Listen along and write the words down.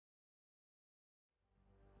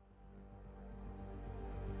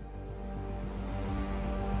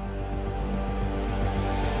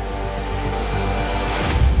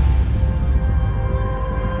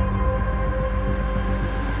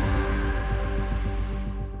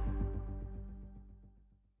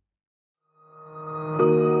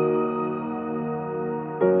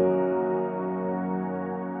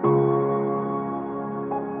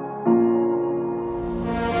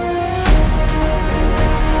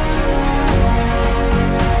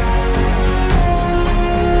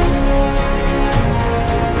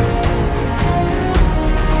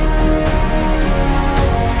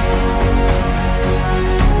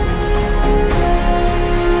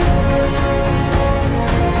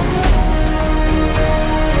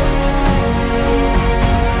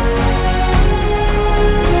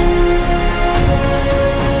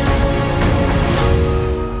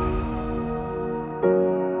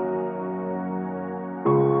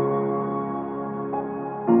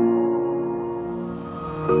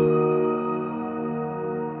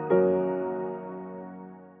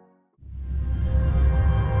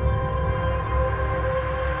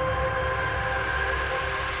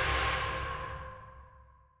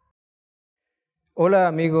Hola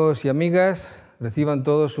amigos y amigas, reciban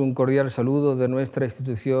todos un cordial saludo de nuestra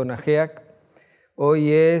institución AGEAC.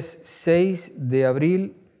 Hoy es 6 de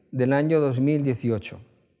abril del año 2018.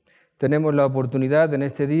 Tenemos la oportunidad en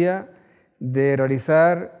este día de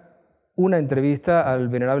realizar una entrevista al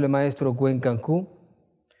venerable maestro Cuencancú,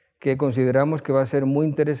 que consideramos que va a ser muy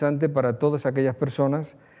interesante para todas aquellas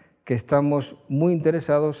personas que estamos muy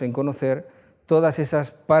interesados en conocer todas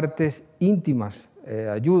esas partes íntimas,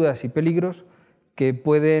 ayudas y peligros que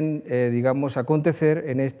pueden, digamos, acontecer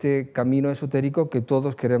en este camino esotérico que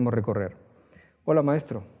todos queremos recorrer. Hola,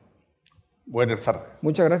 maestro. Buenas tardes.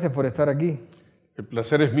 Muchas gracias por estar aquí. El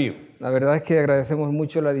placer es mío. La verdad es que agradecemos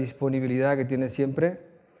mucho la disponibilidad que tiene siempre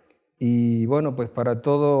y, bueno, pues para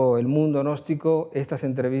todo el mundo gnóstico estas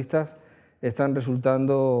entrevistas están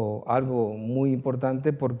resultando algo muy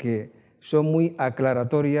importante porque son muy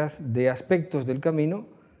aclaratorias de aspectos del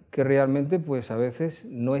camino que realmente pues a veces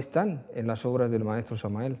no están en las obras del Maestro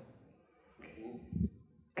Samael.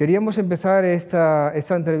 Queríamos empezar esta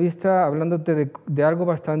entrevista hablándote de algo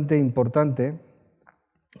bastante importante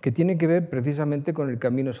que tiene que ver precisamente con el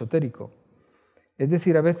camino esotérico. Es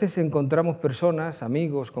decir, a veces encontramos personas,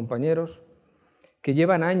 amigos, compañeros, que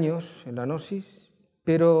llevan años en la gnosis,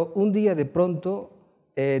 pero un día de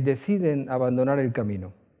pronto deciden abandonar el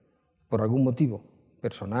camino, por algún motivo,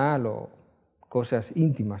 personal o cosas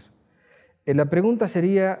íntimas. La pregunta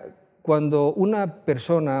sería, cuando una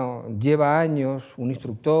persona lleva años, un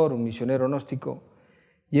instructor, un misionero gnóstico,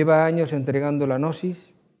 lleva años entregando la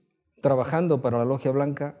gnosis, trabajando para la logia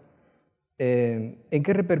blanca, ¿en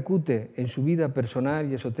qué repercute en su vida personal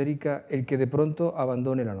y esotérica el que de pronto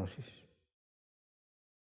abandone la gnosis?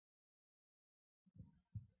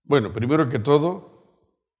 Bueno, primero que todo,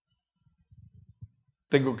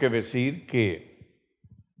 tengo que decir que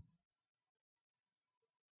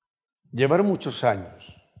llevar muchos años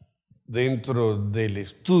dentro del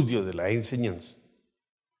estudio de la enseñanza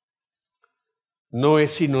no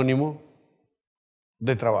es sinónimo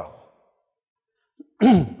de trabajo.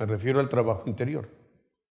 Me refiero al trabajo interior.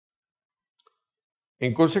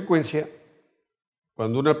 En consecuencia,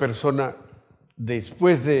 cuando una persona,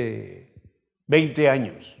 después de 20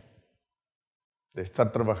 años de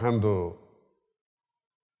estar trabajando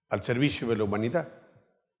al servicio de la humanidad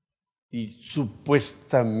y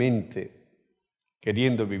supuestamente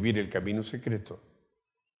queriendo vivir el camino secreto,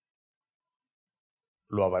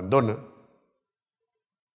 lo abandona,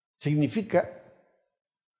 significa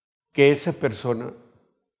que esa persona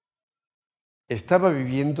estaba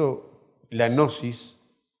viviendo la gnosis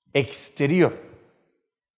exterior.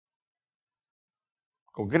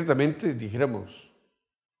 Concretamente, dijéramos,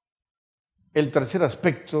 el tercer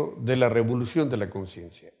aspecto de la revolución de la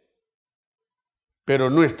conciencia.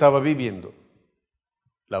 Pero no estaba viviendo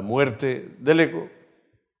la muerte del ego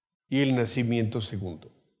y el nacimiento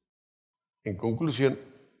segundo. En conclusión,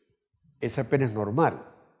 es apenas normal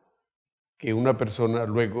que una persona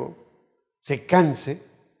luego se canse,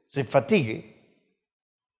 se fatigue,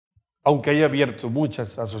 aunque haya abierto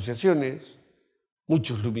muchas asociaciones,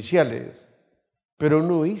 muchos lumiciales, pero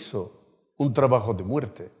no hizo un trabajo de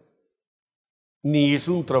muerte, ni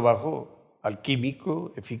hizo un trabajo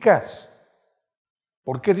alquímico eficaz.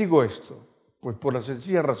 ¿Por qué digo esto? Pues por la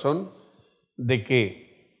sencilla razón de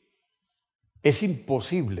que es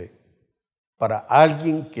imposible para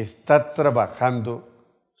alguien que está trabajando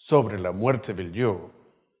sobre la muerte del yo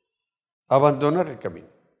abandonar el camino.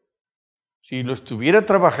 Si lo estuviera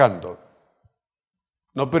trabajando,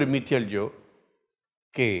 no permite al yo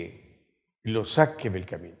que lo saque del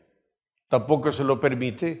camino. Tampoco se lo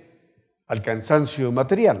permite al cansancio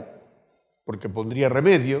material, porque pondría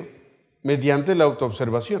remedio mediante la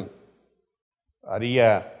autoobservación.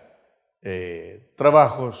 Haría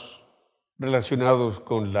trabajos relacionados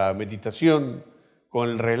con la meditación, con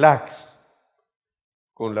el relax,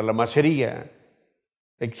 con la lamacería,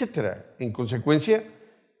 etc. En consecuencia,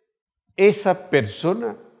 esa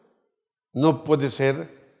persona no puede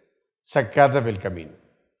ser sacada del camino,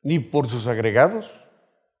 ni por sus agregados,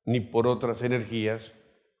 ni por otras energías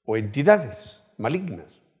o entidades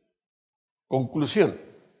malignas.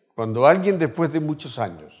 Conclusión. Cuando alguien después de muchos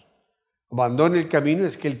años abandona el camino,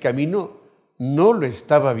 es que el camino no lo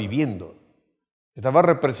estaba viviendo. Estaba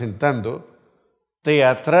representando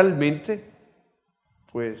teatralmente,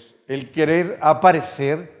 pues, el querer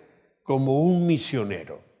aparecer como un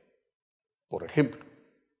misionero, por ejemplo.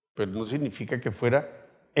 Pero no significa que fuera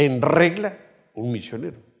en regla un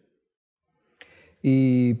misionero.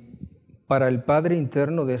 Y para el padre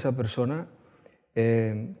interno de esa persona,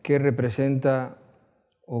 ¿qué representa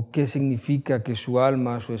o qué significa que su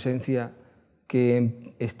alma, su esencia,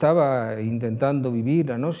 que estaba intentando vivir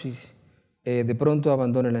la gnosis, de pronto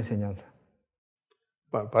abandone la enseñanza?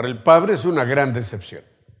 Bueno, para el padre es una gran decepción.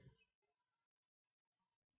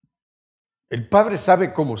 El padre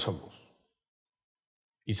sabe cómo somos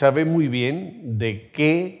y sabe muy bien de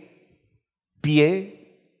qué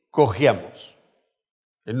pie cojeamos.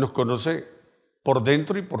 Él nos conoce por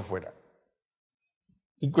dentro y por fuera.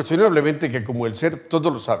 Incuestionablemente que como el ser todo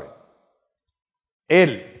lo sabe.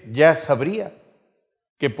 Él ya sabría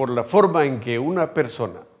que por la forma en que una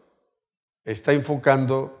persona está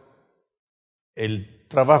enfocando el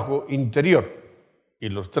trabajo interior y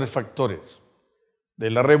los tres factores de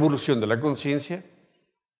la revolución de la conciencia,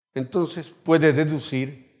 entonces puede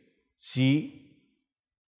deducir si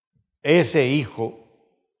ese hijo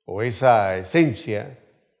o esa esencia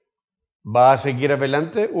va a seguir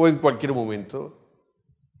adelante o en cualquier momento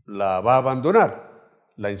la va a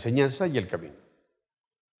abandonar, la enseñanza y el camino.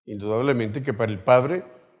 Indudablemente que para el padre,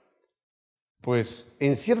 pues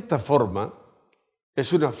en cierta forma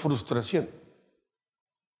es una frustración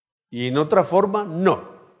y en otra forma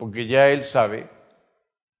no, porque ya él sabe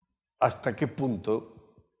hasta qué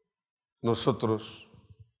punto nosotros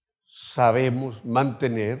sabemos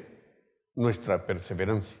mantener nuestra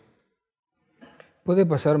perseverancia. ¿Puede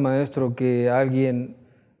pasar, maestro, que alguien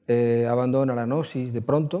abandona la gnosis de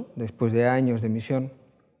pronto, después de años de misión,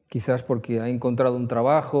 quizás porque ha encontrado un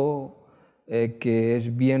trabajo que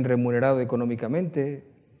es bien remunerado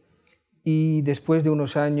económicamente y después de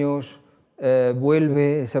unos años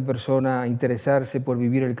vuelve esa persona a interesarse por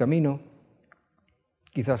vivir el camino?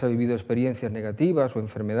 Quizás ha vivido experiencias negativas o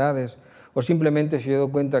enfermedades, o simplemente se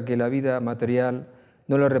dio cuenta que la vida material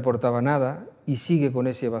no le reportaba nada y sigue con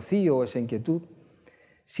ese vacío o esa inquietud.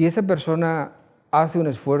 Si esa persona hace un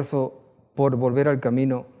esfuerzo por volver al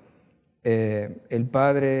camino, el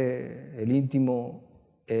padre, el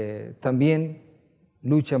íntimo, también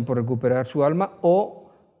luchan por recuperar su alma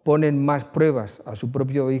o ponen más pruebas a su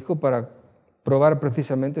propio hijo para probar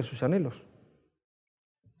precisamente sus anhelos.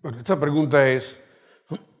 Bueno, esta pregunta es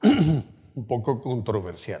un poco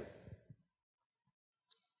controversial.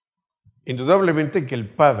 Indudablemente que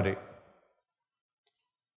el padre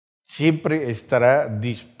siempre estará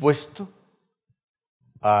dispuesto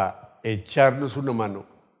a echarnos una mano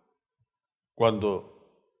cuando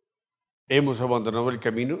hemos abandonado el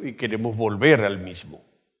camino y queremos volver al mismo.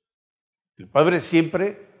 El padre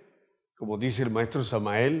siempre, como dice el maestro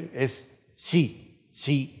Samael, es sí,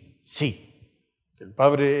 sí, sí. El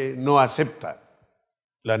padre no acepta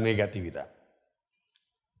la negatividad.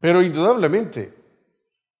 Pero indudablemente,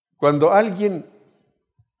 cuando alguien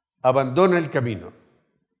abandona el camino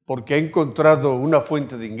porque ha encontrado una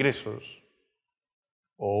fuente de ingresos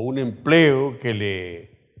o un empleo que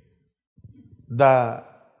le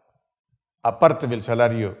da, aparte del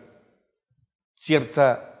salario,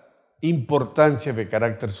 cierta importancia de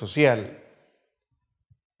carácter social,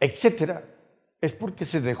 etcétera, es porque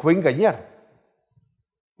se dejó engañar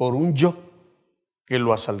por un yo que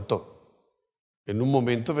lo asaltó en un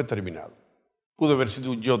momento determinado. Pudo haber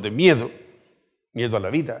sido un yo de miedo, miedo a la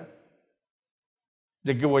vida,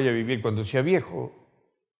 de qué voy a vivir cuando sea viejo,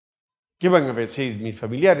 qué van a decir mis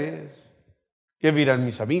familiares, qué dirán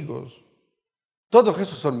mis amigos. Todos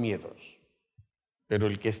esos son miedos, pero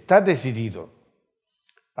el que está decidido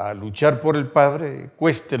a luchar por el Padre,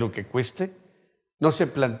 cueste lo que cueste, no se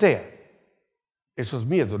plantea esos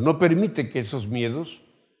miedos, no permite que esos miedos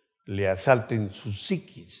le asalten su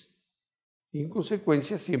psiquis y en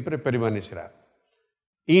consecuencia siempre permanecerá.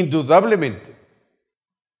 Indudablemente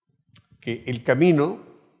que el camino,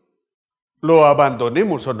 lo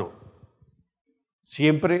abandonemos o no,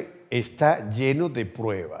 siempre está lleno de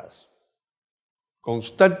pruebas.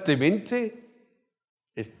 Constantemente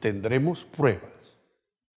tendremos pruebas,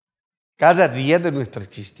 cada día de nuestra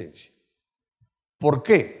existencia. ¿Por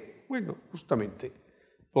qué? Bueno, justamente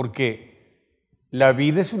porque la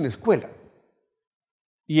vida es una escuela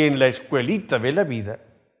y en la escuelita de la vida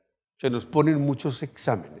se nos ponen muchos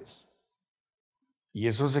exámenes y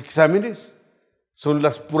esos exámenes son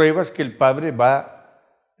las pruebas que el Padre va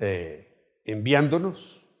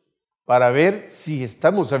enviándonos para ver si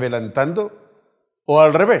estamos adelantando o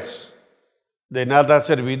al revés. De nada ha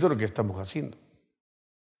servido lo que estamos haciendo.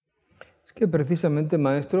 Es que precisamente,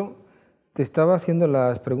 maestro, te estaba haciendo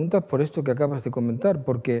las preguntas por esto que acabas de comentar,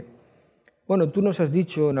 porque, bueno, tú nos has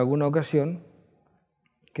dicho en alguna ocasión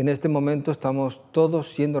que en este momento estamos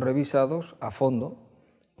todos siendo revisados a fondo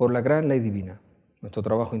por la gran ley divina, nuestro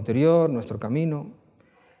trabajo interior, nuestro camino,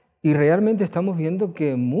 y realmente estamos viendo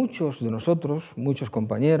que muchos de nosotros, muchos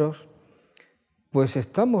compañeros, pues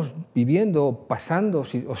estamos viviendo, pasando,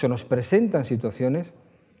 o se nos presentan situaciones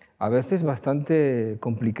a veces bastante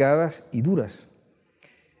complicadas y duras.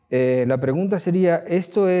 La pregunta sería,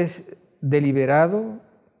 ¿esto es deliberado?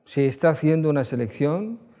 ¿Se está haciendo una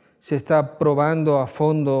selección? ¿Se está probando a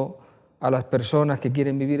fondo a las personas que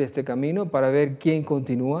quieren vivir este camino para ver quién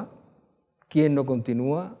continúa, quién no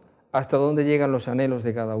continúa, hasta dónde llegan los anhelos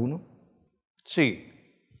de cada uno? Sí,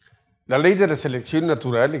 la ley de la selección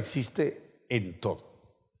natural existe en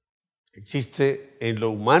todo. Existe en lo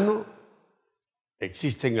humano,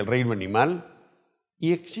 existe en el reino animal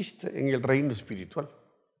y existe en el reino espiritual.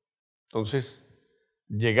 Entonces,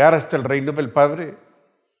 llegar hasta el reino del Padre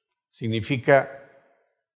significa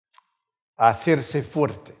hacerse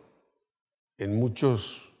fuerte en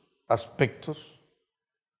muchos aspectos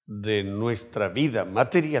de nuestra vida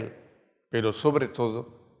material, pero sobre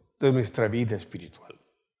todo de nuestra vida espiritual.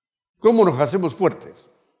 ¿Cómo nos hacemos fuertes?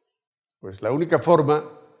 Pues la única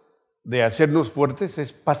forma de hacernos fuertes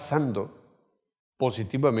es pasando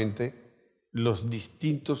positivamente los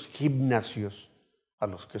distintos gimnasios a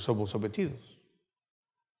los que somos sometidos.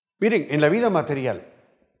 Miren, en la vida material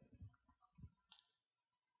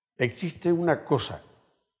existe una cosa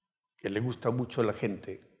que le gusta mucho a la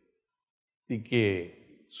gente y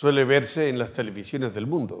que suele verse en las televisiones del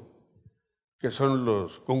mundo, que son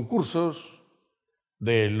los concursos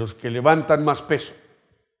de los que levantan más peso.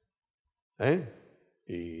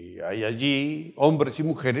 Y hay allí hombres y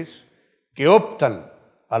mujeres que optan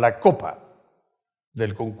a la copa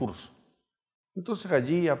del concurso. Entonces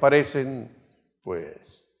allí aparecen, pues,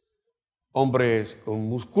 hombres con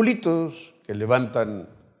musculitos que levantan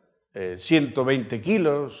 120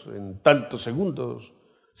 kilos en tantos segundos,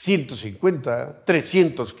 150,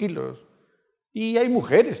 300 kilos. Y hay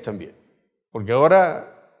mujeres también, porque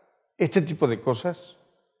ahora este tipo de cosas,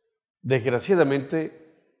 desgraciadamente,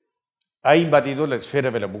 ha invadido la esfera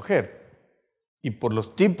de la mujer. Y por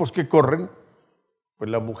los tiempos que corren, pues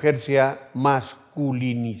la mujer se ha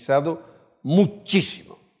masculinizado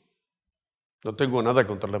muchísimo. No tengo nada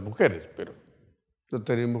contra las mujeres, pero no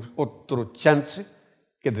tenemos otro chance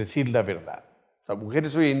que decir la verdad. Las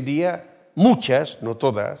mujeres hoy en día, muchas, no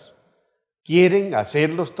todas, quieren hacer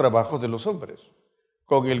los trabajos de los hombres,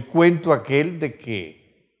 con el cuento aquel de que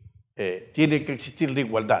tiene que existir la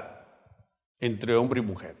igualdad entre hombre y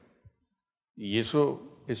mujer. Y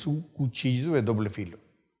eso es un cuchillo de doble filo,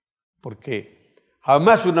 porque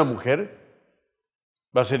jamás una mujer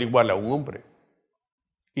va a ser igual a un hombre,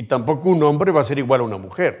 y tampoco un hombre va a ser igual a una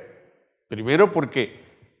mujer. Primero porque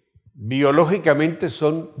biológicamente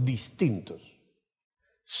son distintos.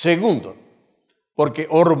 Segundo, porque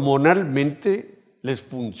hormonalmente les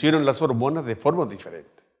funcionan las hormonas de forma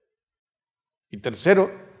diferente. Y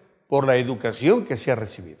tercero, por la educación que se ha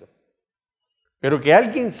recibido. Pero que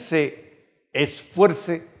alguien se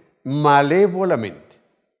esfuerce malévolamente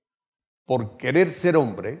por querer ser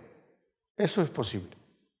hombre, eso es posible.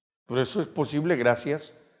 Pero eso es posible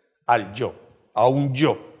gracias al yo, a un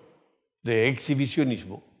yo de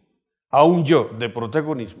exhibicionismo, a un yo de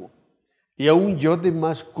protagonismo y a un yo de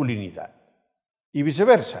masculinidad. Y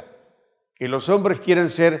viceversa, que los hombres quieran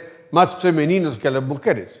ser más femeninos que las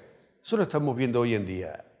mujeres. Eso lo estamos viendo hoy en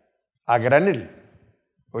día a granel.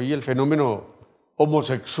 Hoy el fenómeno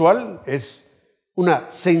homosexual es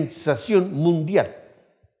una sensación mundial.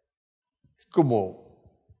 Es como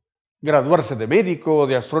graduarse de médico o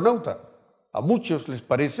de astronauta. A muchos les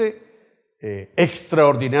parece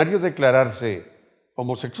extraordinario declararse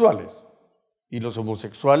homosexuales. Y los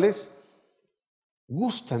homosexuales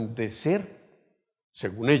gustan de ser,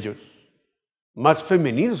 según ellos, más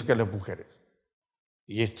femeninos que las mujeres.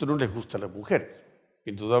 Y esto no les gusta a las mujeres,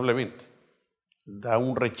 indudablemente. Da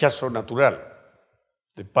un rechazo natural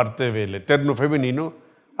de parte del eterno femenino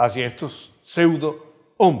hacia estos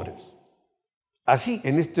pseudo hombres. Así,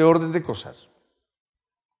 en este orden de cosas,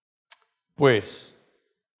 pues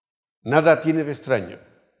nada tiene de extraño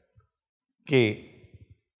que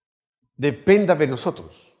dependa de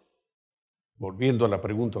nosotros, volviendo a la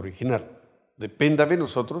pregunta original, dependa de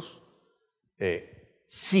nosotros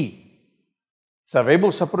si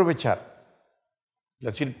sabemos aprovechar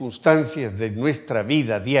las circunstancias de nuestra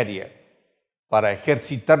vida diaria para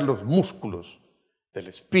ejercitar los músculos del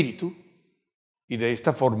espíritu y de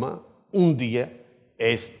esta forma un día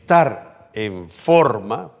estar en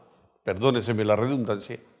forma, perdóneseme la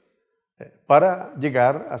redundancia, para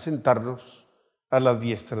llegar a sentarnos a la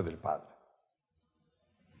diestra del Padre.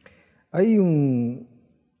 Hay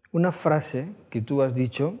una frase que tú has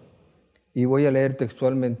dicho, y voy a leer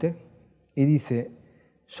textualmente, y dice: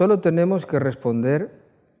 solo tenemos que responder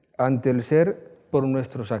ante el ser por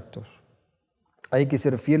nuestros actos. Hay que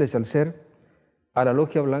ser fieles al ser, a la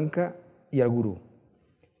logia blanca y al gurú.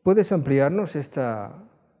 ¿Puedes ampliarnos esta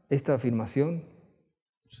afirmación?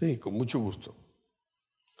 Sí, con mucho gusto.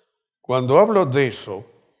 Cuando hablo de eso,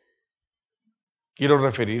 quiero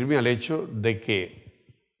referirme al hecho de que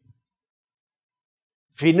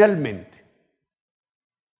finalmente,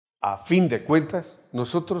 a fin de cuentas,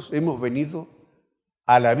 nosotros hemos venido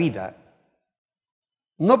a la vida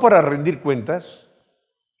no para rendir cuentas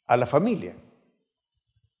a la familia,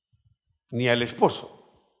 ni al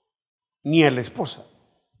esposo, ni a la esposa,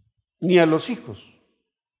 ni a los hijos,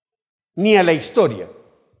 ni a la historia,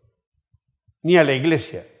 ni a la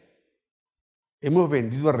iglesia. Hemos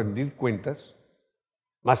venido a rendir cuentas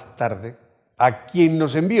más tarde a quien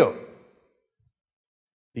nos envió.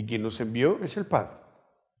 Y quien nos envió es el Padre.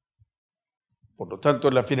 Por lo tanto,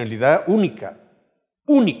 la finalidad única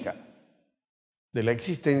de la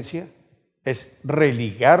existencia es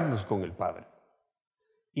religarnos con el Padre.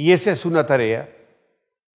 Y esa es una tarea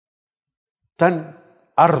tan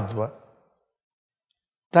ardua,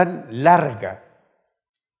 tan larga,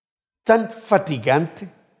 tan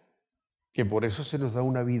fatigante, que por eso se nos da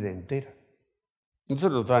una vida entera. No se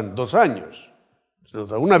nos dan 2 años, se nos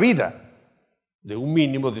da una vida de un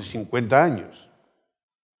mínimo de 50 años.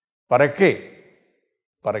 ¿Para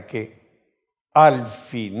qué? Para que al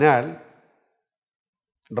final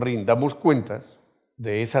rindamos cuentas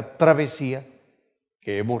de esa travesía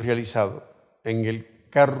que hemos realizado en el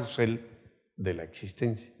carrusel de la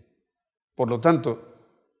existencia. Por lo tanto,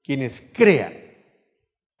 quienes crean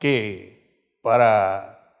que para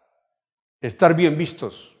estar bien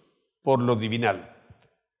vistos por lo divinal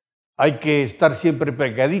hay que estar siempre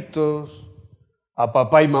pegaditos a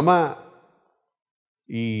papá y mamá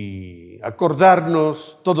y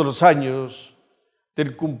acordarnos todos los años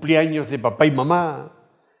del cumpleaños de papá y mamá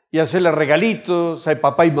y hacerle regalitos a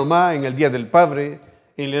papá y mamá en el Día del Padre,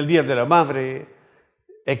 en el Día de la Madre,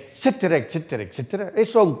 etcétera, etcétera, etcétera.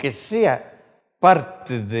 Eso, aunque sea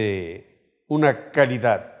parte de una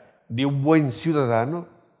calidad de un buen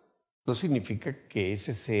ciudadano, no significa que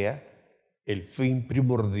ese sea el fin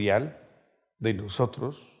primordial de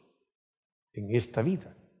nosotros en esta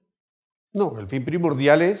vida. No, el fin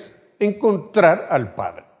primordial es encontrar al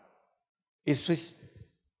Padre. Eso es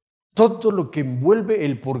todo lo que envuelve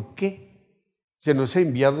el por qué se nos ha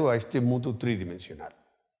enviado a este mundo tridimensional.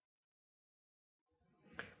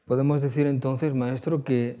 Podemos decir entonces, maestro,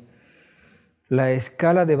 que la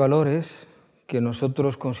escala de valores que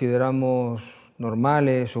nosotros consideramos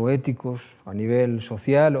normales o éticos a nivel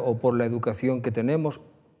social o por la educación que tenemos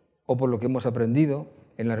o por lo que hemos aprendido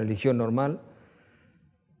en la religión normal,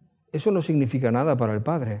 eso no significa nada para el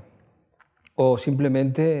Padre. O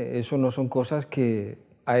simplemente eso no son cosas que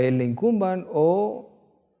a Él le incumban,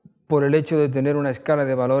 o por el hecho de tener una escala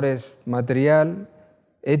de valores material,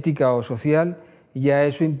 ética o social, ya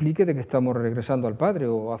eso implique de que estamos regresando al Padre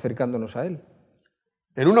o acercándonos a Él.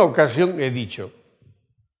 En una ocasión he dicho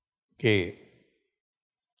que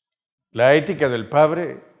la ética del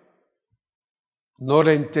Padre no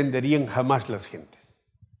la entenderían jamás las gentes.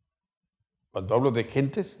 Cuando hablo de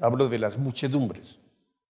gentes, hablo de las muchedumbres.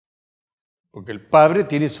 Porque el Padre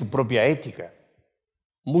tiene su propia ética,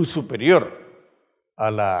 muy superior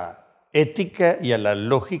a la ética y a la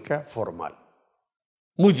lógica formal.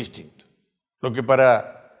 Muy distinto. Lo que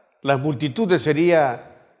para las multitudes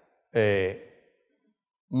sería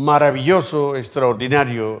maravilloso,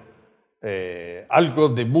 extraordinario, algo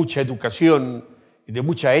de mucha educación y de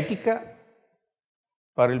mucha ética,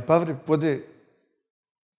 para el Padre puede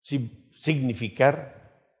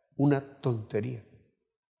significar una tontería.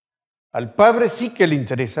 Al Padre sí que le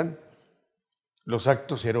interesan los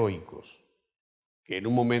actos heroicos, que en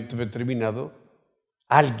un momento determinado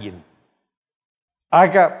alguien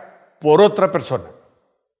haga por otra persona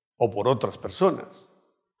o por otras personas.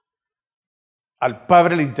 Al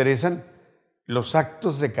Padre le interesan los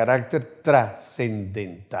actos de carácter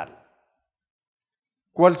trascendental.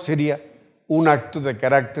 ¿Cuál sería un acto de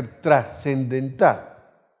carácter trascendental?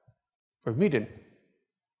 Pues miren,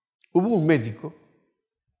 hubo un médico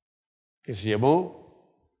que se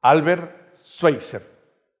llamó Albert Schweitzer.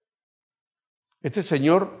 Este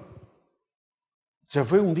señor se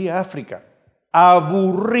fue un día a África,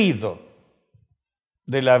 aburrido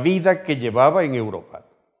de la vida que llevaba en Europa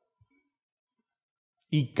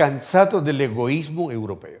y cansado del egoísmo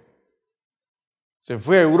europeo. Se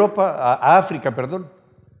fue a Europa, a África, perdón,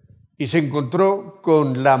 y se encontró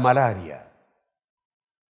con la malaria,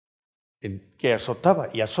 que azotaba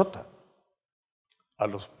y azota a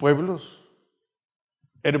los pueblos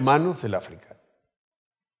hermanos del África.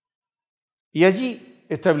 Y allí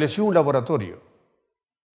estableció un laboratorio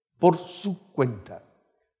por su cuenta,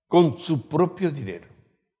 con su propio dinero.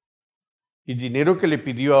 Y dinero que le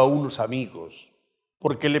pidió a unos amigos,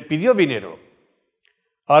 porque le pidió dinero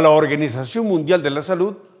a la Organización Mundial de la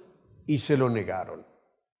Salud y se lo negaron.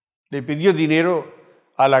 Le pidió dinero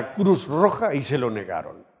a la Cruz Roja y se lo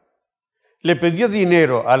negaron. Le pidió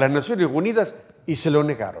dinero a las Naciones Unidas y se lo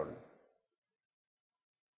negaron.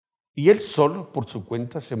 Y él solo, por su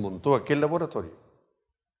cuenta, se montó aquel laboratorio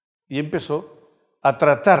y empezó a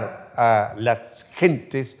tratar a las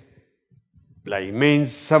gentes, la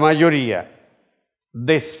inmensa mayoría,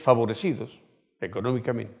 desfavorecidos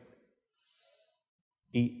económicamente,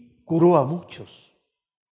 y curó a muchos.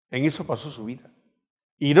 En eso pasó su vida.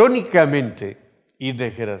 Irónicamente y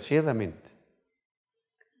desgraciadamente,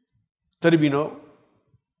 terminó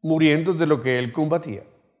muriendo de lo que él combatía,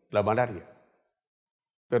 la malaria.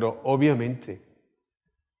 Pero obviamente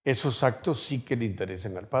esos actos sí que le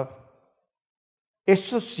interesan al Padre.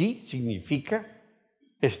 Eso sí significa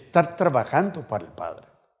estar trabajando para el Padre,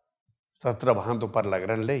 estar trabajando para la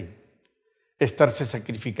gran ley, estarse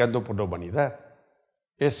sacrificando por la humanidad.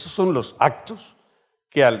 Esos son los actos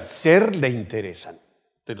que al ser le interesan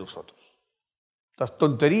de nosotros. Las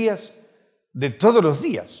tonterías de todos los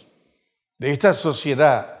días, de esta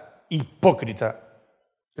sociedad hipócrita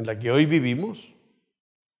en la que hoy vivimos,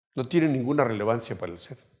 no tienen ninguna relevancia para el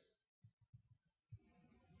ser.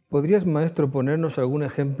 ¿Podrías, maestro, ponernos algún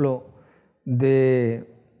ejemplo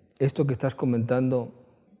de esto que estás comentando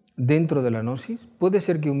dentro de la gnosis? ¿Puede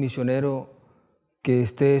ser que un misionero que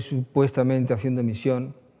esté supuestamente haciendo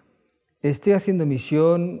misión, esté haciendo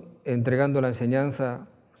misión, entregando la enseñanza,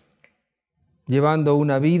 llevando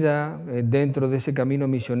una vida dentro de ese camino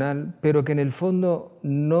misional, pero que en el fondo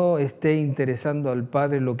no esté interesando al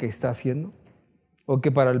Padre lo que está haciendo? ¿O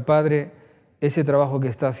que para el Padre ese trabajo que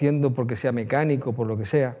está haciendo, porque sea mecánico, por lo que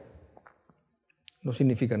sea, no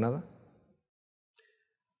significa nada?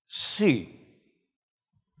 Sí,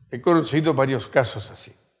 he conocido varios casos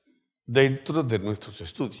así, dentro de nuestros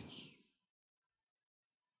estudios.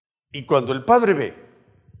 Y cuando el Padre ve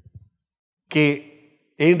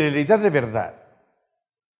que en realidad de verdad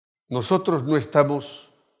nosotros no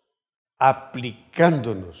estamos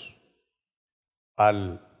aplicándonos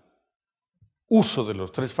al uso de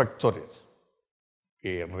los tres factores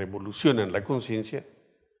que revolucionan la conciencia,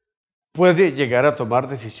 puede llegar a tomar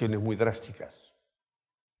decisiones muy drásticas,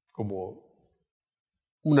 como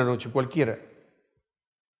una noche cualquiera,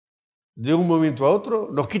 de un momento a otro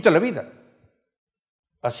nos quita la vida,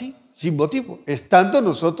 así, sin motivo, estando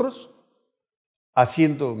nosotros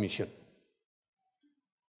haciendo misión.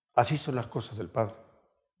 Así son las cosas del Padre.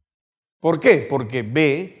 ¿Por qué? Porque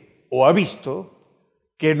ve o ha visto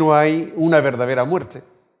que no hay una verdadera muerte,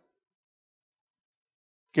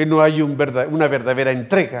 que no hay una verdadera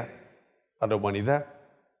entrega a la humanidad,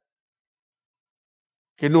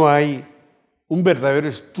 que no hay un verdadero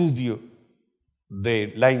estudio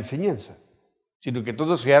de la enseñanza, sino que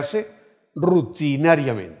todo se hace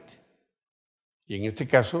rutinariamente. Y en este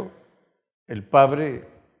caso, el Padre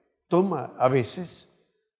toma a veces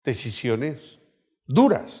decisiones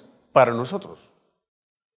duras para nosotros,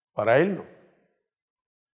 para Él no.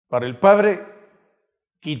 Para el Padre,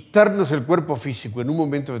 quitarnos el cuerpo físico en un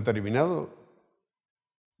momento determinado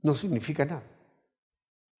no significa nada.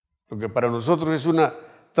 Lo que para nosotros es una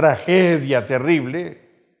tragedia terrible,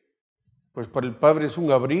 pues para el Padre es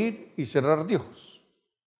un abrir y cerrar de ojos.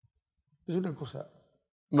 Es una cosa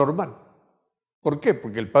normal. ¿Por qué?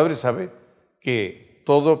 Porque el Padre sabe que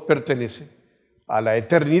todo pertenece a la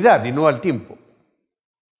eternidad y no al tiempo.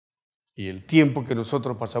 Y el tiempo que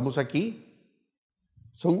nosotros pasamos aquí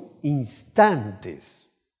son instantes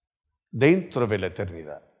dentro de la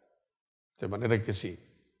eternidad. De manera que si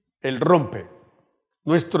Él rompe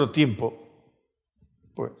nuestro tiempo,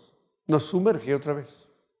 pues nos sumerge otra vez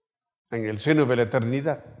en el seno de la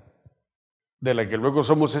eternidad, de la que luego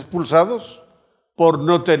somos expulsados por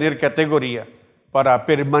no tener categoría para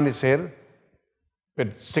permanecer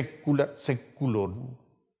per secula seculorum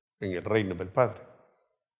en el reino del Padre.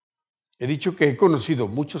 He dicho que he conocido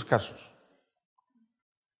muchos casos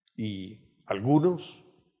y algunos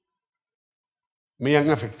me han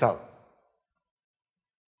afectado.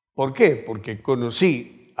 ¿Por qué? Porque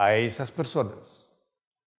conocí a esas personas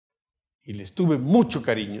y les tuve mucho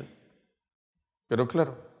cariño, pero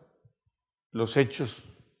claro, los hechos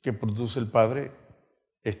que produce el Padre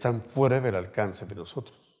están fuera del alcance de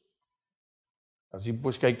nosotros. Así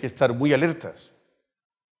pues que hay que estar muy alertas.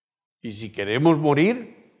 Y si queremos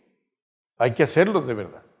morir, hay que hacerlo de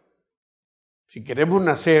verdad. Si queremos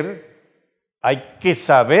nacer, hay que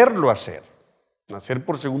saberlo hacer. Nacer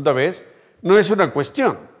por segunda vez no es una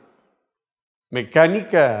cuestión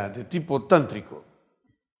mecánica de tipo tántrico,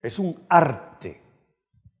 es un arte.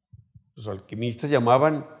 Los alquimistas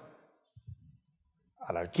llamaban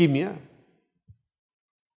a la alquimia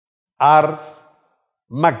ars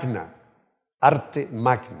magna, arte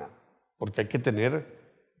magna, porque hay que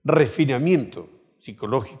tener refinamiento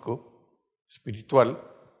psicológico, espiritual,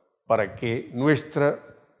 para que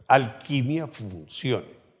nuestra alquimia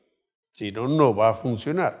funcione. Si no, no va a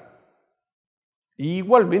funcionar. Y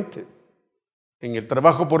igualmente, en el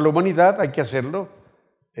trabajo por la humanidad hay que hacerlo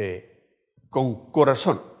con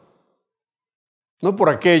corazón. No por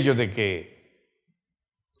aquello de que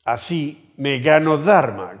así me gano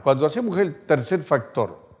Dharma. Cuando hacemos el tercer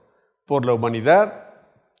factor por la humanidad,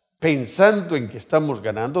 pensando en que estamos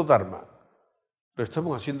ganando Dharma, lo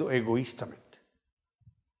estamos haciendo egoístamente.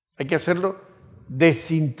 Hay que hacerlo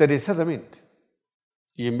desinteresadamente.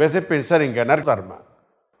 Y en vez de pensar en ganar Dharma,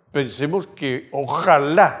 pensemos que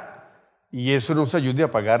ojalá y eso nos ayude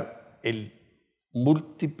a pagar el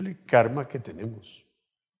múltiple karma que tenemos.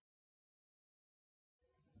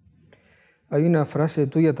 Hay una frase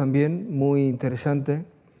tuya también muy interesante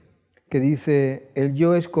que dice: el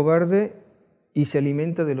yo es cobarde y se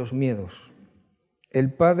alimenta de los miedos.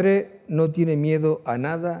 El Padre no tiene miedo a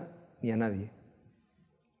nada ni a nadie.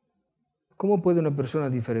 ¿Cómo puede una persona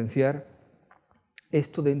diferenciar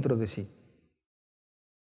esto dentro de sí?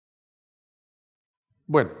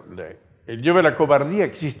 Bueno, el yo de la cobardía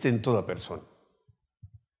existe en toda persona.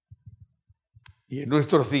 Y en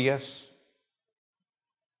nuestros días,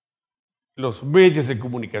 los medios de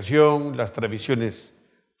comunicación, las tradiciones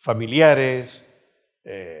familiares,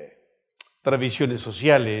 tradiciones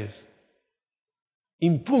sociales,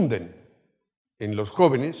 infunden en los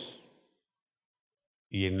jóvenes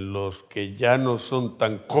y en los que ya no son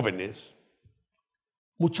tan jóvenes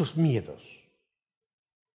muchos miedos.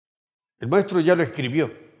 El maestro ya lo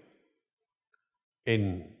escribió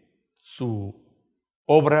en su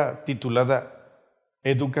obra titulada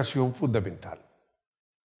Educación Fundamental.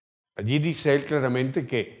 Allí dice él claramente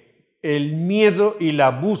que el miedo y la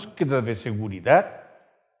búsqueda de seguridad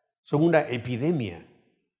son una epidemia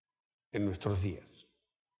en nuestros días.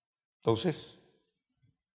 Entonces,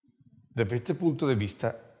 desde este punto de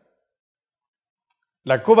vista,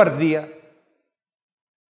 la cobardía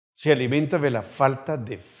se alimenta de la falta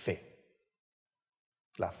de fe.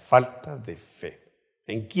 La falta de fe.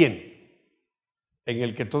 ¿En quién? En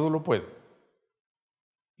el que todo lo puede.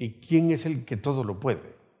 ¿Y quién es el que todo lo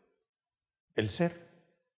puede? El ser.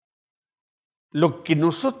 Lo que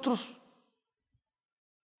nosotros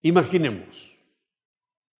imaginemos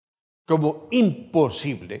como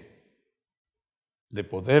imposible de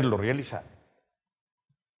poderlo realizar,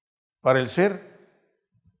 para el ser,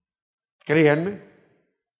 créanme,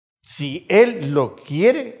 si él lo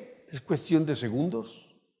quiere, es cuestión de segundos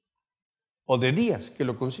o de días que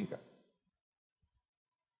lo consiga.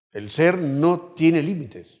 El ser no tiene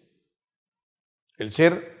límites. El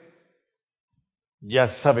ser, ya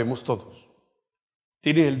sabemos todos,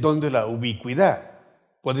 tiene el don de la ubicuidad.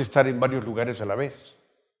 Puede estar en varios lugares a la vez.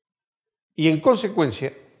 Y en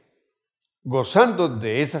consecuencia, gozando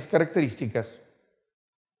de esas características,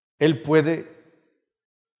 él puede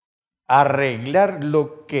arreglar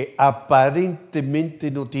lo que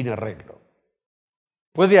aparentemente no tiene arreglo.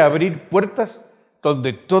 Puede abrir puertas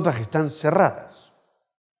donde todas están cerradas.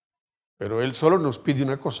 Pero él solo nos pide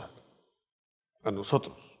una cosa, a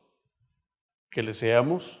nosotros, que le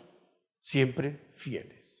seamos siempre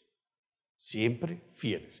fieles. Siempre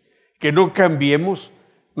fieles. Que no cambiemos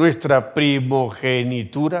nuestra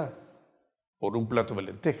primogenitura por un plato de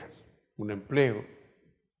lentejas, un empleo,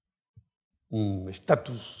 un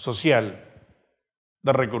estatus social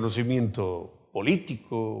de reconocimiento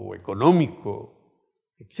político o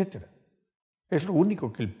económico, etc. Es lo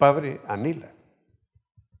único que el Padre anhela,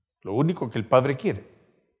 lo único que el Padre quiere.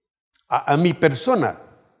 A mi persona,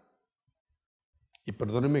 y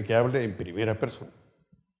perdónenme que hable en primera persona,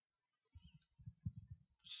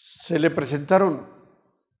 se le presentaron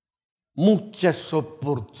muchas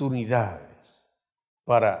oportunidades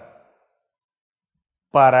para,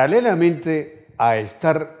 paralelamente a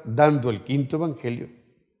estar dando el quinto evangelio,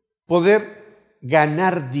 poder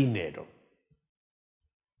ganar dinero.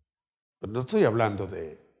 Pero no estoy hablando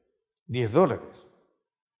de $10,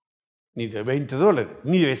 ni de $20,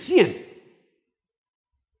 ni de 100.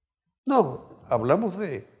 No, hablamos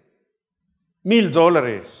de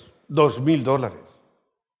 $1,000, $2,000.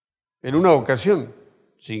 En una ocasión,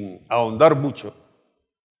 sin ahondar mucho,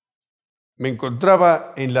 me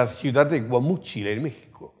encontraba en la ciudad de Guamúchil, en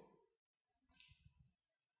México.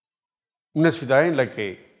 Una ciudad en la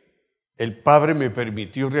que el Padre me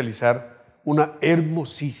permitió realizar una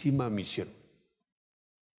hermosísima misión.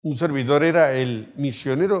 Un servidor era el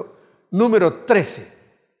misionero número 13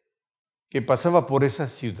 que pasaba por esa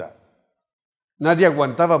ciudad. Nadie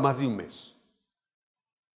aguantaba más de un mes.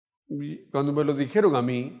 Y cuando me lo dijeron a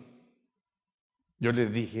mí, Yo le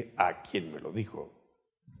dije a quien me lo dijo,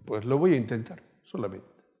 pues lo voy a intentar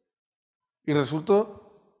solamente. Y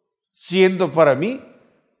resultó siendo para mí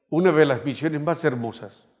una de las misiones más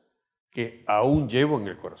hermosas que aún llevo en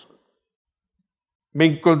el corazón. Me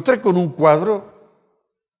encontré con un cuadro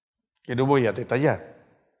que no voy a detallar,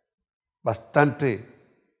 bastante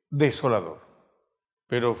desolador,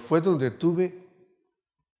 pero fue donde tuve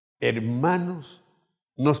hermanos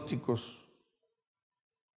gnósticos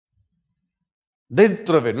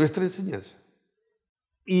dentro de nuestra enseñanza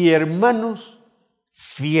y hermanos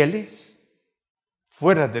fieles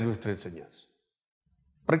fuera de nuestra enseñanza.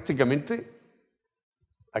 Prácticamente,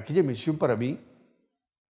 aquella misión para mí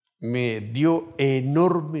me dio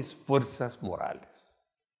enormes fuerzas morales.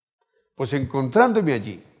 Pues encontrándome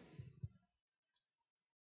allí,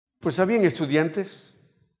 pues habían estudiantes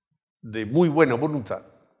de muy buena voluntad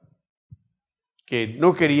que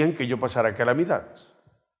no querían que yo pasara calamidades.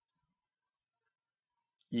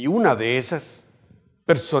 Y una de esas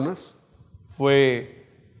personas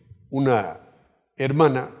fue una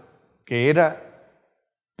hermana que era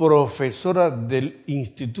profesora del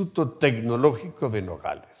Instituto Tecnológico de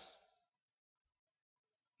Nogales.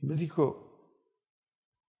 Me dijo,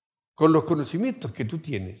 con los conocimientos que tú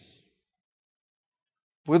tienes,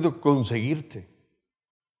 puedo conseguirte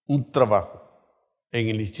un trabajo en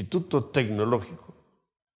el Instituto Tecnológico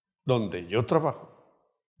donde yo trabajo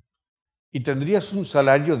y tendrías un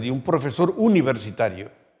salario de un profesor universitario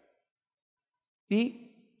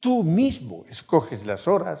y tú mismo escoges las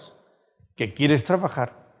horas que quieres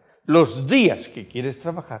trabajar, los días que quieres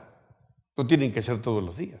trabajar, no tienen que ser todos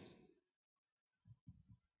los días.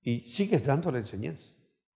 Y sigues dando la enseñanza.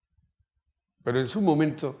 Pero en su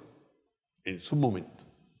momento,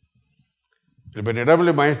 el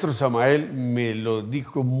venerable Maestro Samael me lo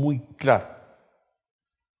dijo muy claro.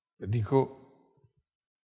 Me dijo,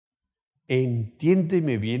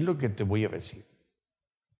 entiéndeme bien lo que te voy a decir.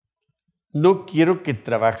 No quiero que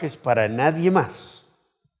trabajes para nadie más,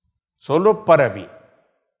 solo para mí.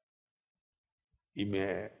 Y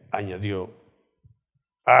me añadió,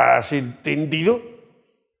 ¿has entendido?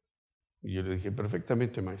 Y yo le dije,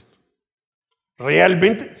 perfectamente, maestro.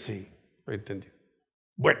 ¿Realmente? Sí, lo he entendido.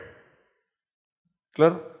 Bueno,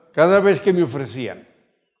 claro, cada vez que me ofrecían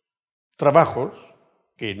trabajos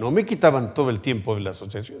que no me quitaban todo el tiempo de la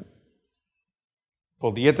asociación,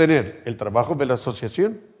 podía tener el trabajo de la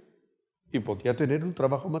asociación y podía tener un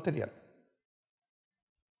trabajo material.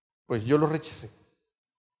 Pues yo lo rechacé.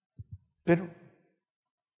 Pero,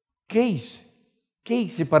 ¿qué hice? ¿Qué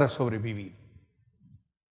hice para sobrevivir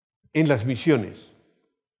en las misiones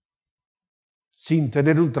sin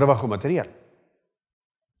tener un trabajo material?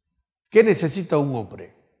 ¿Qué necesita un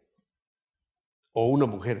hombre o una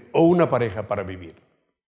mujer o una pareja para vivir?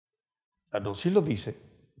 Sí lo dice,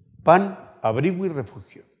 pan, abrigo y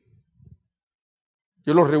refugio.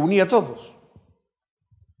 Yo los reuní a todos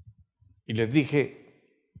y les dije,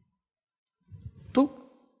 tú,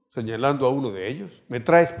 señalando a uno de ellos, me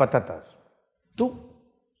traes patatas, tú,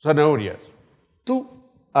 zanahorias, tú,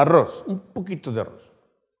 arroz, un poquito de arroz,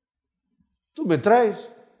 tú me traes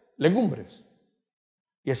legumbres.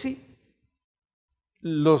 Y así,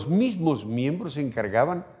 los mismos miembros se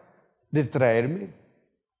encargaban de traerme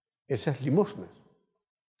esas limosnas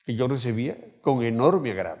que yo recibía con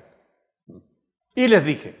enorme agrado. Y les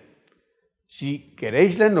dije, si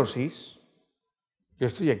queréis la gnosis, yo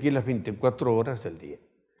estoy aquí las 24 horas del día.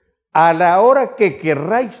 A la hora que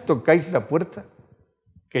querráis tocáis la puerta,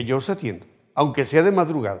 que yo os atiendo, aunque sea de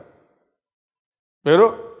madrugada.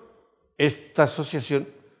 Pero esta asociación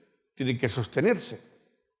tiene que sostenerse.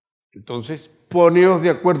 Entonces, poneos de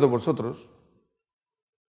acuerdo vosotros,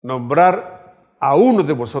 nombrar a uno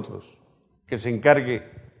de vosotros que se encargue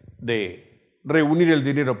de reunir el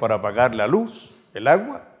dinero para pagar la luz, el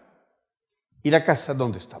agua y la casa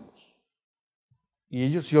donde estamos. Y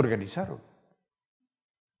ellos se organizaron.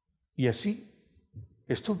 Y así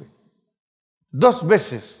estuve. 2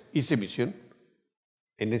 veces hice misión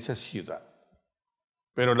en esa ciudad.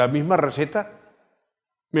 Pero la misma receta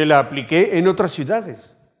me la apliqué en otras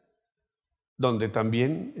ciudades, donde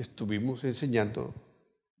también estuvimos enseñando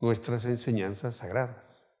nuestras enseñanzas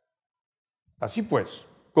sagradas. Así pues,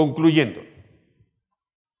 concluyendo,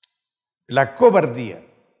 la cobardía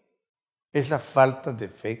es la falta de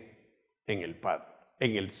fe en el Padre,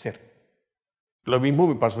 en el ser. Lo mismo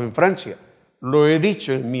me pasó en Francia, lo he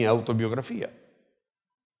dicho en mi autobiografía.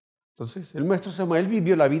 Entonces, el Maestro Samael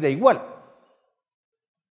vivió la vida igual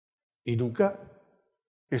y nunca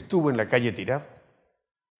estuvo en la calle tirado.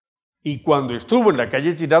 Y cuando estuvo en la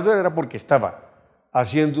calle tirado era porque estaba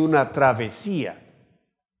haciendo una travesía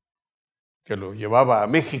que lo llevaba a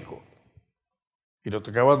México. y lo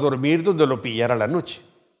tocaba dormir donde lo pillara la noche.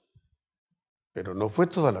 Pero no fue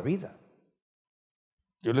toda la vida.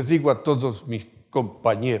 Yo les digo a todos mis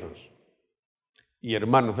compañeros y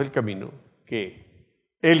hermanos del camino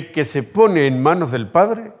que el que se pone en manos del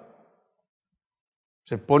Padre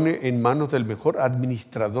se pone en manos del mejor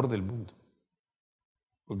administrador del mundo.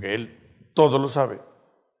 Porque Él todo lo sabe,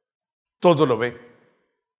 todo lo ve,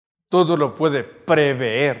 todo lo puede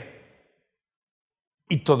prever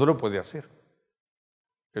y todo lo puede hacer.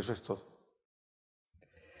 Eso es todo.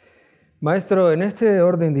 Maestro, en este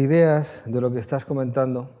orden de ideas de lo que estás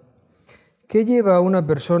comentando, ¿qué lleva a una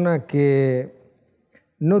persona que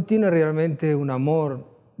no tiene realmente un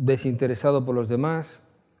amor desinteresado por los demás,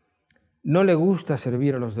 no le gusta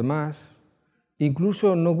servir a los demás,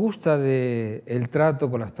 incluso no gusta del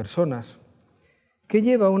trato con las personas? ¿Qué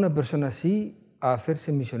lleva a una persona así a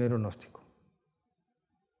hacerse misionero gnóstico?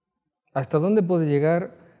 ¿Hasta dónde puede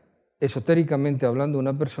llegar, esotéricamente hablando,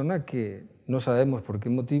 una persona que no sabemos por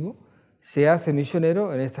qué motivo se hace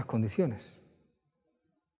misionero en estas condiciones?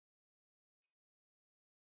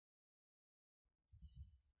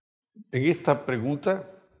 En esta pregunta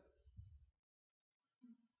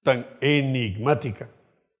tan enigmática,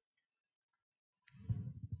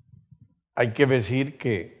 hay que decir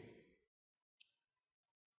que,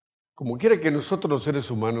 como quiera que nosotros los seres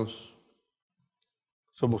humanos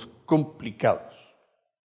somos complicados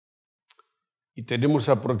y tenemos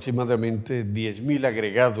aproximadamente 10.000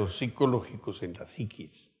 agregados psicológicos en la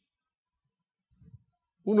psiquis.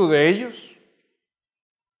 Uno de ellos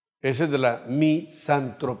es el de la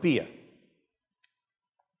misantropía,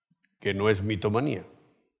 que no es mitomanía.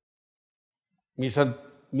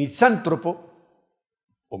 Misántropo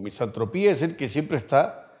o misantropía es el que siempre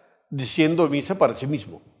está diciendo misa para sí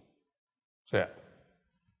mismo. O sea,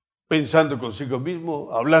 pensando consigo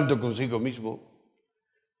mismo, hablando consigo mismo.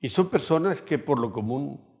 Y son personas que por lo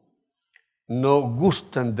común no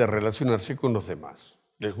gustan de relacionarse con los demás.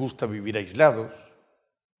 Les gusta vivir aislados,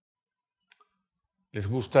 les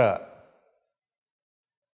gusta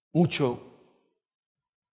mucho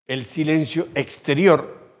el silencio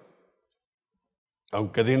exterior,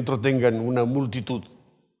 aunque dentro tengan una multitud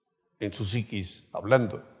en su psiquis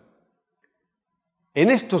hablando. En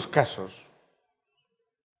estos casos,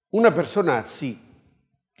 una persona así,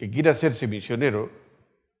 que quiere hacerse misionero,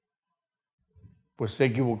 pues se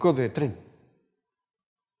equivocó de tren.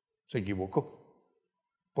 Se equivocó.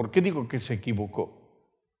 ¿Por qué digo que se equivocó?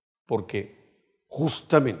 Porque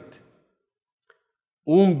justamente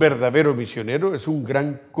un verdadero misionero es un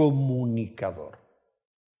gran comunicador.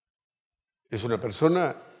 Es una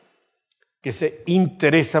persona que se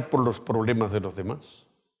interesa por los problemas de los demás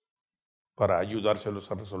para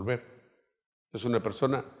ayudárselos a resolver. Es una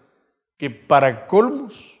persona que para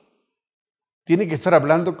colmos tiene que estar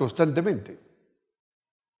hablando constantemente,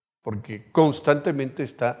 porque constantemente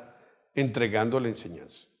está entregando la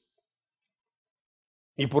enseñanza.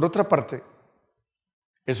 Y por otra parte,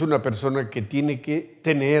 es una persona que tiene que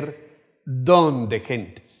tener don de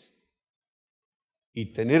gentes.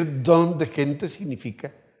 Y tener don de gente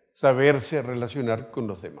significa saberse relacionar con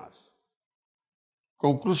los demás.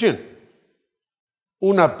 Conclusión: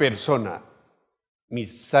 una persona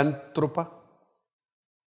misántropa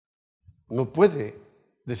no puede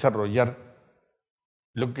desarrollar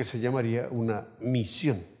lo que se llamaría una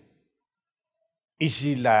misión. Y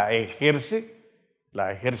si la ejerce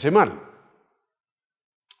mal.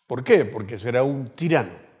 ¿Por qué? Porque será un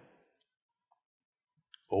tirano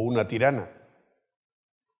o una tirana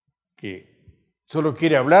que solo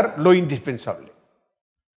quiere hablar lo indispensable.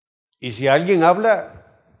 Y si alguien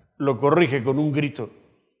habla, lo corrige con un grito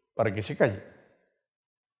para que se calle.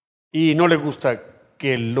 Y no le gusta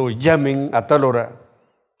que lo llamen a tal hora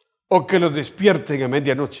o que lo despierten a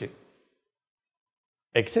medianoche,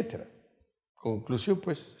 etc. Conclusión,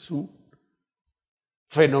 pues, es un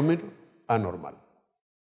fenómeno anormal.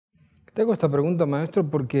 Tengo esta pregunta, maestro,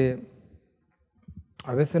 porque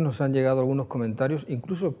a veces nos han llegado algunos comentarios,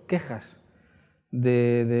 incluso quejas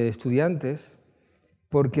de estudiantes,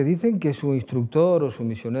 porque dicen que su instructor o su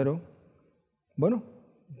misionero, bueno,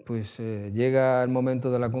 pues llega el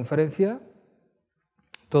momento de la conferencia,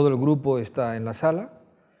 todo el grupo está en la sala,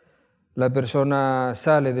 la persona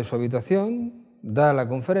sale de su habitación, da la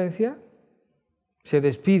conferencia, se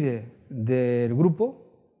despide del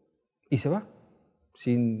grupo y se va,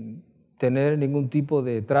 sin tener ningún tipo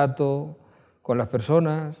de trato con las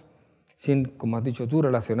personas, sin, como has dicho tú,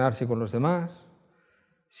 relacionarse con los demás,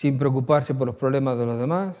 sin preocuparse por los problemas de los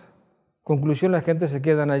demás. Conclusión, la gente se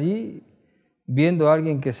quedan allí viendo a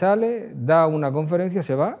alguien que sale, da una conferencia,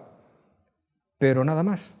 se va, pero nada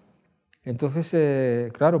más.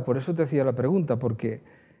 Entonces, claro, por eso te hacía la pregunta, porque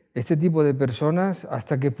este tipo de personas,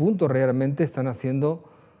 ¿hasta qué punto realmente están haciendo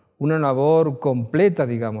una labor completa,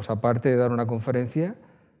 digamos, aparte de dar una conferencia?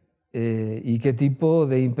 ¿Y qué tipo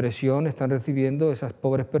de impresión están recibiendo esas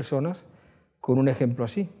pobres personas con un ejemplo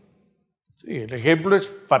así? Sí, el ejemplo es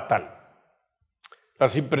fatal.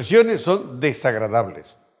 Las impresiones son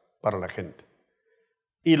desagradables para la gente.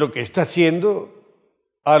 Y lo que está haciendo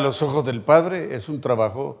a los ojos del Padre es un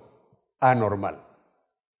trabajo anormal.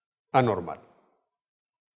 Anormal.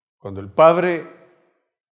 Cuando el Padre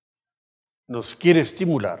nos quiere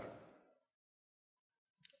estimular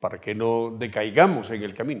para que no decaigamos en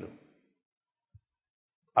el camino,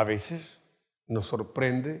 a veces nos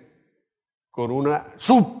sorprende con una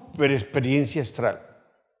super experiencia astral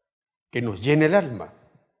que nos llena el alma.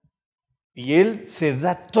 Y Él se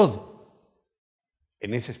da todo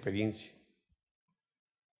en esa experiencia.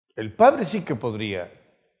 El Padre sí que podría,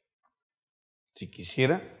 si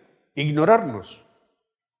quisiera, ignorarnos.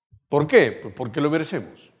 ¿Por qué? Pues porque lo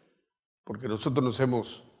merecemos. Porque nosotros nos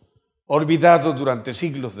hemos olvidado durante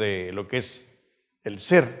siglos de lo que es el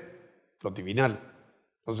ser, lo divinal.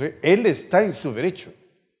 Entonces, Él está en su derecho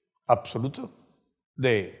absoluto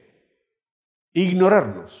de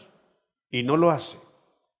ignorarnos y no lo hace.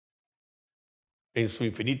 En su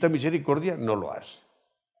infinita misericordia no lo hace.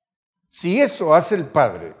 Si eso hace el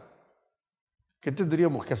Padre, ¿qué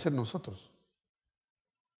tendríamos que hacer nosotros?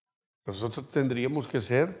 Nosotros tendríamos que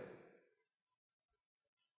ser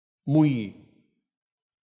muy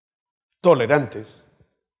tolerantes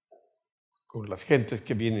con las gentes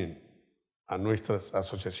que vienen a nuestras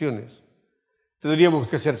asociaciones. Tendríamos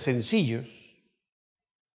que ser sencillos,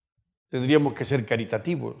 tendríamos que ser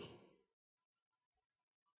caritativos,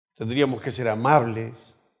 tendríamos que ser amables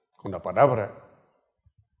con la palabra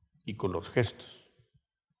y con los gestos.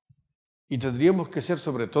 Y tendríamos que ser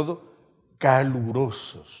sobre todo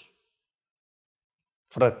calurosos,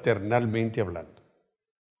 fraternalmente hablando.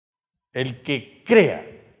 El que crea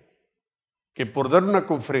que por dar una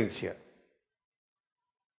conferencia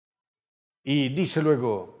y dice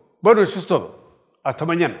luego, bueno, eso es todo, hasta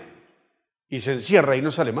mañana, y se encierra y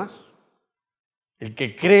no sale más, el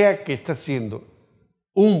que crea que está haciendo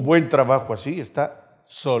un buen trabajo así está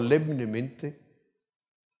solemnemente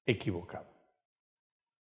equivocado.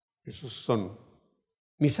 Esos son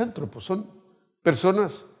misántropos, son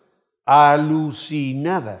personas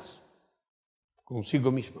alucinadas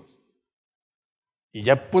consigo mismas. Y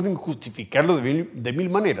ya pueden justificarlo de mil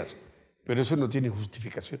maneras, pero eso no tiene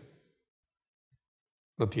justificación.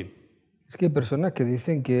 No tiene. Es que hay personas que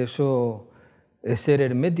dicen que eso es ser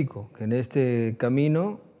hermético, que en este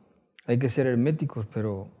camino hay que ser herméticos,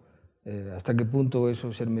 pero ¿hasta qué punto eso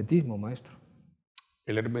es hermetismo, maestro?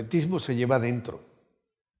 El hermetismo se lleva adentro.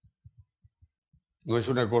 No es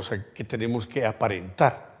una cosa que tenemos que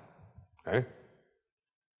aparentar.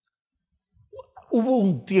 Hubo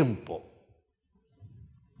un tiempo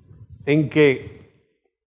en que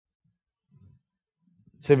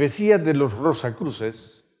se decía de los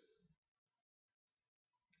rosacruces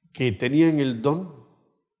que tenían el don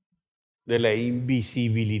de la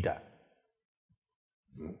invisibilidad.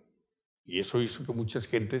 Y eso hizo que muchas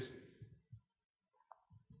gentes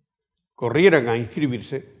corrieran a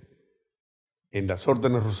inscribirse en las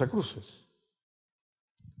órdenes rosacruces.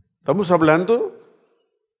 Estamos hablando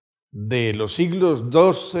de los siglos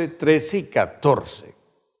XII, XIII y XIV,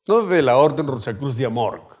 no de la orden Rosacruz de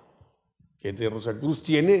Amorc, que de Rosacruz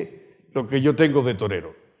tiene lo que yo tengo de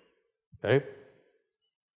torero.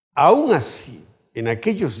 Aún así, en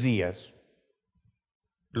aquellos días,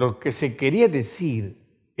 lo que se quería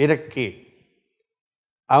decir era que,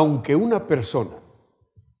 aunque una persona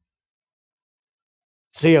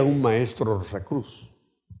sea un maestro Rosacruz,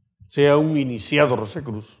 sea un iniciado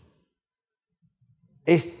Rosacruz,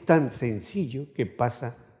 es tan sencillo que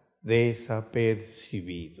pasa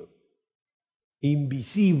desapercibido,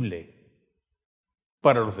 invisible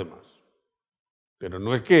para los demás. Pero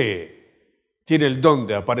no es que tiene el don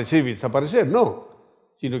de aparecer y desaparecer,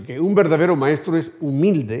 no, sino que un verdadero maestro es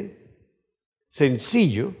humilde,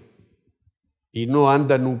 sencillo y no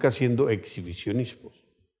anda nunca haciendo exhibicionismos.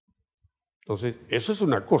 Entonces, eso es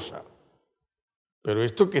una cosa, pero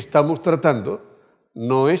esto que estamos tratando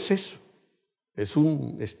no es eso. Es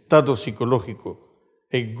un estado psicológico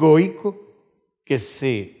egoico que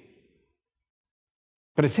se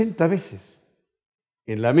presenta a veces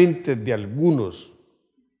en la mente de algunos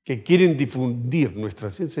que quieren difundir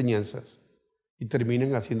nuestras enseñanzas y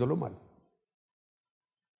terminan haciéndolo mal.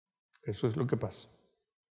 Eso es lo que pasa.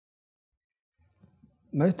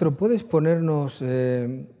 Maestro, ¿puedes ponernos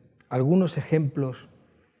algunos ejemplos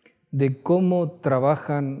de cómo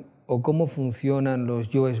trabajan o cómo funcionan los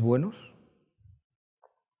yoes buenos?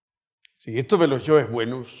 Sí, esto de los yoes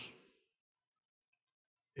buenos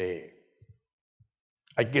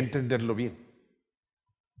hay que entenderlo bien.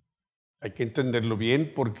 Hay que entenderlo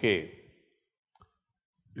bien porque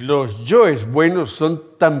los yoes buenos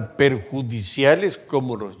son tan perjudiciales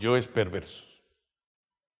como los yoes perversos.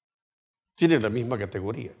 Tienen la misma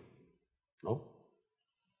categoría, ¿no?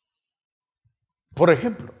 Por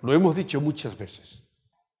ejemplo, lo hemos dicho muchas veces,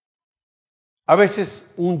 a veces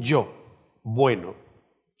un yo bueno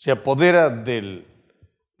se apodera de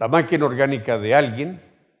la máquina orgánica de alguien,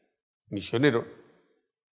 misionero,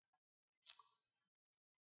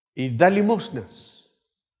 y da limosnas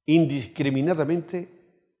indiscriminadamente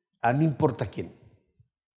a no importa quién.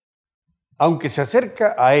 Aunque se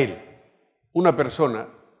acerca a él una persona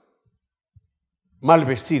mal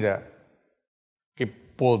vestida que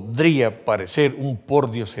podría parecer un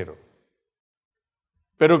pordiosero,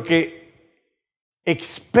 pero que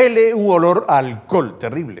expele un olor a alcohol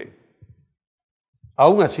terrible.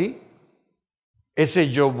 Aún así,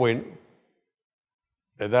 ese yo bueno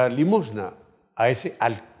le da limosna a ese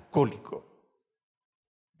alcohólico.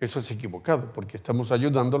 Eso es equivocado, porque estamos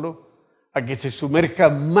ayudándolo a que se sumerja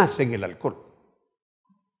más en el alcohol.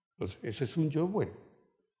 Entonces, ese es un yo bueno.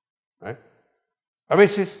 A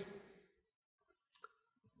veces,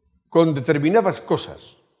 con determinadas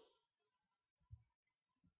cosas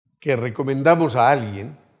que recomendamos a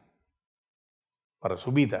alguien para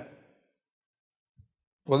su vida,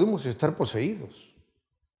 podemos estar poseídos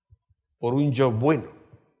por un yo bueno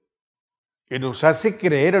que nos hace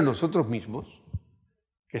creer a nosotros mismos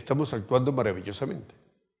que estamos actuando maravillosamente.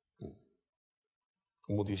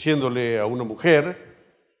 Como diciéndole a una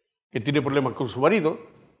mujer que tiene problemas con su marido,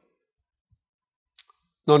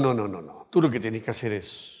 no, tú lo que tienes que hacer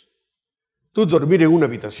es tú dormir en una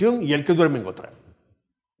habitación y él que duerme en otra.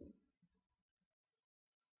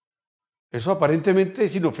 Eso aparentemente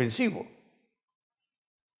es inofensivo,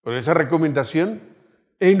 pero esa recomendación,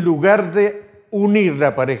 en lugar de unir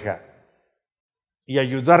la pareja y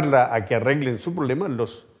ayudarla a que arreglen su problema,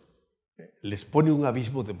 les pone un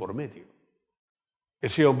abismo de por medio.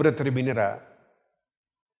 Ese hombre terminará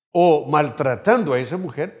o maltratando a esa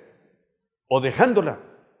mujer o dejándola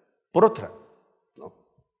por otra, ¿no?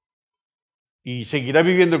 Y seguirá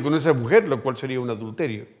viviendo con esa mujer, lo cual sería un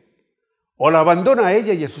adulterio. O la abandona a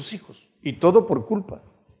ella y a sus hijos, y todo por culpa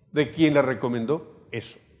de quien le recomendó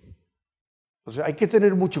eso. O sea, hay que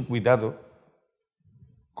tener mucho cuidado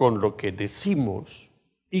con lo que decimos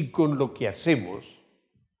y con lo que hacemos,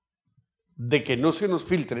 de que no se nos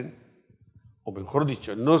filtren, o mejor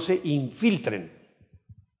dicho, no se infiltren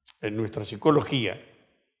en nuestra psicología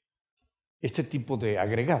este tipo de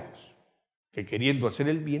agregados que, queriendo hacer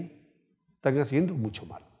el bien, están haciendo mucho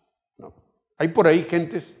mal, ¿no? Hay por ahí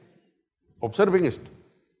gentes, observen esto,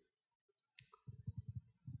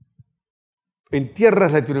 en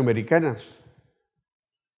tierras latinoamericanas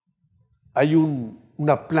hay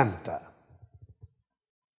una planta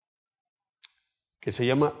que se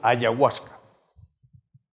llama ayahuasca.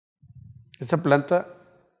 Esa planta,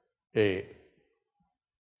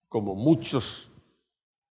 como muchos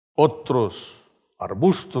otros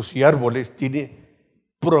arbustos y árboles, tiene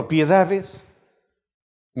propiedades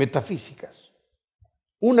metafísicas.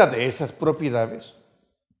 Una de esas propiedades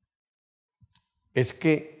es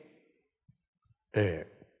que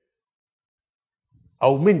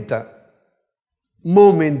aumenta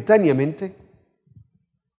momentáneamente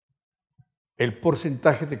el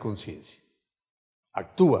porcentaje de conciencia.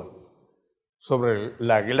 Actúa sobre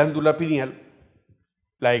la glándula pineal,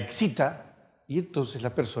 la excita y entonces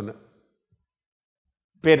la persona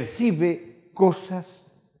percibe cosas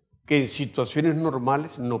que en situaciones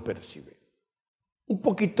normales no percibe. Un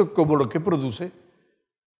poquito como lo que produce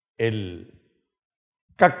el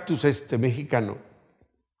cactus mexicano,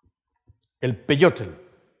 el peyotl,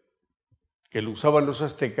 que lo usaban los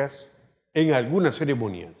aztecas en algunas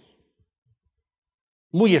ceremonias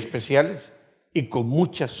muy especiales y con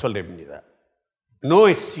mucha solemnidad. No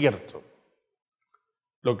es cierto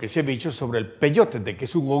lo que se ha dicho sobre el peyote, de que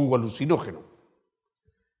es un hongo alucinógeno.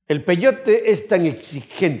 El peyote es tan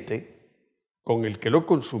exigente con el que lo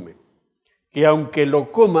consume que aunque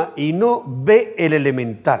lo coma y no ve el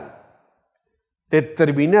elemental,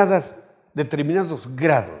 determinados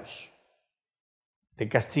grados de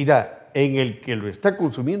castidad en el que lo está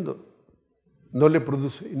consumiendo, no le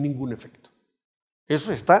produce ningún efecto.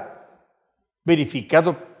 Eso está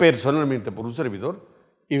verificado personalmente por un servidor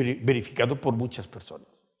y verificado por muchas personas.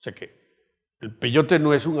 O sea que el peyote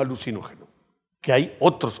no es un alucinógeno, que hay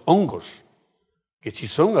otros hongos que sí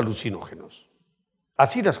son alucinógenos.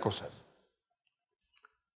 Así las cosas.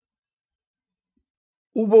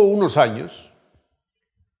 Hubo unos años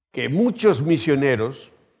que muchos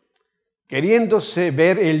misioneros, queriéndose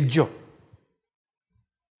ver el yo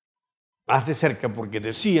más de cerca, porque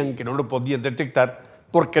decían que no lo podían detectar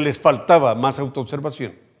porque les faltaba más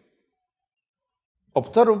autoobservación,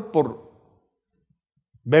 optaron por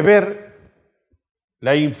beber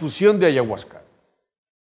la infusión de ayahuasca.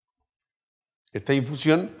 Esta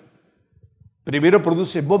infusión primero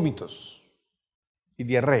produce vómitos y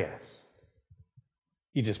diarreas,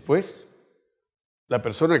 y después la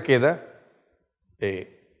persona queda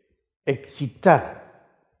excitada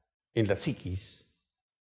en la psiquis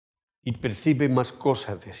y percibe más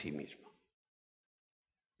cosas de sí mismo.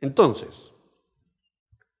 Entonces,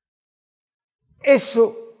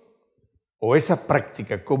 eso o esa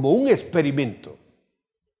práctica como un experimento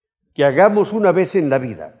que hagamos una vez en la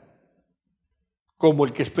vida, como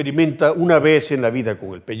el que experimenta una vez en la vida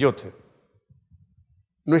con el peyote,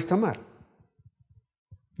 no está mal.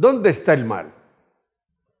 ¿Dónde está el mal?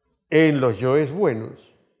 En los yoes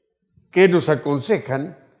buenos, que nos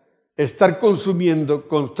aconsejan estar consumiendo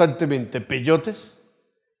constantemente peyotes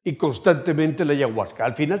y constantemente la ayahuasca.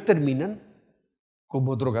 Al final terminan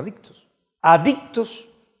como drogadictos, adictos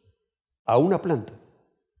a una planta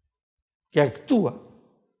que actúa.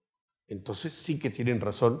 Entonces sí que tienen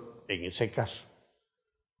razón en ese caso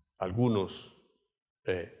algunos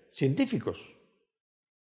científicos,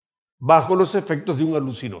 bajo los efectos de un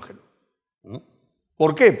alucinógeno.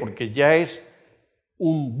 ¿Por qué? Porque ya es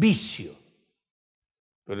un vicio.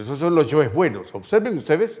 Pero esos son los yoes buenos. Observen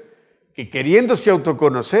ustedes que queriéndose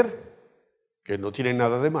autoconocer, que no tienen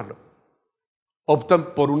nada de malo,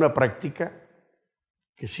 optan por una práctica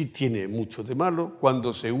que sí tiene mucho de malo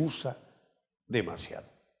cuando se usa demasiado.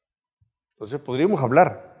 Entonces podríamos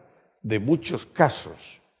hablar de muchos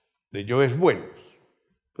casos de yoes buenos,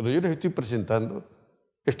 pero yo les estoy presentando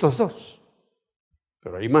estos dos,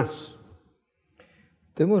 pero hay más.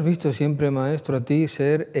 Te hemos visto siempre, maestro, a ti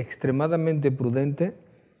ser extremadamente prudente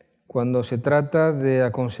cuando se trata de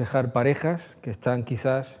aconsejar parejas que están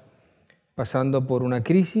quizás pasando por una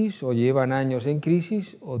crisis o llevan años en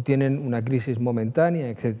crisis o tienen una crisis momentánea,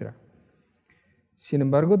 etc. Sin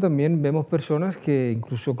embargo, también vemos personas que,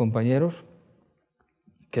 incluso compañeros,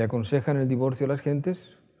 que aconsejan el divorcio a las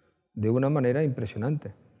gentes de una manera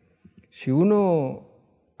impresionante. Si uno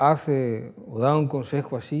hace o da un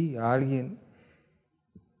consejo así a alguien,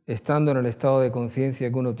 estando en el estado de conciencia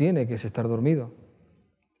que uno tiene, que es estar dormido,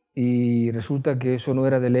 y resulta que eso no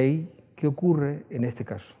era de ley, ¿qué ocurre en este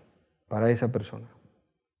caso para esa persona?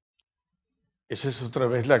 Esa es otra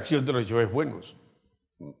vez la acción de los yoes buenos.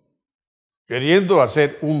 Queriendo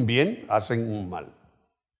hacer un bien, hacen un mal,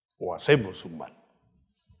 o hacemos un mal.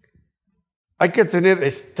 Hay que tener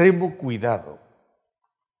extremo cuidado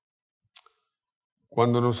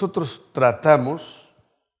cuando nosotros tratamos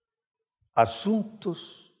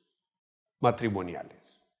asuntos matrimoniales.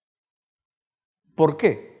 ¿Por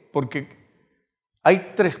qué? Porque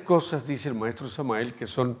hay tres cosas, dice el Maestro Samael, que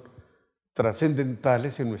son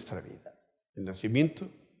trascendentales en nuestra vida: el nacimiento,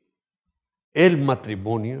 el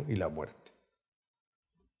matrimonio y la muerte.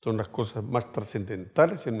 Son las cosas más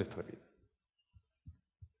trascendentales en nuestra vida.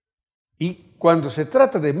 Y cuando se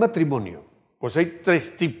trata de matrimonio, pues hay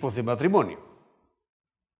tres tipos de matrimonio.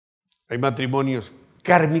 Hay matrimonios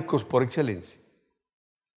kármicos por excelencia,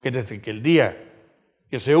 que desde que el día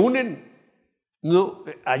que se unen,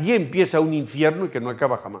 allí empieza un infierno y que no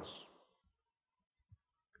acaba jamás.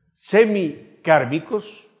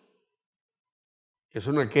 Semikármicos, que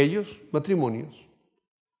son aquellos matrimonios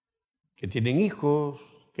que tienen hijos,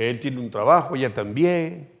 que él tiene un trabajo, ella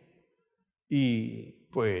también, y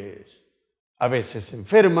pues a veces se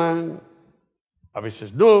enferman, a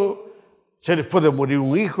veces no, se les puede morir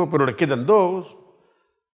un hijo, pero le quedan dos.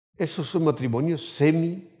 Esos son matrimonios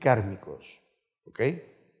semikármicos, ¿ok?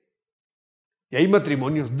 Y hay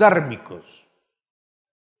matrimonios dármicos,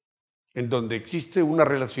 en donde existe una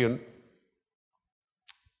relación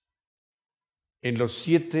en los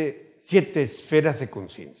siete esferas de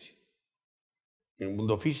conciencia: en el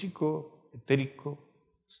mundo físico, etérico,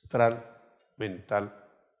 astral, mental,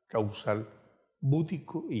 causal,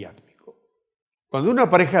 búdico y átmico. Cuando una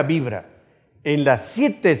pareja vibra en las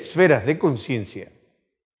 7 esferas de conciencia,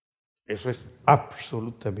 eso es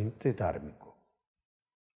absolutamente dármico,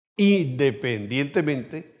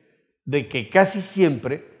 independientemente de que casi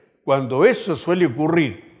siempre, cuando eso suele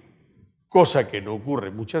ocurrir, cosa que no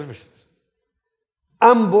ocurre muchas veces,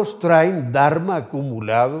 ambos traen dharma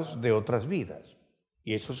acumulados de otras vidas,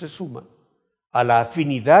 y eso se suma a la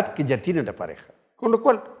afinidad que ya tiene la pareja, con lo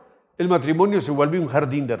cual el matrimonio se vuelve un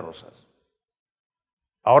jardín de rosas.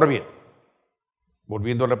 Ahora bien,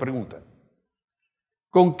 volviendo a la pregunta,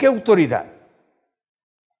 ¿Con qué autoridad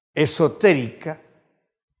esotérica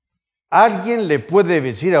alguien le puede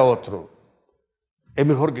decir a otro, es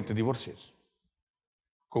mejor que te divorcies?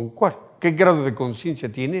 ¿Con cuál? ¿Qué grado de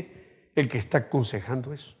conciencia tiene el que está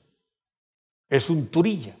aconsejando eso? Es un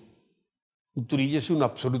turilla. Un turilla es un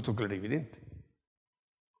absoluto clarividente.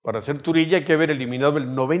 Para ser turilla hay que haber eliminado el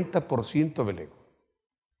 90% del ego.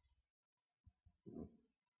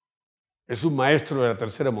 Es un maestro de la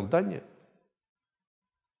tercera montaña.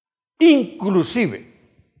 Inclusive,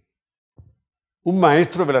 un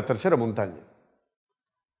maestro de la tercera montaña,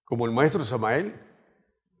 como el maestro Samael,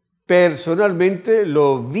 personalmente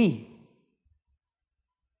lo vi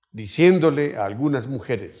diciéndole a algunas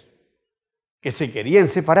mujeres que se querían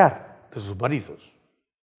separar de sus maridos,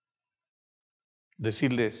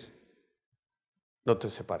 decirles, no te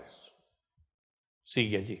separes,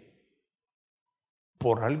 sigue allí.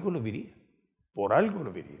 Por algo lo diría, por algo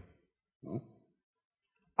lo diría.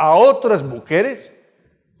 A otras mujeres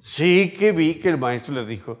sí que vi que el maestro les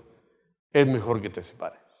dijo, es mejor que te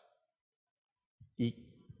separes. ¿Y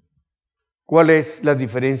cuál es la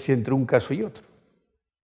diferencia entre un caso y otro?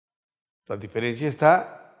 La diferencia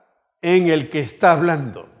está en el que está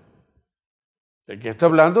hablando. El que está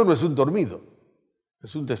hablando no es un dormido,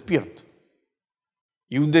 es un despierto.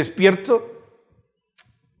 Y un despierto,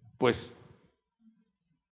 pues,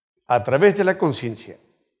 a través de la conciencia,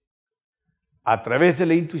 a través de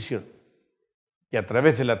la intuición y a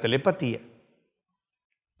través de la telepatía,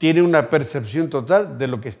 tiene una percepción total de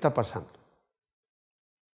lo que está pasando.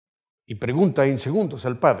 Y pregunta en segundos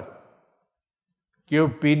al Padre, ¿qué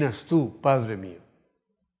opinas tú, Padre mío?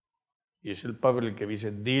 Y es el Padre el que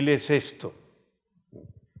dice, diles esto.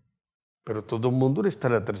 Pero todo el mundo no está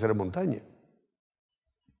en la tercera montaña.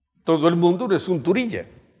 Todo el mundo no es un turilla.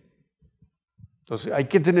 Entonces hay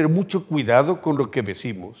que tener mucho cuidado con lo que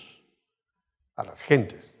decimos a las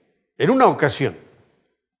gentes. En una ocasión,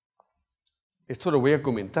 esto lo voy a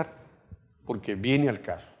comentar porque viene al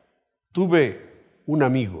caso. Tuve un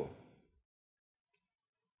amigo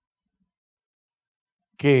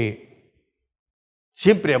que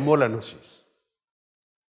siempre amó la gnosis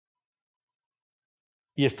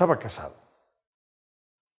y estaba casado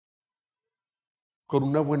con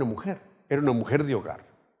una buena mujer, era una mujer de hogar.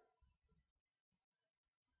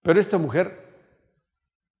 Pero esta mujer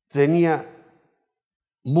tenía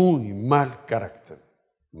muy mal carácter.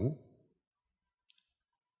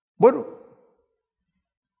 Bueno,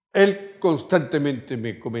 él constantemente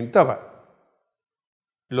me comentaba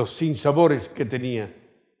los sinsabores que tenía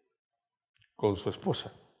con su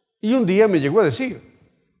esposa. Y un día me llegó a decir,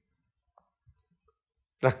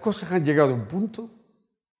 las cosas han llegado a un punto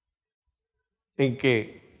en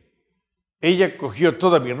que ella cogió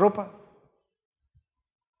toda mi ropa,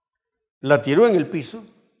 la tiró en el piso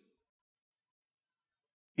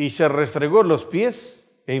y se restregó los pies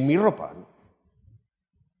en mi ropa.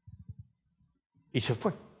 Y se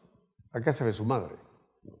fue a casa de su madre.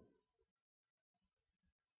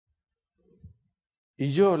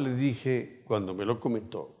 Y yo le dije, cuando me lo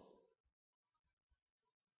comentó,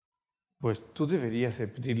 pues tú deberías de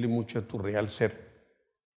pedirle mucho a tu real ser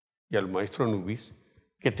y al maestro Anubis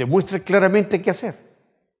que te muestre claramente qué hacer.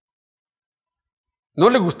 No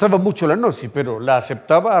le gustaba mucho la gnosis, pero la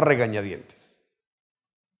aceptaba a regañadientes.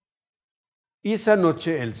 Y esa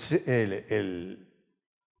noche el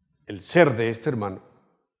ser de este hermano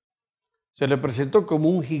se le presentó como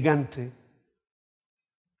un gigante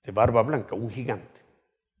de barba blanca, un gigante,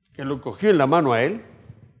 que lo cogió en la mano a él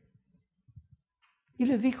y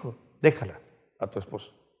le dijo, déjala a tu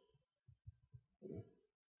esposo.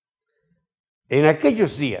 En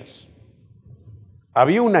aquellos días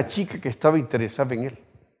había una chica que estaba interesada en él,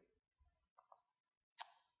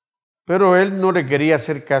 pero él no le quería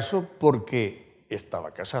hacer caso porque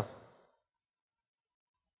estaba casado.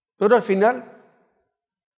 Pero al final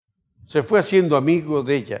se fue haciendo amigo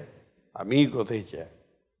de ella.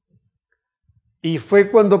 Y fue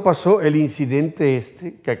cuando pasó el incidente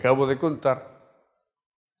este que acabo de contar,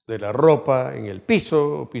 de la ropa en el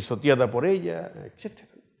piso, pisoteada por ella, etc.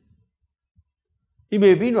 Y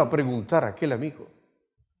me vino a preguntar aquel amigo,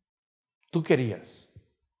 ¿tú querías?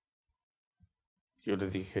 Yo le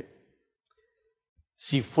dije,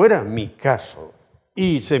 si fuera mi caso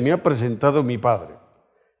y se me ha presentado mi padre,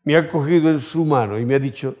 me ha cogido en su mano y me ha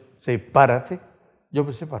dicho, sepárate, yo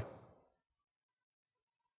me separo.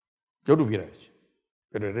 Yo lo hubiera hecho.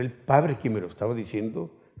 Pero era el padre quien me lo estaba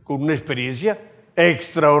diciendo con una experiencia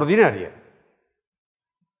extraordinaria.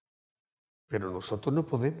 Pero nosotros no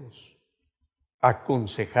podemos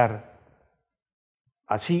aconsejar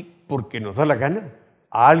así porque nos da la gana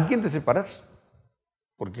a alguien de separarse,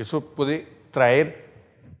 porque eso puede traer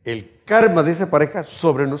el karma de esa pareja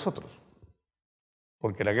sobre nosotros.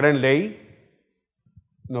 Porque la gran ley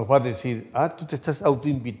nos va a decir, tú te estás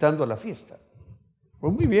autoinvitando a la fiesta.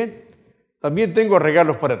 Pues muy bien, también tengo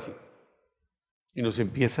regalos para ti. Y nos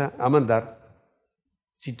empieza a mandar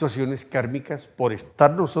situaciones kármicas por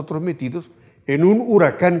estar nosotros metidos en un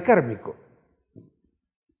huracán kármico.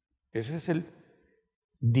 Ese es el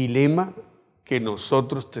dilema que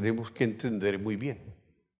nosotros tenemos que entender muy bien.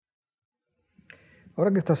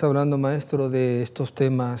 Ahora que estás hablando, maestro, de estos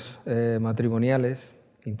temas matrimoniales,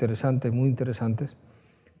 interesantes, muy interesantes,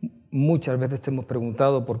 muchas veces te hemos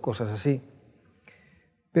preguntado por cosas así,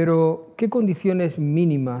 pero ¿qué condiciones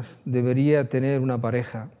mínimas debería tener una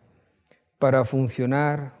pareja para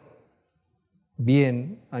funcionar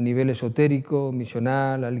bien a nivel esotérico,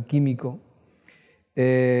 misional, alquímico,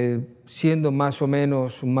 siendo más o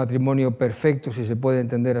menos un matrimonio perfecto, si se puede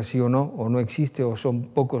entender así o no existe o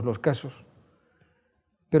son pocos los casos?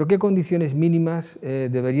 Pero ¿qué condiciones mínimas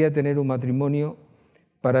debería tener un matrimonio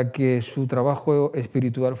para que su trabajo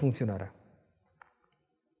espiritual funcionara?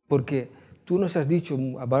 Porque tú nos has dicho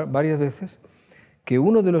varias veces que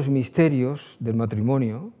uno de los misterios del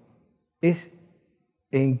matrimonio es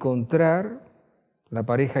encontrar la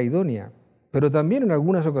pareja idónea, pero también en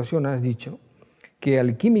algunas ocasiones has dicho que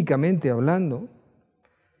alquímicamente hablando,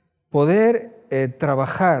 poder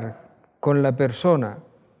trabajar con la persona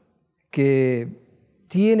que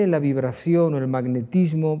tiene la vibración o el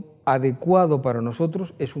magnetismo adecuado para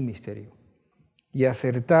nosotros es un misterio. Y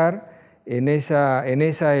acertar en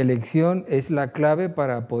esa elección es la clave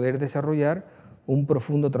para poder desarrollar un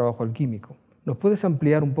profundo trabajo alquímico. ¿Nos puedes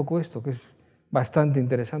ampliar un poco esto, que es bastante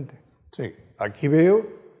interesante? Sí, aquí veo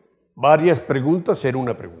varias preguntas en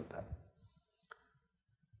una pregunta.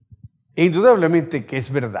 Indudablemente que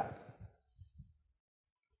es verdad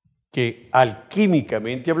que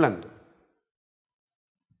alquímicamente hablando,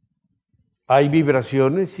 hay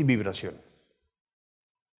vibraciones y vibraciones.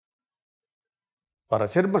 Para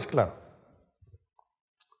ser más claro,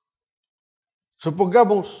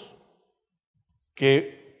 supongamos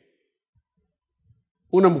que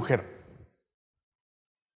una mujer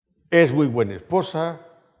es muy buena esposa,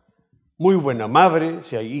 muy buena madre,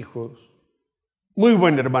 si hay hijos, muy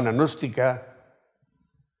buena hermana gnóstica,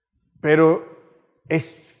 pero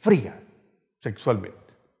es fría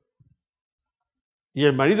sexualmente. Y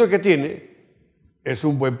el marido que tiene es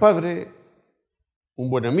un buen padre, un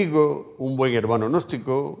buen amigo, un buen hermano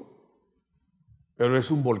gnóstico, pero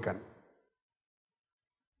es un volcán.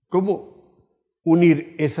 ¿Cómo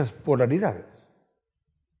unir esas polaridades?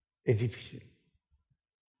 Es difícil.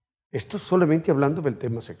 Esto solamente hablando del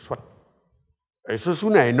tema sexual. Eso es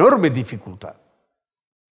una enorme dificultad.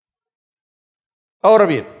 Ahora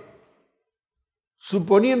bien,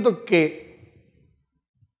 suponiendo que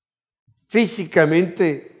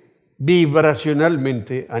físicamente,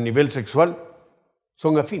 vibracionalmente, a nivel sexual,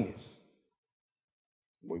 son afines.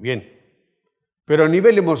 Muy bien. Pero a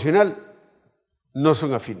nivel emocional, no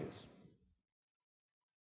son afines.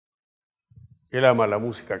 Él ama la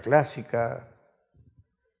música clásica.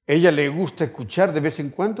 Ella le gusta escuchar de vez en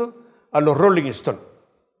cuando a los Rolling Stones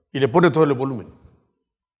y le pone todo el volumen.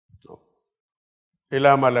 No. Él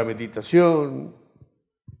ama la meditación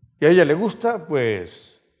y a ella le gusta,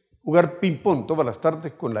 pues, jugar ping-pong todas las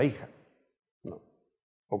tardes con la hija, no,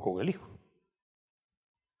 o con el hijo.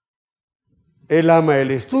 Él ama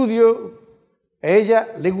el estudio, a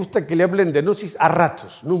ella le gusta que le hablen de gnosis a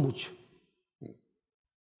ratos, no mucho.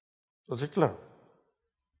 Entonces, claro,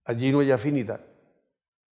 allí no hay afinidad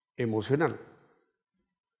emocional.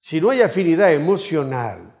 Si no hay afinidad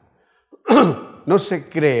emocional, no se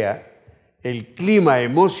crea el clima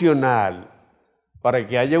emocional para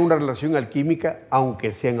que haya una relación alquímica,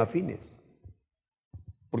 aunque sean afines,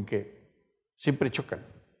 porque siempre chocan.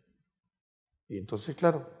 Y entonces,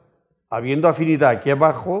 claro, habiendo afinidad aquí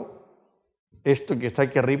abajo, esto que está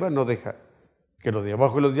aquí arriba no deja que lo de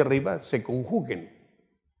abajo y lo de arriba se conjuguen.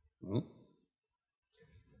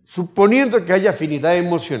 Suponiendo que haya afinidad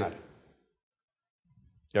emocional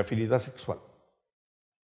y afinidad sexual,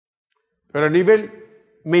 pero a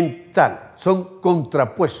nivel mental son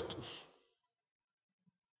contrapuestos.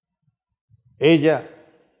 Ella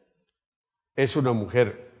es una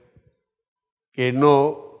mujer que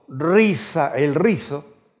no riza el rizo,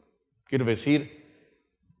 quiero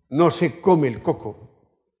decir, no se come el coco,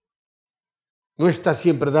 no está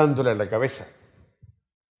siempre dándole a la cabeza,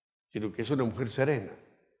 sino que es una mujer serena,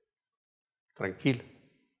 tranquila,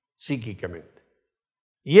 psíquicamente.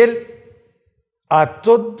 Y él a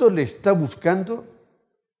todo le está buscando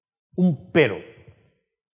un pero.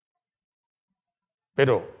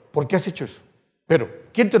 Pero, ¿por qué has hecho eso? Pero,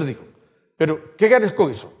 ¿quién te lo dijo? Pero, ¿qué ganas con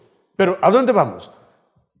eso? Pero, ¿a dónde vamos?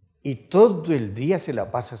 Y todo el día se la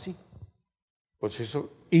pasa así. Pues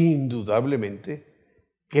eso,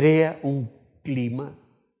 indudablemente, crea un clima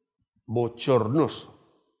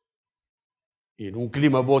bochornoso. Y en un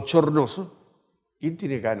clima bochornoso, ¿quién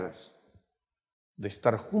tiene ganas de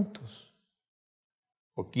estar juntos?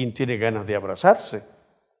 ¿O quién tiene ganas de abrazarse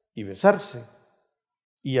y besarse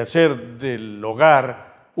y hacer del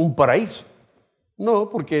hogar un paraíso?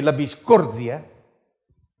 No, porque la discordia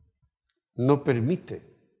no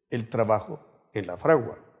permite el trabajo en la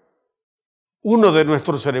fragua. Uno de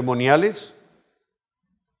nuestros ceremoniales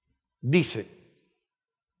dice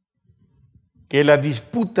que la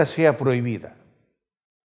disputa sea prohibida,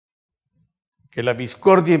 que la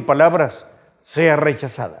discordia en palabras sea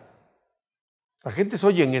rechazada. La gente se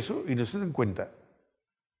oye en eso y no se dan cuenta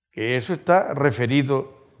que eso está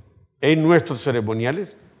referido en nuestros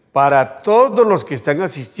ceremoniales para todos los que están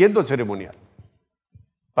asistiendo al ceremonial,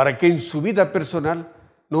 para que en su vida personal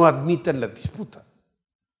no admitan la disputa,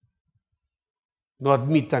 no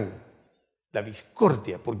admitan la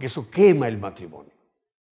discordia, porque eso quema el matrimonio.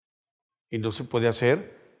 Y no se puede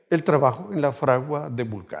hacer el trabajo en la fragua de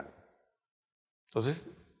Vulcano. Entonces,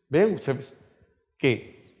 vean ustedes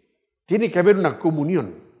que tiene que haber una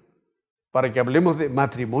comunión para que hablemos de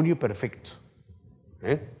matrimonio perfecto.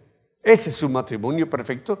 Ese es un matrimonio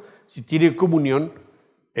perfecto si tiene comunión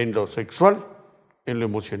en lo sexual, en lo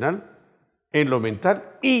emocional, en lo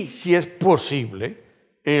mental y, si es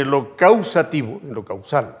posible, en lo causativo, en lo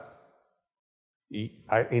causal y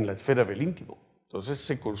en la esfera del íntimo. Entonces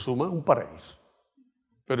se consuma un paraíso.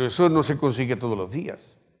 Pero eso no se consigue todos los días.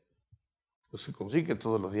 No se consigue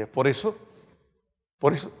todos los días. Por eso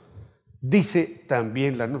dice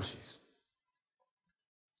también la gnosis.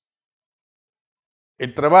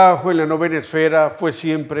 El trabajo en la novena esfera fue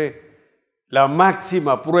siempre la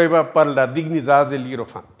máxima prueba para la dignidad del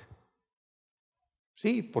hierofante.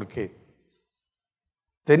 Sí, porque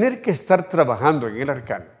tener que estar trabajando en el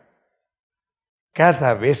arcano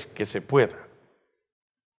cada vez que se pueda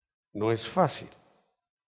no es fácil.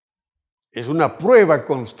 Es una prueba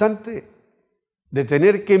constante de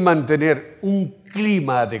tener que mantener un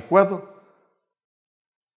clima adecuado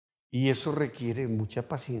y eso requiere mucha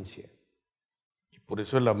paciencia. Y por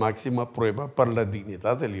eso es la máxima prueba para la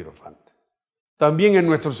dignidad del hierofante. También en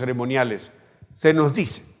nuestros ceremoniales se nos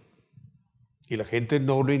dice, y la gente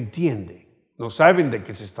no lo entiende, no saben de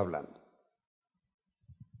qué se está hablando.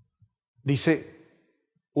 Dice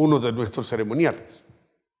uno de nuestros ceremoniales,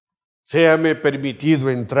 séame permitido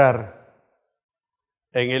entrar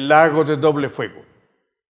en el lago de doble fuego,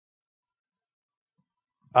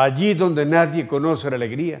 allí donde nadie conoce la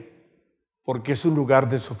alegría, porque es un lugar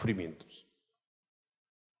de sufrimientos.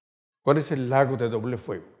 ¿Cuál es el lago de doble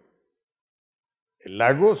fuego? El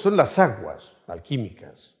lago son las aguas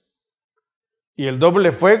alquímicas, y el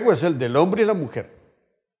doble fuego es el del hombre y la mujer.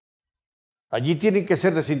 Allí tienen que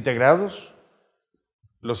ser desintegrados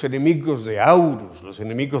los enemigos de Aurus, los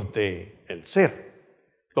enemigos del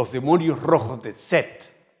ser, los demonios rojos de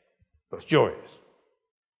Set, los yoes.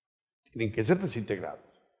 Tienen que ser desintegrados.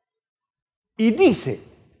 Y dice,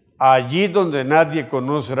 allí donde nadie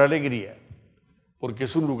conoce la alegría, porque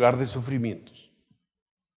es un lugar de sufrimientos.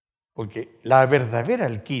 Porque la verdadera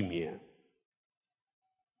alquimia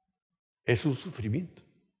es un sufrimiento.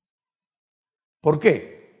 ¿Por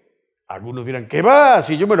qué? Algunos dirán, ¿qué va?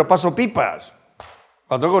 Si yo me lo paso pipas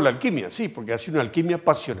cuando hago la alquimia. Sí, porque hace una alquimia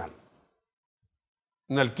pasional,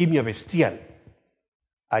 una alquimia bestial.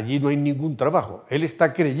 Allí no hay ningún trabajo. Él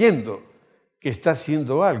está creyendo que está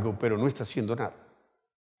haciendo algo, pero no está haciendo nada.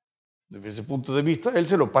 Desde ese punto de vista, él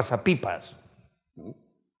se lo pasa pipas.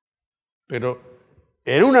 Pero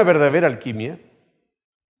en una verdadera alquimia,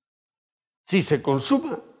 si se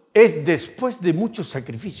consuma, es después de muchos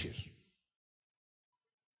sacrificios.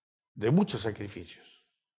 De muchos sacrificios,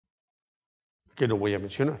 que no voy a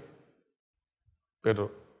mencionar.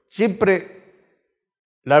 Pero siempre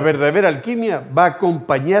la verdadera alquimia va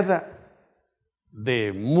acompañada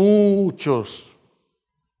de muchos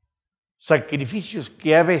sacrificios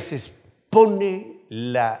que a veces pone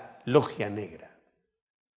la logia negra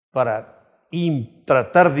para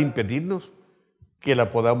tratar de impedirnos que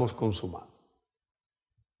la podamos consumar.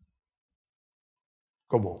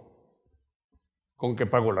 ¿Cómo? ¿Con qué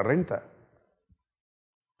pago la renta?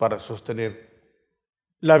 Para sostener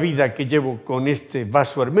la vida que llevo con este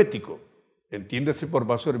vaso hermético. Entiéndase por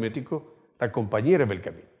vaso hermético la compañera del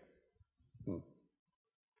camino.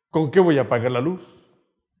 ¿Con qué voy a pagar la luz?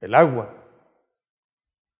 El agua.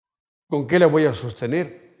 ¿Con qué la voy a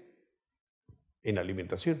sostener? En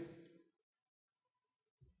alimentación.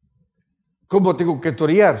 cómo tengo que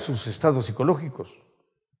torear sus estados psicológicos,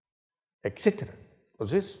 etc.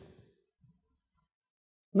 Entonces,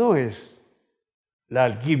 no es la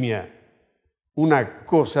alquimia una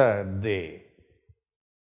cosa de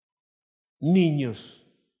niños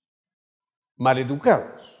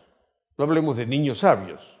maleducados. No hablemos de niños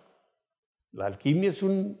sabios. La alquimia es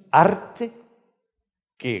un arte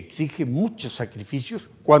que exige muchos sacrificios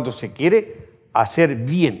cuando se quiere hacer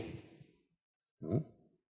bien.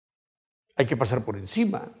 Hay que pasar por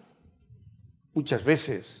encima, muchas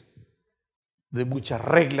veces, de muchas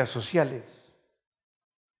reglas sociales,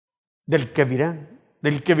 del que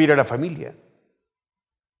dirá la familia,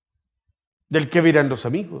 del que dirán los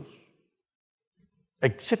amigos,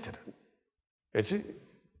 etc.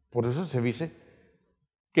 Por eso se dice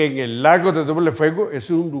que en el lago de doble fuego es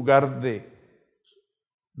un lugar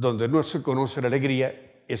donde no se conoce la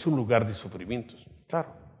alegría, es un lugar de sufrimientos.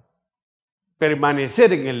 Claro.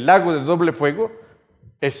 Permanecer en el lago de doble fuego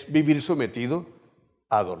es vivir sometido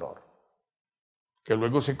a dolor, que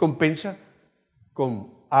luego se compensa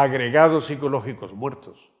con agregados psicológicos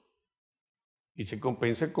muertos y se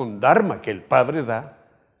compensa con dharma que el Padre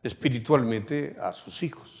da espiritualmente a sus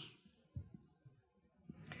hijos.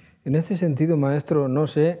 En ese sentido, maestro, no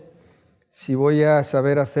sé si voy a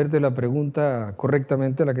saber hacerte la pregunta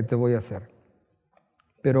correctamente la que te voy a hacer.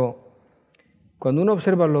 Pero cuando uno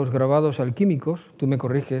observa los grabados alquímicos, tú me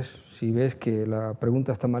corriges si ves que la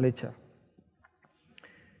pregunta está mal hecha.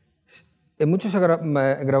 En muchos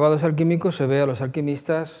grabados alquímicos se ve a los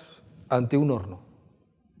alquimistas ante un horno.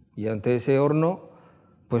 Y ante ese horno,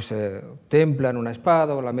 pues templan una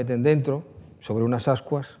espada o la meten dentro, sobre unas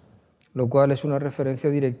ascuas, lo cual es una referencia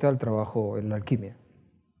directa al trabajo en la alquimia.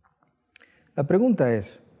 La pregunta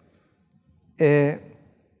es,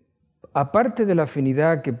 aparte de la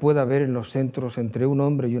afinidad que pueda haber en los centros entre un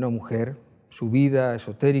hombre y una mujer, su vida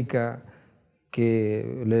esotérica,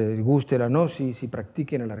 que les guste la gnosis y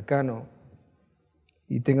practiquen el arcano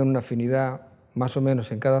y tengan una afinidad más o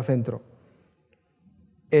menos en cada centro,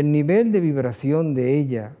 el nivel de vibración de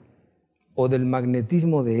ella o del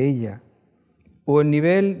magnetismo de ella o el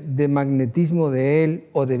nivel de magnetismo de él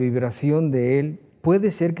o de vibración de él,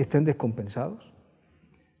 puede ser que estén descompensados,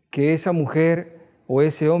 que esa mujer o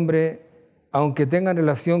ese hombre, aunque tengan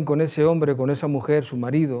relación con ese hombre o con esa mujer, su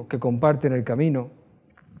marido, que comparten el camino,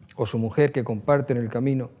 o su mujer que comparten el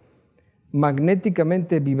camino,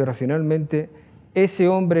 magnéticamente, vibracionalmente, ese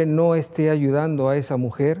hombre no esté ayudando a esa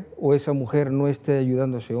mujer o esa mujer no esté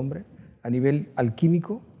ayudando a ese hombre a nivel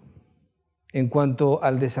alquímico, en cuanto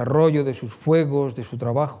al desarrollo de sus fuegos, de su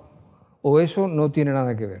trabajo, o eso no tiene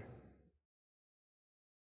nada que ver.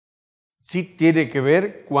 Sí tiene que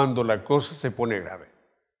ver cuando la cosa se pone grave.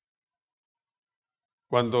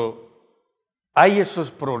 Cuando hay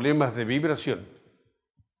esos problemas de vibración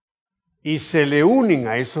y se le unen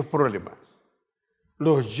a esos problemas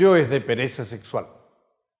los yoes de pereza sexual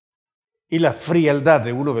y la frialdad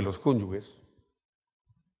de uno de los cónyuges,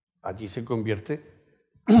 allí se convierte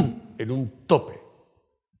en un tope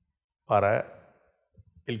para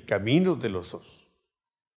el camino de los dos.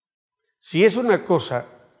 Si es una cosa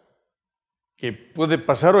que puede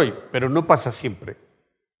pasar hoy, pero no pasa siempre,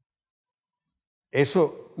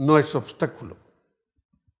 eso no es obstáculo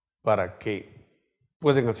para que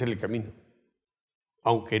puedan hacer el camino,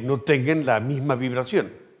 aunque no tengan la misma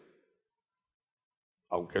vibración,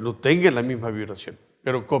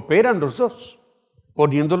 pero cooperan los dos,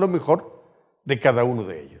 poniendo lo mejor de cada uno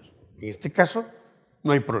de ellos. En este caso,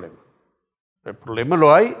 no hay problema. El problema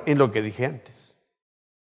lo hay en lo que dije antes.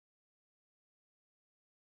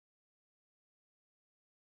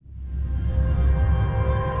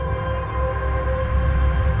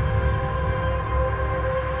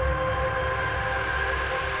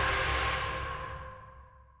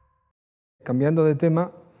 Cambiando de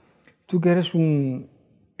tema, tú que eres un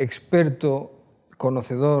experto,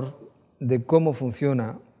 conocedor de cómo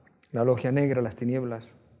funciona la logia negra, las tinieblas,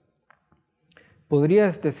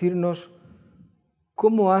 ¿podrías decirnos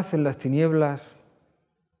cómo hacen las tinieblas,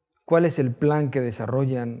 cuál es el plan que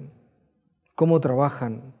desarrollan, cómo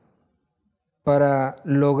trabajan para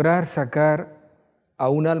lograr sacar a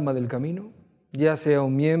un alma del camino, ya sea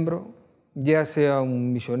un miembro, ya sea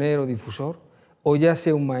un misionero, difusor, o ya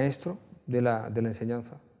sea un maestro de la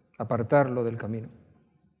enseñanza, apartarlo del camino?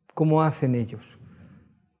 ¿Cómo hacen ellos?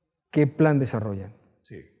 ¿Qué plan desarrollan?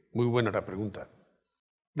 Sí, muy buena la pregunta.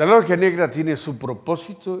 La logia negra tiene su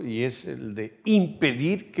propósito y es el de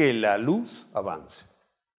impedir que la luz avance.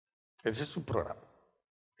 Ese es su programa,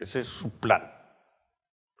 ese es su plan.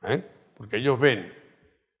 Porque ellos ven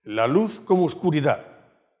la luz como oscuridad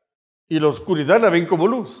y la oscuridad la ven como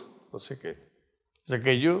luz. O sea que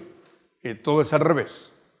ellos que todo es al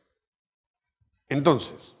revés.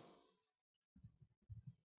 Entonces,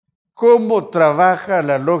 ¿cómo trabaja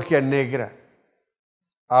la logia negra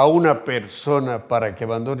a una persona para que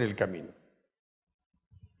abandone el camino?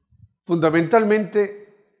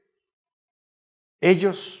 Fundamentalmente,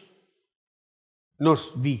 ellos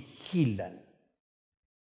nos vigilan.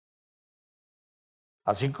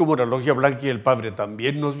 Así como la logia blanca y el Padre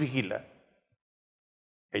también nos vigila,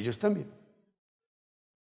 ellos también.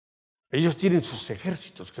 Ellos tienen sus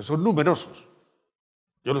ejércitos, que son numerosos.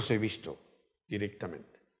 Yo los he visto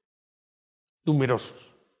directamente.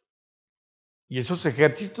 Numerosos. Y esos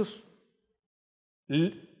ejércitos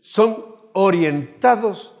son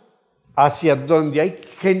orientados hacia donde hay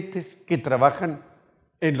gentes que trabajan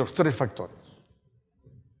en los tres factores.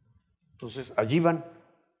 Entonces, allí van.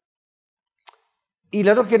 Y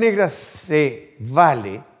la logia negra se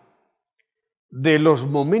vale de los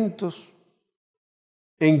momentos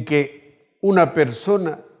en que una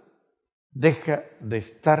persona deja de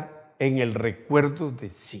estar en el recuerdo de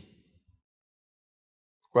sí.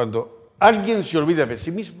 Cuando alguien se olvida de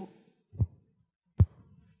sí mismo,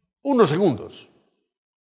 unos segundos,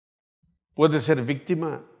 puede ser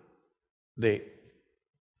víctima de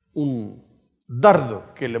un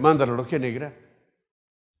dardo que le manda la logia negra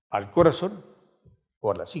al corazón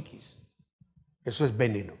o a la psiquis. Eso es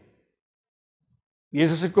veneno. Y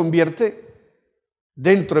eso se convierte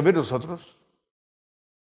dentro de nosotros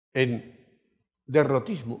en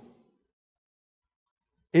derrotismo,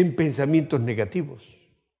 en pensamientos negativos,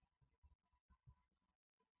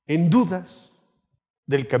 en dudas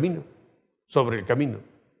del camino, sobre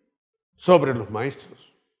los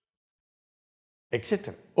maestros,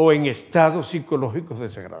 etc. O en estados psicológicos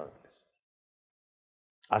desagradables.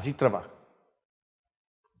 Así trabaja.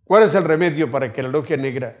 ¿Cuál es el remedio para que la logia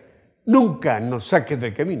negra nunca nos saque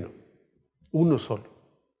del camino? Uno solo.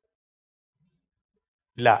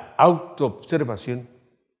 La autoobservación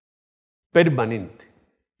permanente,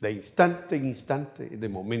 de instante en instante, de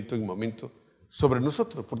momento en momento, sobre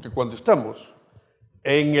nosotros. Porque cuando estamos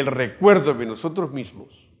en el recuerdo de nosotros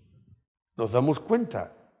mismos, nos damos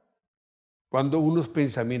cuenta cuando unos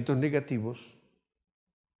pensamientos negativos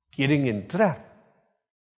quieren entrar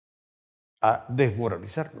a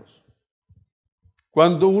desmoralizarnos.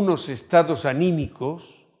 Cuando unos estados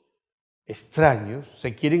anímicos extraños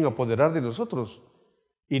se quieren apoderar de nosotros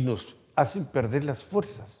y nos hacen perder las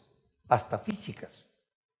fuerzas, hasta físicas,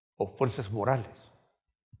 o fuerzas morales.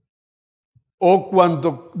 O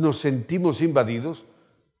cuando nos sentimos invadidos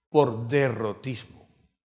por derrotismo.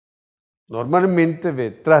 Normalmente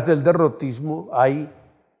detrás del derrotismo hay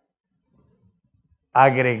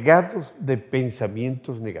agregados de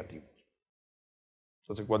pensamientos negativos.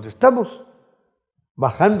 Entonces, cuando estamos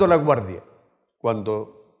bajando la guardia,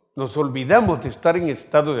 cuando nos olvidamos de estar en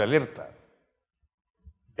estado de alerta,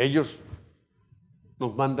 ellos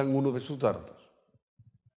nos mandan uno de sus dardos.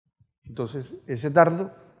 Entonces, ese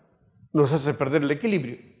dardo nos hace perder el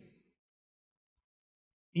equilibrio.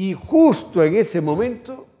 Y justo en ese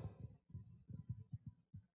momento,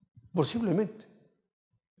 posiblemente,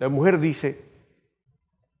 la mujer dice,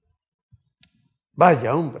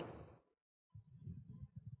 vaya hombre,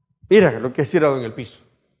 mira lo que has tirado en el piso.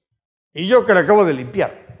 Y yo que lo acabo de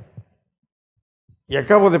limpiar. Y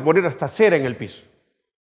acabo de poner hasta cera en el piso.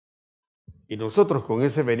 Y nosotros con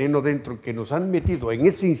ese veneno dentro que nos han metido en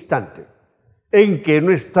ese instante en que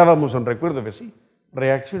no estábamos en recuerdo de sí,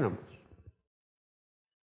 reaccionamos.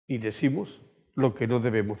 Y decimos lo que no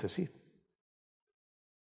debemos decir.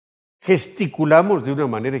 Gesticulamos de una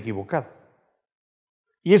manera equivocada.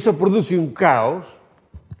 Y eso produce un caos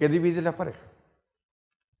que divide la pareja.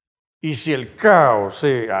 Y si el caos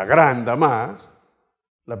se agranda más,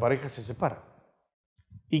 la pareja se separa.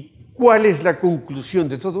 ¿Y cuál es la conclusión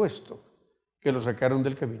de todo esto? Que lo sacaron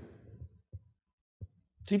del camino.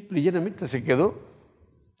 Simple y llanamente se quedó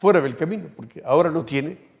fuera del camino, porque ahora no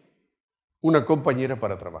tiene una compañera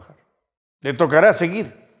para trabajar. Le tocará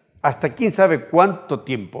seguir hasta quién sabe cuánto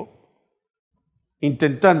tiempo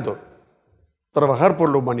intentando trabajar por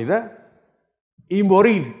la humanidad y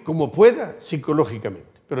morir como pueda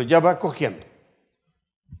psicológicamente, pero ya va cojeando.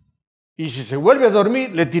 Y si se vuelve a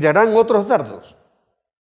dormir, le tirarán otros dardos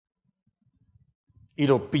y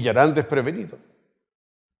lo pillarán desprevenido.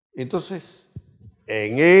 Entonces,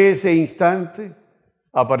 en ese instante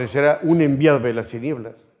aparecerá un enviado de las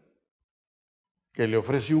tinieblas que le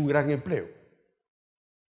ofrece un gran empleo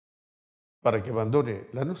para que abandone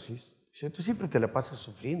la gnosis. Tú siempre te la pasas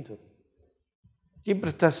sufriendo.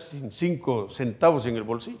 Siempre estás sin 5 centavos en el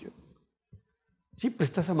bolsillo. Siempre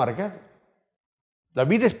estás amargado. La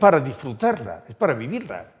vida es para disfrutarla, es para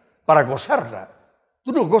vivirla, para gozarla.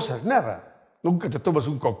 Tú no gozas nada, nunca te tomas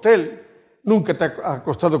un cóctel, nunca te has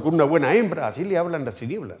acostado con una buena hembra, así le hablan las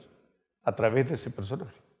tinieblas, a través de ese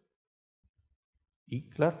personaje. Y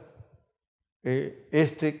claro,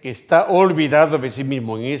 este que está olvidado de sí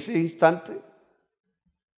mismo en ese instante,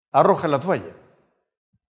 arroja la toalla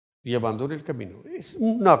y abandona el camino. Es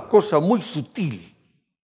una cosa muy sutil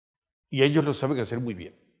y ellos lo saben hacer muy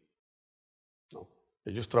bien. No,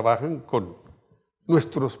 ellos trabajan con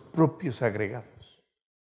nuestros propios agregados.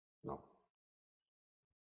 No.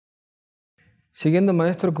 Siguiendo,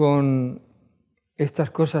 maestro, con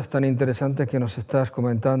estas cosas tan interesantes que nos estás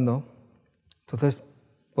comentando, entonces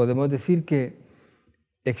podemos decir que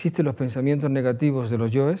existen los pensamientos negativos de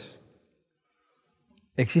los yoes,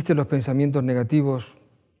 existen los pensamientos negativos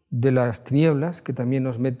de las tinieblas que también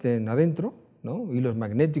nos meten adentro, ¿no? Hilos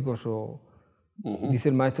magnéticos o, dice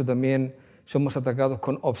el maestro también, somos atacados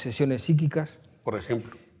con obsesiones psíquicas. Por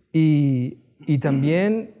ejemplo. Y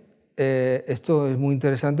también, esto es muy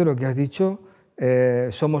interesante lo que has dicho,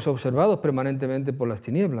 somos observados permanentemente por las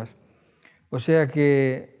tinieblas. O sea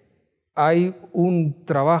que hay un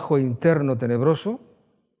trabajo interno tenebroso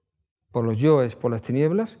por los yoes, por las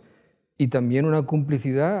tinieblas, y también una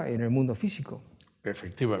complicidad en el mundo físico.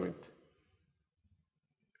 Efectivamente.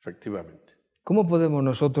 Efectivamente. ¿Cómo podemos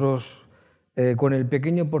nosotros, con el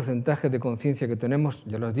pequeño porcentaje de conciencia que tenemos,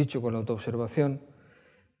 ya lo has dicho, con la autoobservación,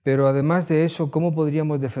 pero además de eso, cómo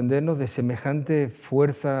podríamos defendernos de semejante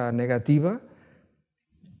fuerza negativa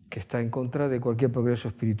que está en contra de cualquier progreso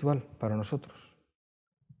espiritual para nosotros?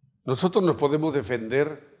 Nosotros nos podemos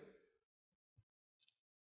defender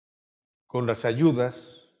con las ayudas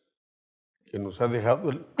que nos ha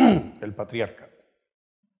dejado el patriarca,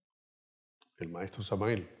 el Maestro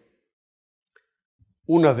Samael.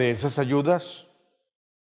 Una de esas ayudas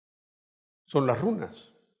son las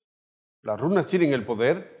runas. Las runas tienen el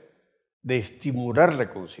poder de estimular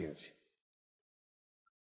la conciencia.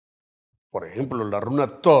 Por ejemplo, la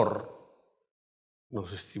runa Thor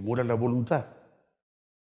nos estimula la voluntad.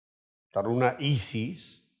 La runa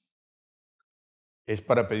Isis es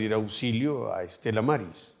para pedir auxilio a Estela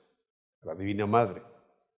Maris, a la Divina Madre.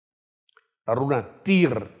 La runa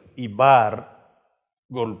Tir y Bar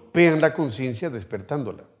golpean la conciencia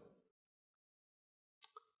despertándola.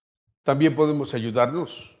 También podemos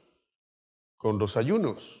ayudarnos con los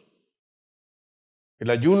ayunos. El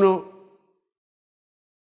ayuno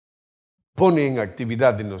pone en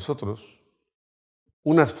actividad en nosotros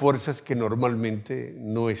unas fuerzas que normalmente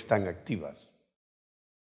no están activas.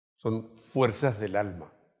 Son fuerzas del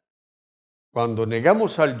alma. Cuando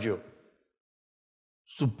negamos al yo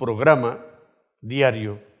su programa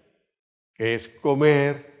diario, que es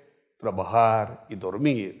comer, trabajar y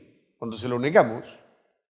dormir, cuando se lo negamos,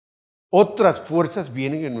 otras fuerzas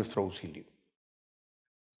vienen en nuestro auxilio.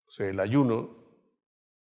 O sea, el ayuno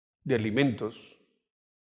de alimentos,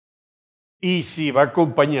 y si va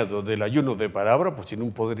acompañado del ayuno de palabra, pues tiene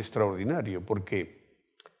un poder extraordinario, porque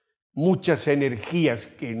muchas energías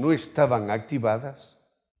que no estaban activadas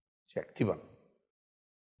se activan.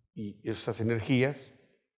 Y esas energías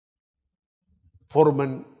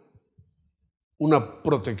forman una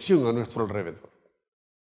protección a nuestro alrededor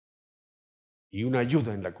y una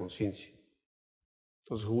ayuda en la conciencia.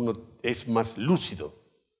 Entonces uno es más lúcido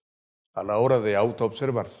a la hora de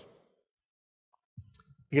autoobservarse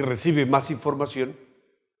y recibe más información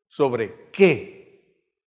sobre qué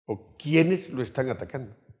o quiénes lo están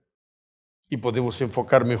atacando. Y podemos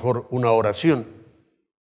enfocar mejor una oración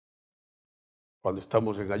cuando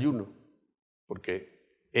estamos en ayuno,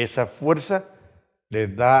 porque esa fuerza le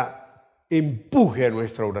da empuje a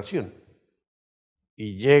nuestra oración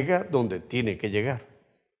y llega donde tiene que llegar.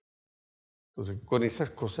 Entonces, con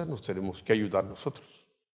esas cosas nos tenemos que ayudar nosotros.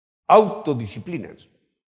 Autodisciplinas.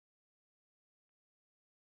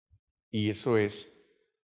 Y eso es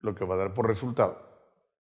lo que va a dar por resultado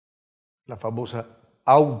la famosa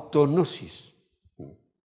autognosis,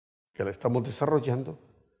 que la estamos desarrollando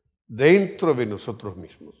dentro de nosotros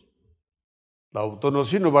mismos. La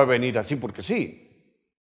autognosis no va a venir así porque sí.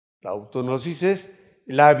 La autognosis es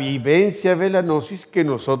la vivencia de la gnosis que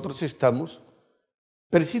nosotros estamos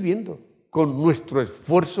percibiendo con nuestro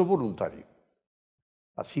esfuerzo voluntario.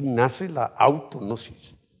 Así nace la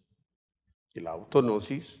autognosis. Y la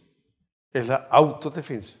autognosis es la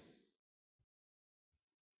autodefensa.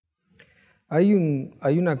 Hay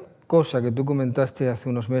una cosa que tú comentaste hace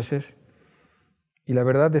unos meses y la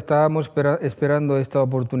verdad estábamos esperando esta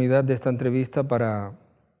oportunidad de esta entrevista para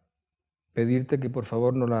pedirte que por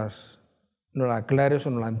favor nos la aclares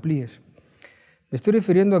o nos la amplíes. Me estoy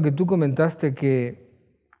refiriendo a que tú comentaste que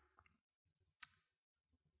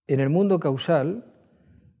en el mundo causal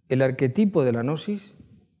el arquetipo de la gnosis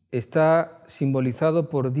está simbolizado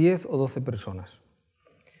por 10 o 12 personas,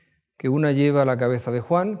 que una lleva la cabeza de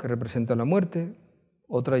Juan, que representa la muerte,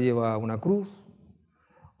 otra lleva una cruz,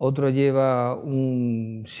 otro lleva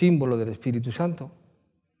un símbolo del Espíritu Santo,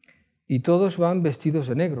 y todos van vestidos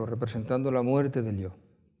de negro, representando la muerte del yo.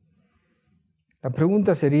 La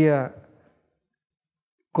pregunta sería,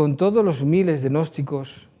 con todos los miles de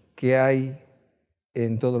gnósticos que hay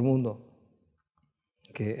en todo el mundo,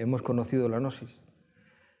 que hemos conocido la gnosis,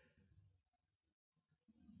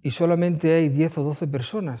 y solamente hay 10 o 12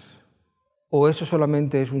 personas, o eso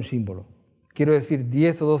solamente es un símbolo. Quiero decir,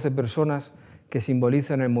 10 o 12 personas que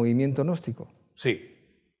simbolizan el movimiento gnóstico. Sí,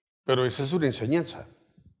 pero esa es una enseñanza.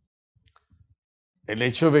 El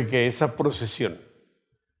hecho de que esa procesión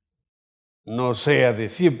no sea de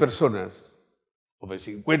 100 personas o de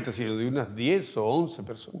 50, sino de unas 10 o 11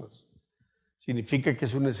 personas, significa que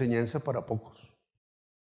es una enseñanza para pocos.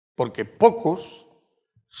 Porque pocos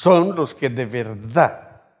son los que de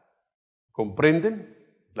verdad comprenden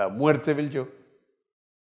la muerte del yo,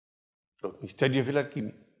 los misterios de la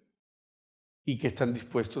alquimia, y que están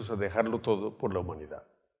dispuestos a dejarlo todo por la humanidad.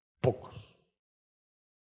 Pocos.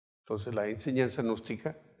 Entonces la enseñanza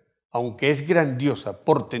gnóstica, aunque es grandiosa,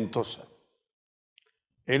 portentosa,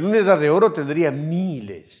 en una edad de oro tendría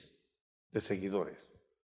miles de seguidores.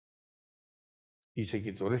 Y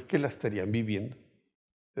seguidores que la estarían viviendo.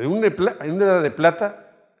 En una edad de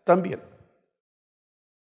plata, también.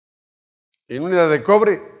 En una edad de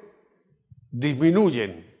cobre,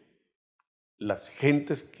 disminuyen las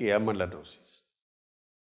gentes que aman la gnosis.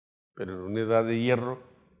 Pero en una edad de hierro,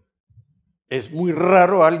 es muy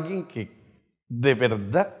raro alguien que de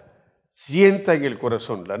verdad sienta en el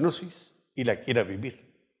corazón la gnosis y la quiera vivir.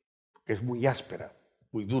 Porque es muy áspera,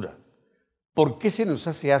 muy dura. ¿Por qué se nos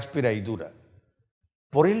hace áspera y dura?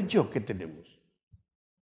 Por el yo que tenemos.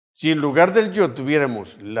 Si en lugar del yo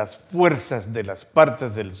tuviéramos las fuerzas de las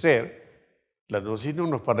partes del ser, la gnosis no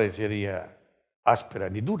nos parecería áspera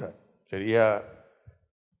ni dura. Sería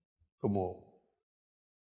como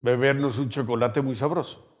bebernos un chocolate muy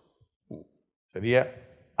sabroso.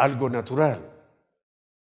 Sería algo natural.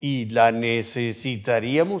 Y la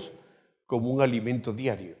necesitaríamos como un alimento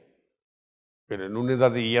diario. Pero en una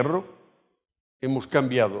edad de hierro hemos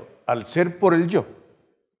cambiado al ser por el yo.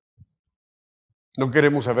 No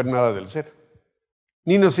queremos saber nada del ser.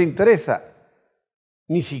 Ni nos interesa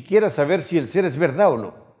ni siquiera saber si el ser es verdad o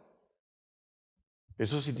no.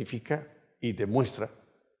 Eso significa y demuestra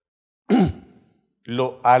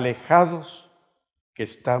lo alejados que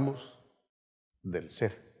estamos del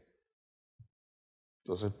ser.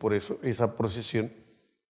 Entonces, por eso esa procesión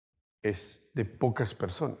es de pocas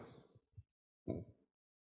personas.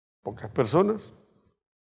 Pocas personas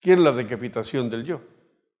quieren la decapitación del yo,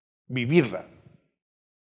 vivirla.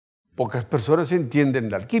 Pocas personas entienden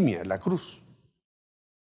la alquimia, la cruz.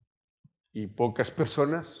 Y pocas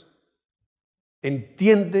personas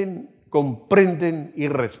entienden, comprenden y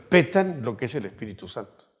respetan lo que es el Espíritu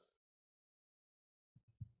Santo.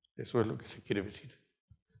 Eso es lo que se quiere decir.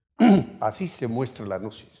 Así se muestra la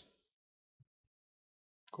gnosis,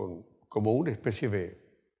 como una especie de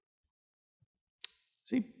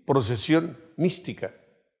procesión mística,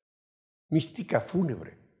 mística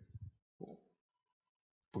fúnebre.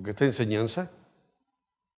 Porque esta enseñanza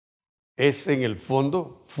es en el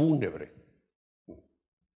fondo fúnebre.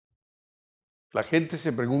 La gente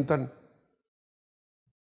se preguntan,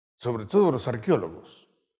 sobre todo los arqueólogos,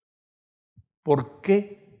 ¿por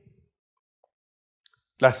qué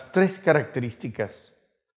las 3 características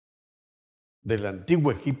del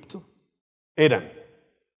antiguo Egipto eran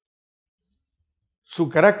su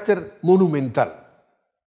carácter monumental?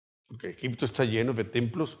 Porque Egipto está lleno de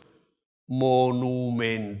templos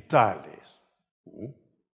monumentales.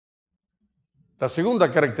 La segunda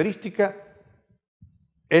característica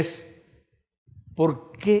es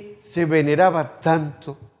por qué se veneraba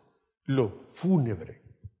tanto lo fúnebre.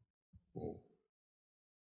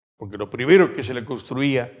 Porque lo primero que se le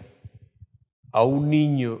construía a un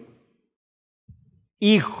niño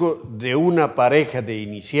hijo de una pareja de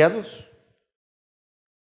iniciados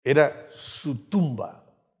era su tumba.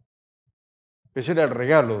 Ese era el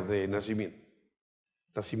regalo de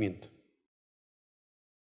nacimiento.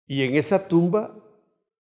 Y en esa tumba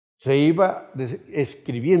se iba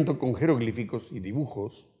escribiendo con jeroglíficos y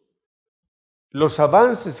dibujos los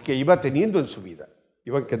avances que iba teniendo en su vida.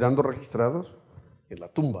 Iban quedando registrados en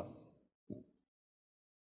la tumba.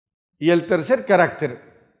 Y el tercer carácter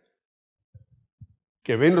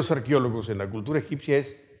que ven los arqueólogos en la cultura egipcia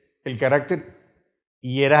es el carácter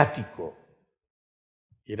hierático.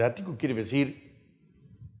 Hierático quiere decir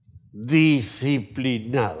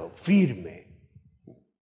disciplinado, firme.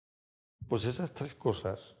 Pues esas tres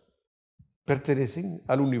cosas pertenecen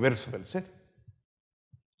al universo del ser.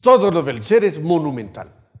 Todo lo del ser es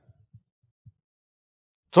monumental.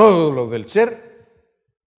 Todo lo del ser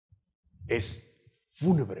es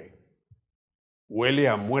fúnebre. Huele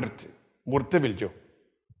a muerte, muerte del yo.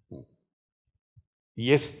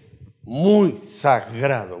 Y es muy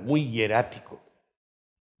sagrado, muy hierático.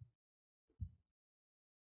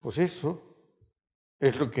 Pues eso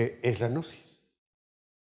es lo que es la gnosis.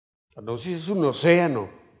 La gnosis es un océano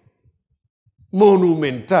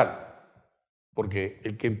monumental, porque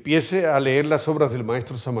el que empiece a leer las obras del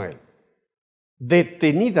Maestro Samael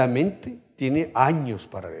detenidamente tiene años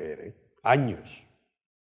para leer, años.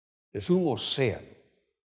 Es un océano.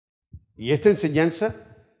 Y esta enseñanza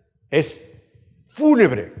es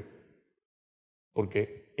fúnebre,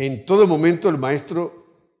 porque en todo momento el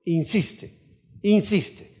Maestro insiste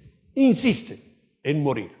en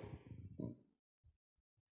morir.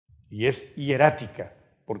 Y es hierática,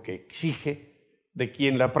 porque exige de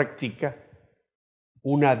quien la practica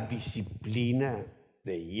una disciplina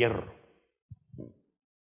de hierro,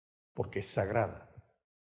 porque es sagrada.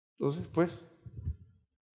 Entonces, pues,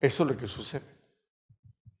 eso es lo que sucede.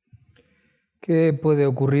 ¿Qué puede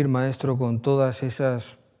ocurrir, maestro, con todas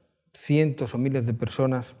esas cientos o miles de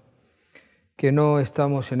personas que no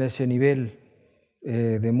estamos en ese nivel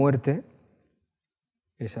de muerte?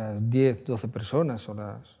 Esas 10, 12 personas o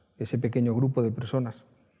ese pequeño grupo de personas.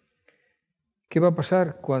 ¿Qué va a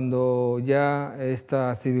pasar cuando ya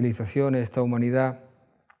esta civilización, esta humanidad,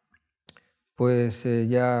 pues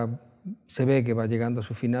ya se ve que va llegando a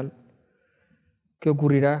su final? ¿Qué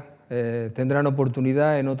ocurrirá? ¿Tendrán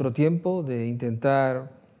oportunidad en otro tiempo de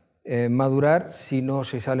intentar madurar si no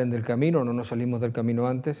se salen del camino o no nos salimos del camino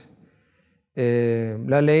antes?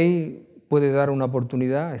 La ley puede dar una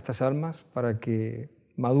oportunidad a estas almas para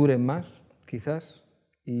que maduren más, quizás,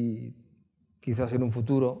 y quizás en un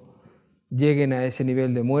futuro lleguen a ese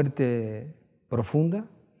nivel de muerte profunda,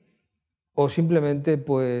 o simplemente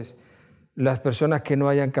pues las personas que no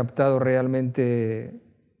hayan captado realmente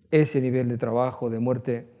ese nivel de trabajo, de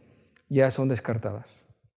muerte, ya son descartadas.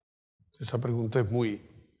 Esa pregunta es muy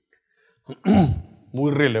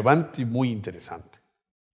relevante y muy interesante.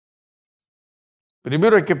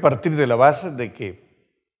 Primero hay que partir de la base de que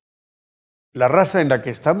la raza en la que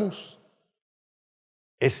estamos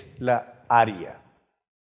es la aria.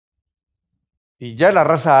 Y ya la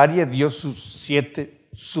raza aria dio sus 7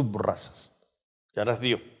 subrazas. Ya las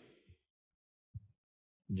dio.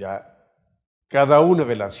 Ya cada una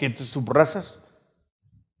de las 7 subrazas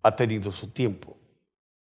ha tenido su tiempo.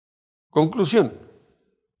 Conclusión,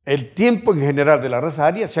 el tiempo en general de la raza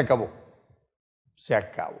aria se acabó. Se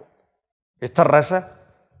acabó. Esta raza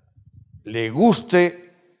le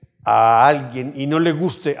guste a alguien y no le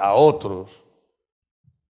guste a otros,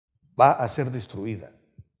 va a ser destruida,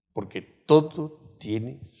 porque todo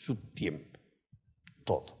tiene su tiempo.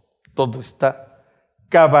 Todo está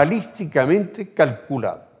cabalísticamente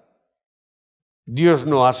calculado. Dios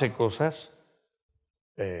no hace cosas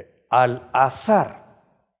al azar.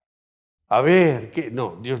 A ver,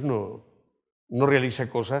 no, Dios no realiza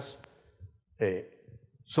cosas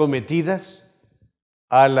sometidas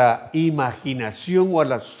a la imaginación o a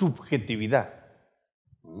la subjetividad.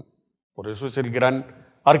 Por eso es el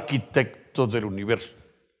gran arquitecto del universo.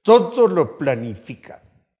 Todo lo planifica.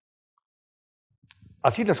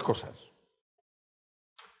 Así las cosas.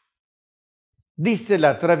 Dice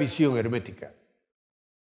la tradición hermética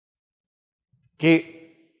que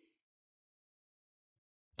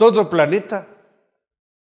todo planeta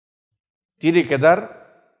tiene que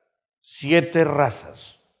dar 7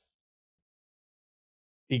 razas.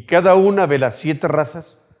 Y cada una de las 7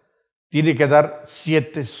 razas tiene que dar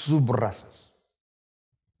 7 subrazas.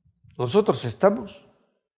 Nosotros estamos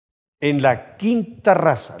en la 5ª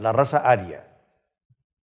raza, la raza aria,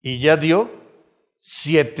 y ya dio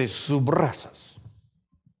 7 subrazas.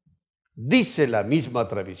 Dice la misma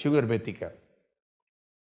tradición hermética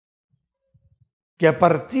que a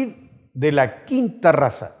partir de la 5ª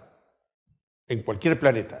raza, en cualquier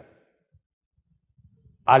planeta,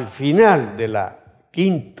 al final de la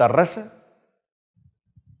 5ª raza,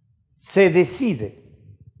 se decide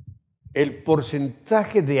el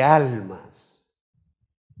porcentaje de almas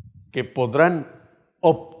que podrán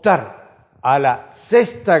optar a la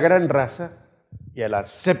 6ª gran raza y a la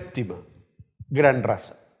 7ª gran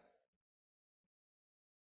raza,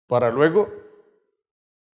 para luego,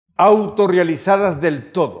 autorrealizadas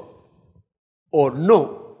del todo o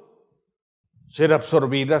no, ser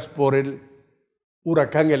absorbidas por el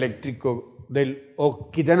huracán eléctrico del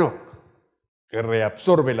Okinawa, que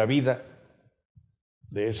reabsorbe la vida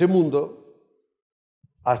de ese mundo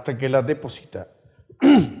hasta que la deposita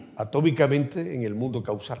atómicamente en el mundo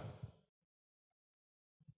causal.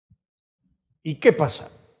 ¿Y qué pasa?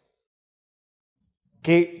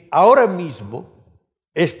 Que ahora mismo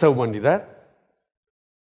esta humanidad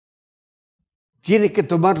tiene que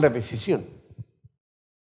tomar la decisión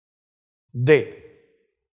de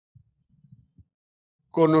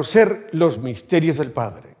conocer los misterios del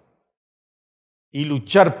Padre y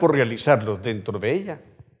luchar por realizarlos dentro de ella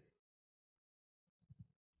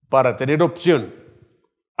para tener opción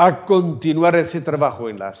a continuar ese trabajo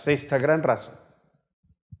en la sexta gran raza,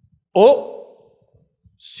 o,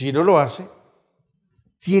 si no lo hace,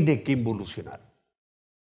 tiene que involucionar.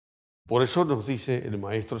 Por eso nos dice el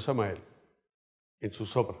Maestro Samael en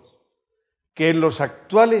sus obras, que en los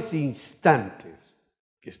actuales instantes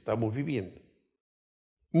que estamos viviendo,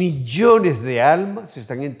 millones de almas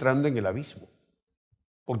están entrando en el abismo,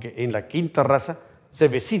 porque en la quinta raza se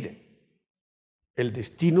decide el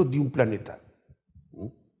destino de un planeta,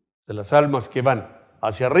 de las almas que van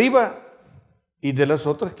hacia arriba y de las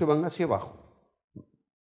otras que van hacia abajo.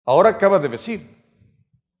 Ahora acaba de decir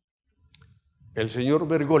el señor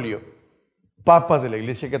Bergoglio, Papa de la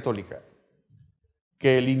Iglesia Católica,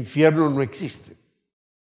 que el infierno no existe.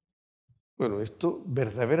 Bueno, esto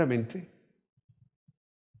verdaderamente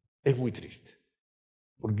es muy triste,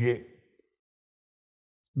 porque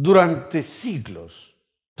durante siglos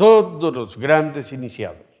todos los grandes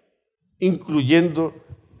iniciados, incluyendo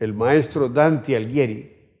el maestro Dante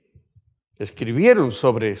Alighieri, escribieron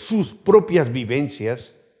sobre sus propias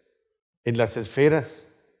vivencias en las esferas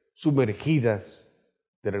sumergidas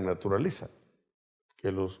de la naturaleza,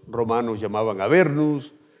 que los romanos llamaban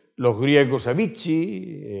Avernus, los griegos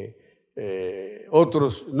Avici,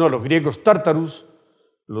 los griegos Tártarus,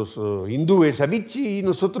 los hindúes Avici y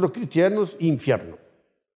nosotros los cristianos infierno.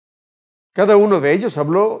 Cada uno de ellos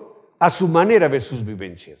habló a su manera de sus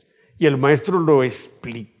vivencias y el maestro lo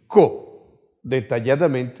explicó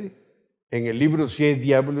detalladamente en el libro Si hay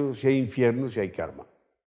diablo, si hay infierno, si hay karma.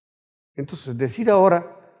 Entonces, decir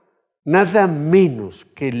ahora nada menos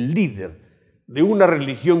que el líder de una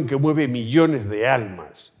religión que mueve millones de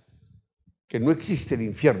almas, que no existe el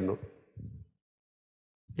infierno,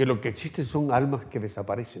 que lo que existe son almas que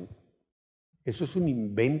desaparecen. Eso es un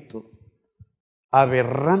invento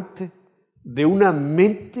aberrante de una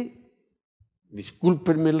mente,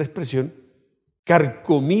 discúlpenme la expresión,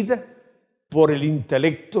 carcomida por el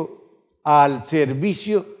intelecto al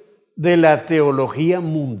servicio de la teología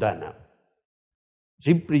mundana.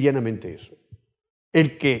 Simple y llanamente eso.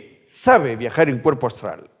 El que sabe viajar en cuerpo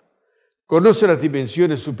astral, conoce las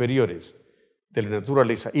dimensiones superiores de la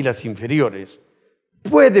naturaleza y las inferiores,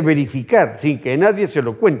 puede verificar sin que nadie se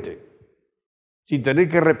lo cuente, sin tener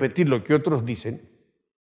que repetir lo que otros dicen,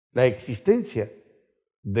 la existencia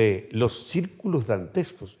de los círculos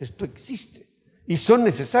dantescos. Esto existe y son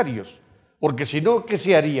necesarios, porque si no, ¿qué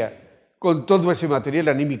se haría con todo ese material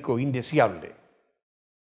anímico indeseable?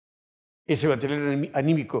 Ese material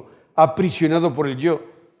anímico aprisionado por el yo,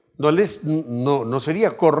 no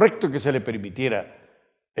sería correcto que se le permitiera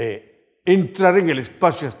entrar en el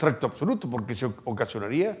espacio abstracto absoluto, porque se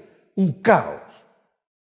ocasionaría un caos.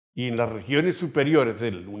 Y en las regiones superiores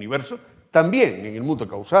del universo, también en el mundo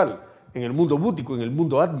causal, en el mundo búdico, en el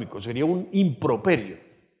mundo átmico, sería un improperio,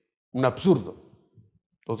 un absurdo.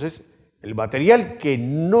 Entonces, el material que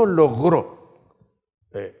no logró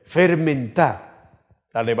fermentar,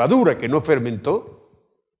 la levadura que no fermentó,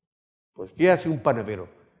 pues ¿qué hace un panadero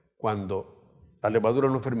cuando la levadura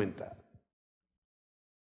no fermenta?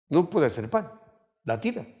 No puede hacer pan, la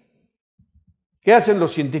tira. ¿Qué hacen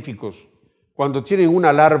los científicos cuando tienen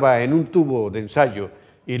una larva en un tubo de ensayo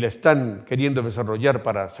y la están queriendo desarrollar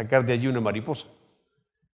para sacar de allí una mariposa?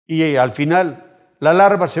 Y al final la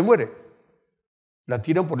larva se muere, la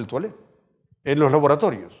tiran por el toilet, en los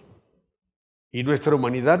laboratorios. Y nuestra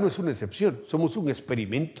humanidad no es una excepción, somos un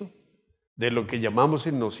experimento de lo que llamamos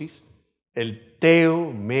en Gnosis el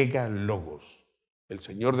Teo Mega Logos, el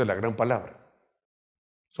Señor de la Gran Palabra.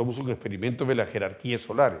 Somos un experimento de las jerarquías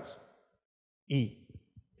solares. Y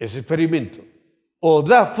ese experimento o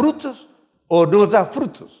da frutos o no da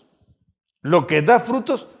frutos. Lo que da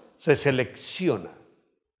frutos se selecciona,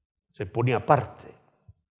 se pone aparte.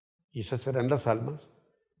 Y esas serán las almas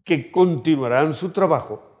que continuarán su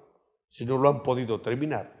trabajo si no lo han podido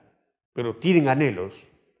terminar, pero tienen anhelos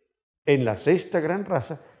en la sexta gran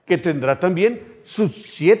raza, que tendrá también sus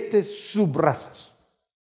 7 subrazas.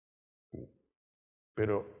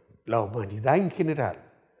 Pero la humanidad en general,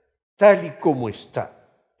 tal y como está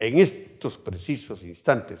en estos precisos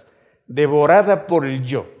instantes, devorada por el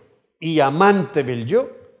yo, y amante del yo,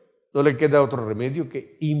 no le queda otro remedio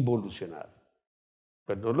que involucionar.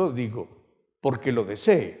 Pues no lo digo porque lo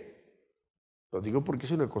desee, lo digo porque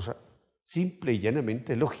es una cosa simple y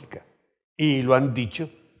llanamente lógica. Y lo han dicho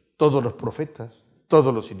todos los profetas,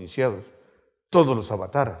 todos los iniciados, todos los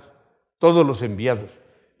avatares, todos los enviados.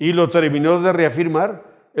 Y lo terminó de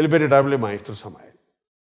reafirmar el venerable Maestro Samael.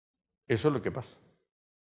 Eso es lo que pasa.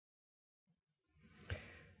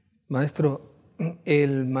 Maestro,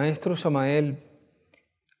 ¿el Maestro Samael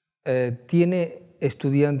tiene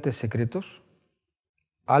estudiantes secretos?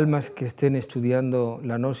 ¿Almas que estén estudiando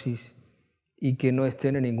la gnosis y que no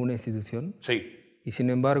estén en ninguna institución? Sí. Y sin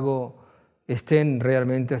embargo estén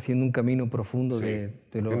realmente haciendo un camino profundo Sí.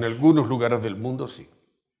 de los... En algunos lugares del mundo sí.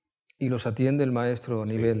 ¿Y los atiende el maestro a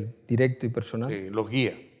nivel directo y personal? Sí, los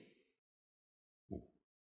guía.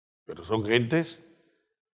 Pero son gentes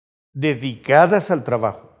dedicadas al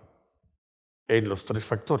trabajo, en los 3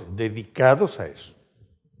 factores, dedicados a eso.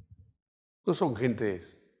 No son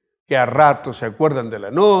gentes que a ratos se acuerdan de la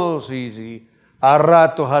gnosis y a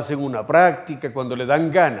ratos hacen una práctica cuando le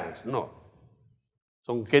dan ganas. No.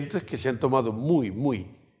 Son gentes que se han tomado muy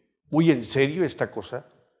en serio esta cosa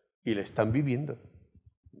y la están viviendo.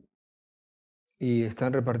 ¿Y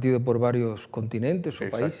están repartidos por varios continentes o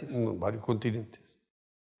Exacto, países? varios continentes.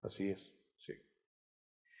 Así es, sí.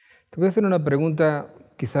 Te voy a hacer una pregunta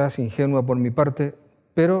quizás ingenua por mi parte,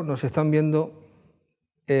 pero nos están viendo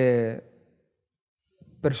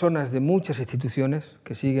personas de muchas instituciones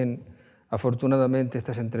que siguen afortunadamente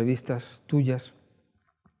estas entrevistas tuyas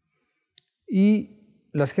y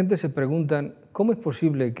las gentes se preguntan cómo es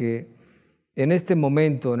posible que en este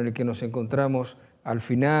momento en el que nos encontramos al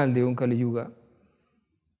final de un Kali Yuga,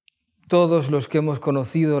 todos los que hemos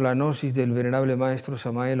conocido la gnosis del venerable Maestro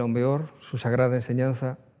Samael Ombeor, su sagrada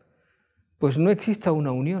enseñanza, pues no exista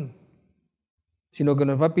una unión, sino que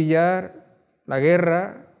nos va a pillar la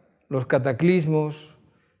guerra, los cataclismos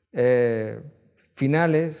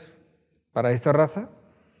finales para esta raza,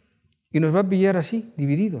 y nos va a pillar así,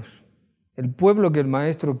 divididos. El pueblo que el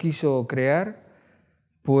Maestro quiso crear,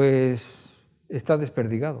 pues está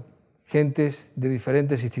desperdigado. Gentes de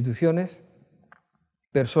diferentes instituciones,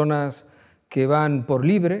 personas que van por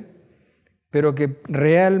libre, pero que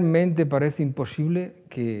realmente parece imposible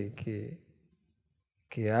que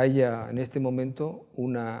haya en este momento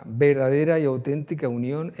una verdadera y auténtica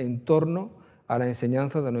unión en torno a la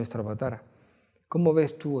enseñanza de nuestra avatara. ¿Cómo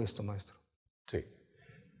ves tú esto, maestro? Sí.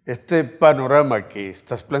 Este panorama que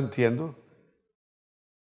estás planteando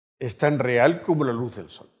es tan real como la luz del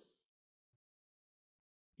sol.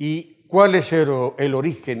 ¿Y cuál es el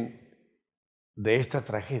origen de esta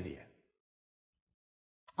tragedia?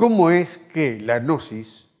 ¿Cómo es que la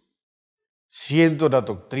gnosis, siendo la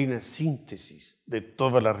doctrina síntesis de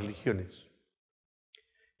todas las religiones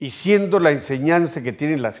y siendo la enseñanza que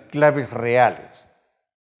tiene las claves reales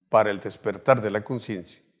para el despertar de la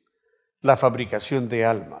conciencia, la fabricación de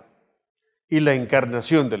alma y la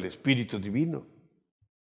encarnación del Espíritu Divino,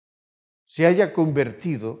 se haya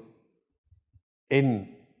convertido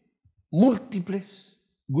en múltiples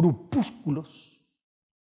grupúsculos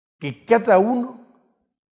que cada uno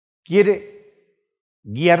quiere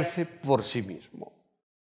guiarse por sí mismo?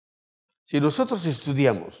 Si nosotros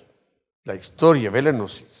estudiamos la historia de la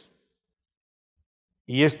gnosis,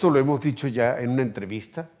 y esto lo hemos dicho ya en una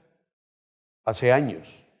entrevista hace años,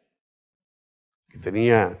 que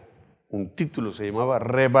tenía un título, se llamaba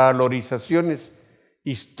Revalorizaciones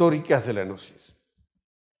históricas de la gnosis.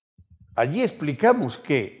 Allí explicamos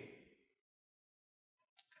que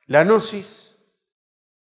la gnosis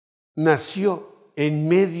nació en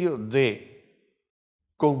medio de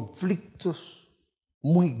conflictos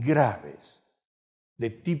muy graves de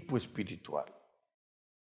tipo espiritual.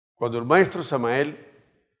 Cuando el Maestro Samael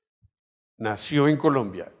nació en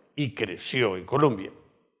Colombia y creció en Colombia,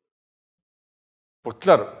 pues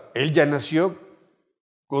claro, él ya nació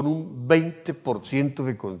con un 20%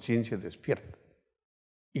 de conciencia despierta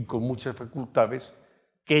y con muchas facultades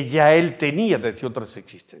que ya él tenía desde otras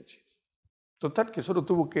existencias. Total, que solo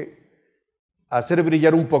tuvo que hacer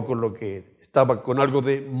brillar un poco lo que estaba con algo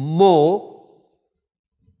de moho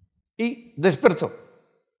y despertó.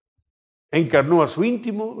 Encarnó a su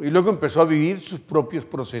íntimo y luego empezó a vivir sus propios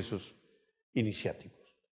procesos iniciáticos.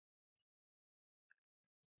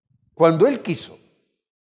 Cuando él quiso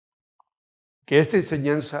que esta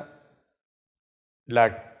enseñanza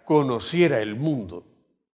la conociera el mundo,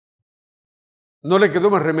 no le quedó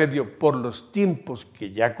más remedio por los tiempos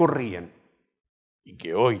que ya corrían y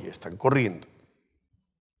que hoy están corriendo,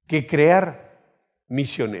 que crear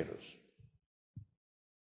misioneros.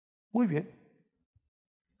 Muy bien.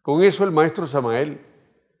 Con eso el Maestro Samael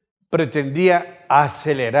pretendía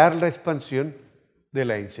acelerar la expansión de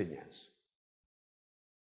la enseñanza.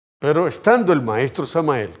 Pero estando el Maestro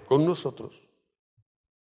Samael con nosotros,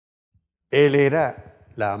 él era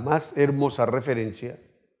la más hermosa referencia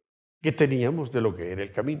que teníamos de lo que era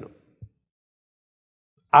el camino.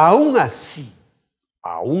 Aún así,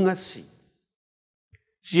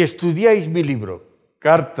 si estudiáis mi libro,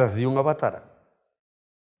 Cartas de un Avatara,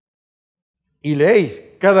 y leéis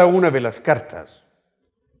cada una de las cartas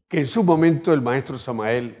que en su momento el Maestro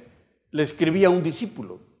Samael le escribía a un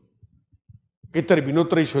discípulo que terminó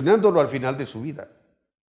traicionándolo al final de su vida,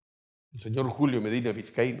 el señor Julio Medina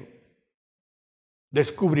Vizcaíno,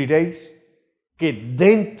 descubriréis que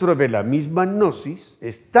dentro de la misma gnosis,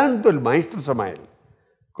 estando el Maestro Samael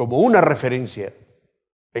como una referencia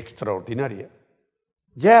extraordinaria,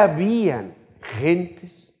 ya habían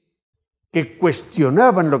gentes que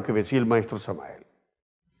cuestionaban lo que decía el Maestro Samael.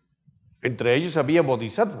 Entre ellos había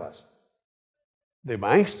bodhisattvas, de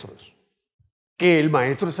maestros, que el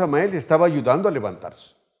Maestro Samael estaba ayudando a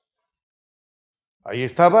levantarse. Ahí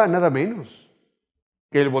estaba nada menos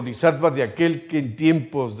que el bodhisattva de aquel que en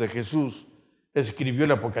tiempos de Jesús escribió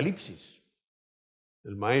el Apocalipsis,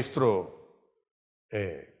 el maestro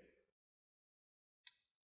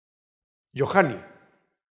Yohani.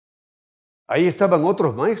 Ahí estaban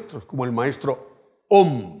otros maestros, como el maestro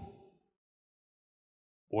Om,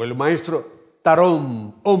 o el maestro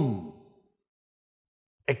Tarom Om,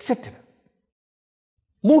 etc.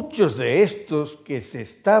 Muchos de estos que se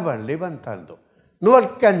estaban levantando no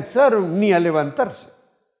alcanzaron ni a levantarse.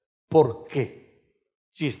 ¿Por qué?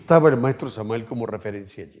 Si estaba el Maestro Samael como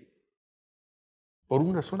referencia allí. Por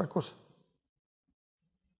una sola cosa.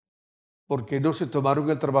 Porque no se tomaron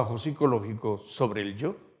el trabajo psicológico sobre el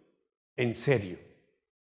yo en serio.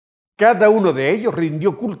 Cada uno de ellos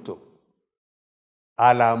rindió culto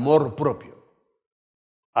al amor propio,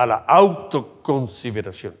 a la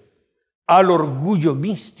autoconsideración, al orgullo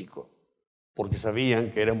místico, porque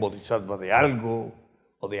sabían que eran bodhisattvas de algo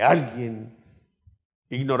o de alguien,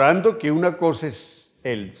 ignorando que una cosa es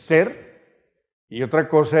el ser y otra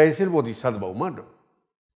cosa es el bodhisattva humano.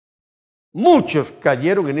 Muchos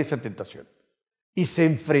cayeron en esa tentación y se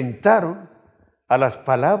enfrentaron a las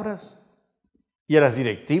palabras y a las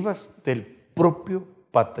directivas del propio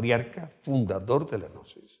patriarca fundador de la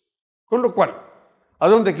gnosis. Con lo cual, ¿a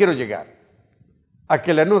dónde quiero llegar? A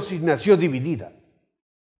que la gnosis nació dividida.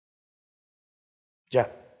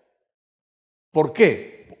 Ya. ¿Por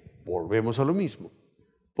qué? Volvemos a lo mismo.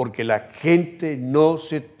 Porque la gente no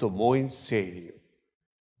se tomó en serio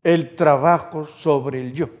el trabajo sobre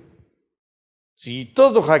el yo. Si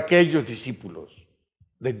todos aquellos discípulos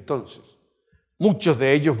de entonces, muchos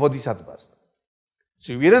de ellos bodhisattvas,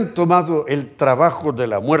 si hubieran tomado el trabajo de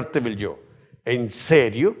la muerte del yo en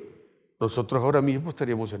serio, nosotros ahora mismo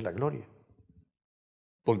estaríamos en la gloria.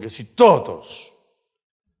 Porque si todos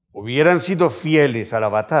hubieran sido fieles al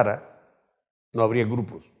Avatara, no habría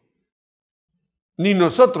grupos. Ni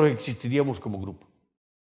nosotros existiríamos como grupo.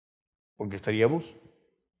 Porque estaríamos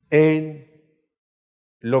en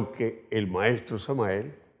lo que el Maestro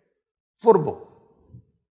Samael formó,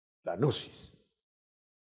 la gnosis.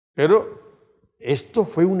 Pero esto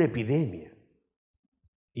fue una epidemia.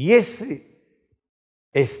 Y ese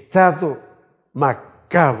estado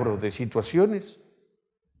macabro de situaciones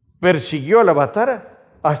persiguió al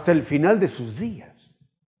Avatara hasta el final de sus días.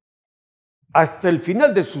 Hasta el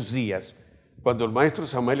final de sus días, cuando el Maestro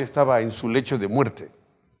Samael estaba en su lecho de muerte,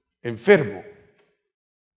 enfermo,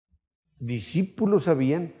 discípulos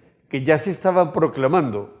sabían que ya se estaban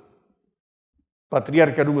proclamando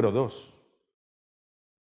patriarca número 2,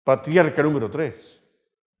 patriarca número 3,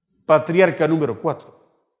 patriarca número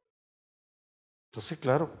 4. Entonces,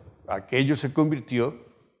 claro, aquello se convirtió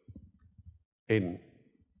en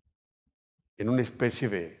una especie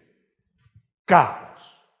de caos.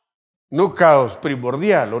 No caos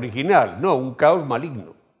primordial, original, no, un caos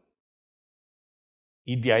maligno.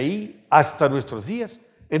 Y de ahí hasta nuestros días.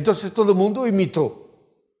 Entonces todo el mundo imitó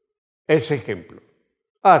ese ejemplo.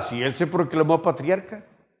 Ah, si él se proclamó patriarca,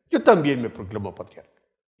 yo también me proclamo patriarca.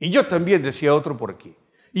 Y yo también decía otro por aquí,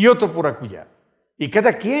 y otro por acullá. Y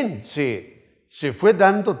cada quien se fue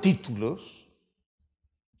dando títulos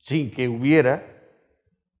sin que hubiera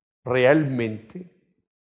realmente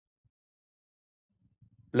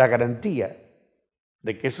la garantía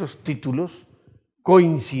de que esos títulos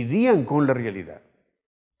coincidían con la realidad.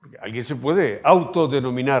 Porque alguien se puede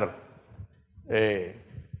autodenominar,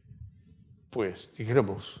 pues,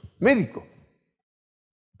 dijéramos, médico,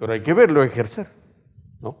 pero hay que verlo ejercer,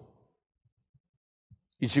 ¿no?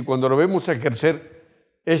 Y si cuando lo vemos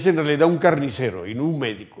ejercer es en realidad un carnicero y no un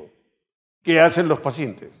médico, ¿qué hacen los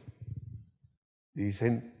pacientes?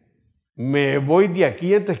 Dicen, me voy de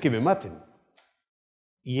aquí antes que me maten.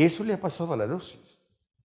 Y eso le ha pasado a la gnosis.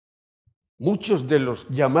 Muchos de los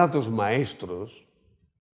llamados maestros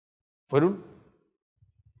fueron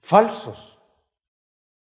falsos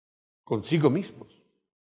consigo mismos.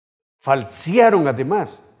 Falsearon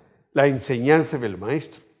además la enseñanza del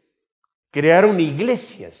maestro. Crearon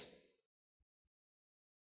iglesias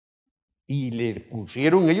y le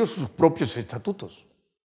pusieron ellos sus propios estatutos.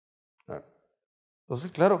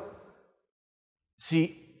 Entonces, claro,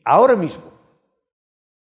 si ahora mismo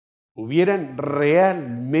hubieran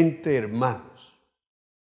realmente hermanos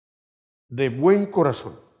de buen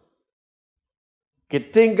corazón, que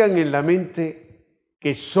tengan en la mente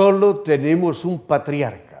que solo tenemos un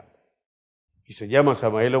patriarca, y se llama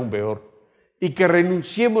Samael aún peor, y que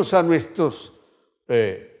renunciemos a nuestros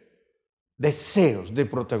deseos de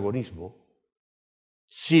protagonismo,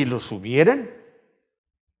 si los hubieran,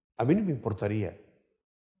 a mí no me importaría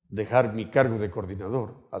dejar mi cargo de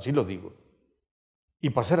coordinador, así lo digo,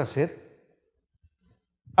 y pasar a ser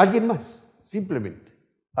alguien más, simplemente,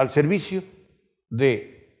 al servicio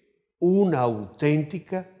de una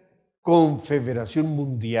auténtica confederación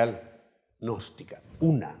mundial gnóstica,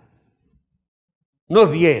 una, no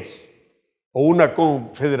 10, o una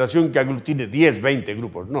confederación que aglutine 10, 20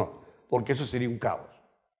 grupos, no, porque eso sería un caos.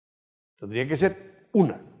 Tendría que ser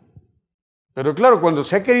una. Pero claro, cuando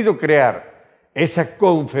se ha querido crear esa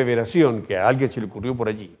confederación que a alguien se le ocurrió por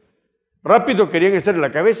allí, rápido querían estar en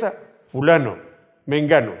la cabeza fulano,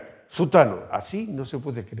 mengano, sutano. Así no se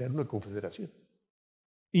puede crear una confederación.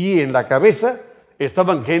 Y en la cabeza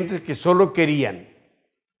estaban gentes que solo querían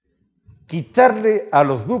quitarle a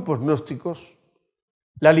los grupos gnósticos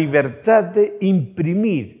la libertad de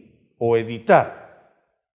imprimir o editar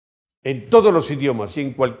en todos los idiomas y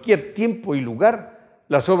en cualquier tiempo y lugar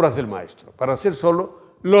las obras del maestro, para ser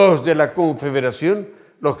solo los de la confederación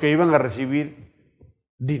los que iban a recibir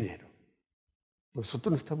dinero.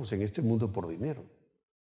 Nosotros no estamos en este mundo por dinero,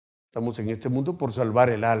 estamos en este mundo por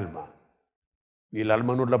salvar el alma, y el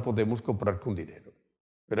alma no la podemos comprar con dinero.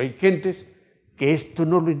 Pero hay gentes que esto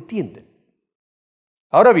no lo entienden.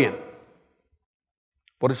 Ahora bien,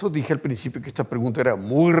 por eso dije al principio que esta pregunta era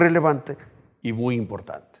muy relevante y muy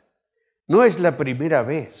importante. No es la primera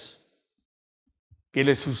vez que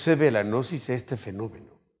le sucede a la gnosis este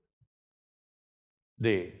fenómeno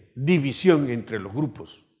de división entre los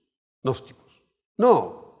grupos gnósticos.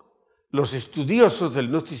 No, los estudiosos del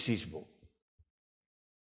gnosticismo,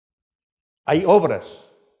 hay obras,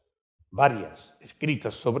 varias,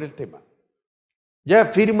 escritas sobre el tema, ya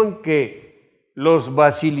afirman que los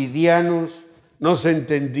basilidianos no se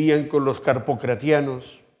entendían con los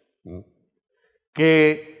carpocratianos,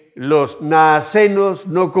 que los naacenos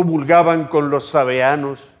no comulgaban con los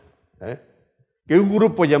sabeanos, que un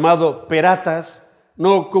grupo llamado peratas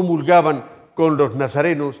no comulgaban con los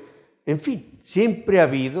nazarenos. En fin, siempre ha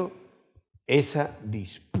habido esa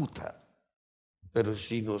disputa. Pero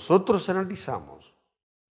si nosotros analizamos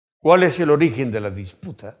cuál es el origen de la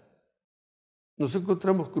disputa, nos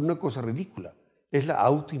encontramos con una cosa ridícula, es la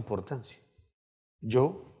autoimportancia.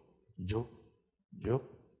 Yo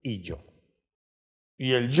y yo.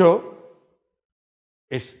 Y el yo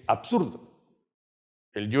es absurdo.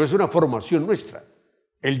 El yo es una formación nuestra.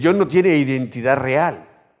 El yo no tiene identidad real.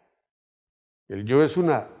 El yo es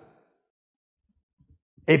una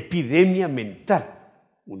epidemia mental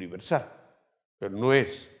universal, pero no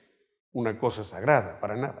es una cosa sagrada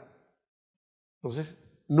para nada. Entonces,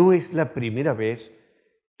 no es la primera vez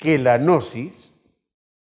que la gnosis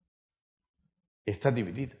está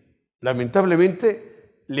dividida.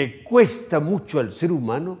 Lamentablemente, le cuesta mucho al ser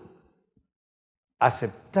humano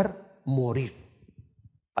aceptar morir,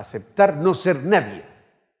 aceptar no ser nadie.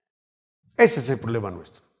 Ese es el problema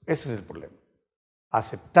nuestro, ese es el problema.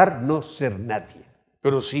 Aceptar no ser nadie,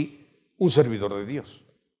 pero sí un servidor de Dios.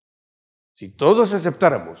 Si todos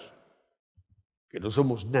aceptáramos que no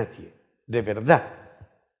somos nadie, de verdad,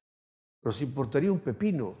 nos importaría un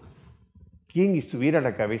pepino quién estuviera a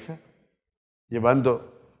la cabeza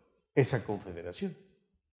llevando esa confederación.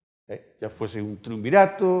 Ya fuese un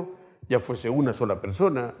triunvirato, ya fuese una sola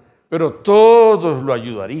persona, pero todos lo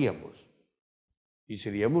ayudaríamos y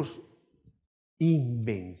seríamos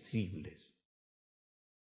invencibles.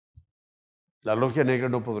 La logia negra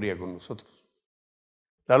no podría con nosotros.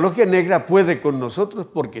 La logia negra puede con nosotros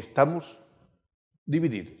porque estamos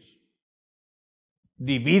divididos.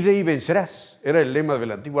 Divide y vencerás, era el lema de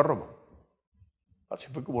la antigua Roma. Así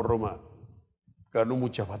fue como Roma ganó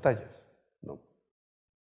muchas batallas, ¿no?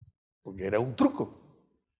 Porque era un truco.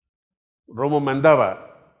 Roma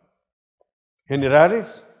mandaba generales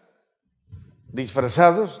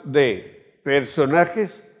disfrazados de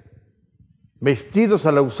personajes vestidos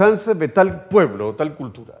a la usanza de tal pueblo o tal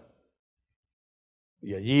cultura.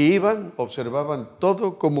 Y allí iban, observaban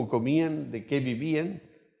todo, cómo comían, de qué vivían,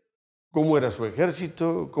 cómo era su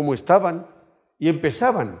ejército, cómo estaban, y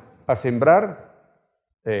empezaban a sembrar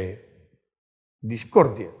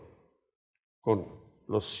discordia con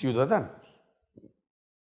los ciudadanos.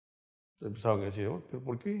 Empezaban a decir, ¿pero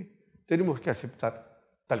por qué tenemos que aceptar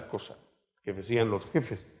tal cosa? Que decían los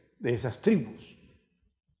jefes de esas tribus.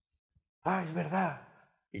 Ah, es verdad.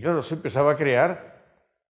 Y claro, se empezaba a crear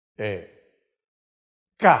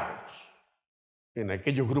caos en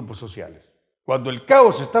aquellos grupos sociales. Cuando el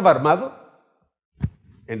caos estaba armado,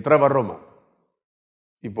 entraba Roma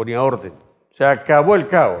y ponía orden. Se acabó el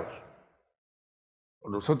caos.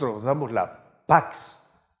 Nosotros damos la pax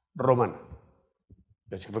romana.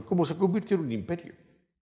 Así fue como se convirtió en un imperio.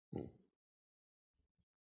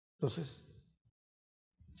 Entonces,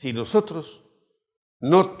 si nosotros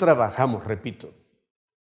no trabajamos, repito,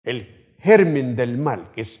 el germen del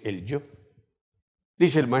mal, que es el yo,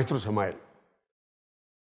 dice el Maestro Samael,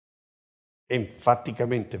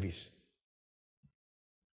 enfáticamente dice,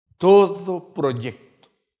 todo proyecto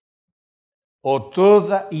o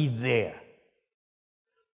toda idea,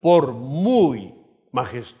 por muy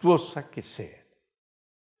majestuosa que sea,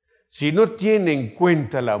 si no tiene en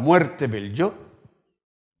cuenta la muerte del yo,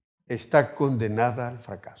 está condenada al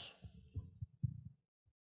fracaso.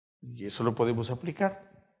 Y eso lo podemos aplicar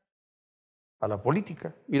a la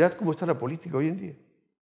política. Mirad cómo está la política hoy en día.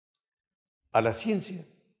 A la ciencia.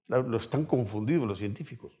 Lo están confundidos los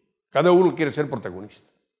científicos. Cada uno quiere ser protagonista.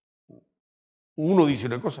 Uno dice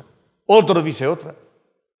una cosa, otro dice otra,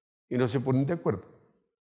 y no se ponen de acuerdo.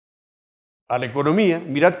 A la economía,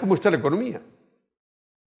 mirad cómo está la economía.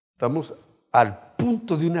 Estamos al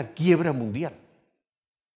punto de una quiebra mundial.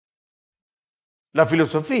 La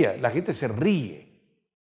filosofía, la gente se ríe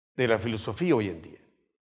de la filosofía hoy en día.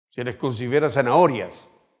 Se les considera zanahorias,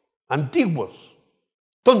 antiguos,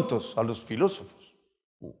 tontos a los filósofos.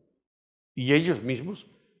 Y ellos mismos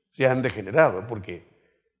se han degenerado porque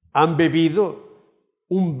han bebido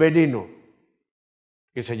un veneno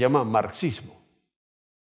que se llama marxismo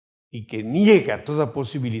y que niega toda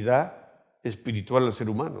posibilidad espiritual al ser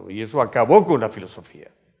humano. Y eso acabó con la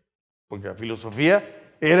filosofía. Porque la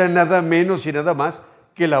filosofía era nada menos y nada más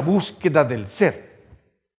que la búsqueda del ser.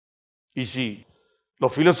 Y si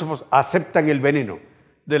los filósofos aceptan el veneno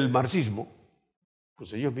del marxismo,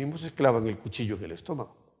 pues ellos mismos se clavan el cuchillo en el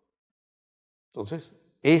estómago. Entonces,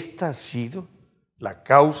 esta ha sido la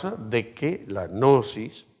causa de que la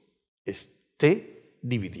gnosis esté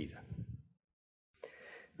dividida.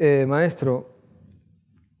 Maestro,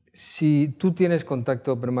 si tú tienes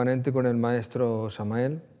contacto permanente con el Maestro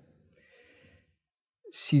Samael,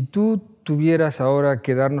 si tú tuvieras ahora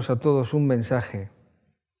que darnos a todos un mensaje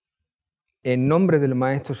en nombre del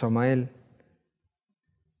Maestro Samael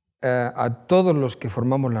a todos los que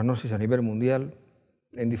formamos la gnosis a nivel mundial,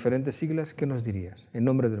 en diferentes siglas, ¿qué nos dirías en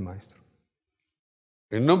nombre del Maestro?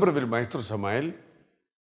 En nombre del Maestro Samael,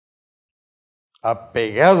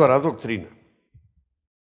 apegado a la doctrina,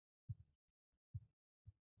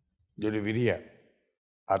 yo le diría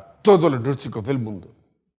a todos los gnósticos del mundo,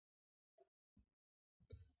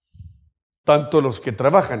 tanto los que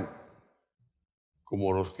trabajan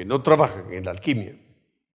como los que no trabajan en la alquimia,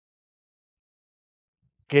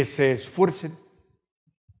 que se esfuercen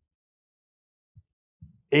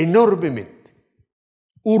enormemente,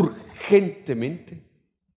 urgentemente,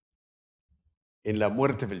 en la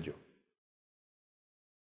muerte del yo.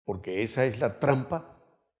 Porque esa es la trampa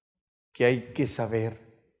que hay que saber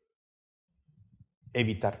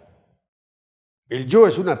evitar. El yo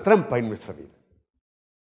es una trampa en nuestra vida.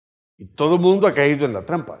 Y todo el mundo ha caído en la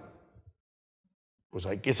trampa. Pues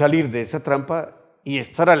hay que salir de esa trampa y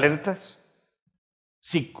estar alertas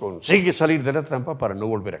si consigue salir de la trampa para no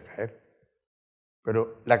volver a caer.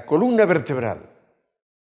 Pero la columna vertebral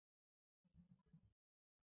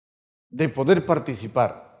de poder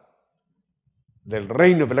participar del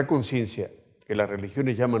reino de la conciencia, que las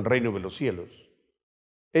religiones llaman reino de los cielos,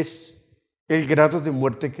 es el grado de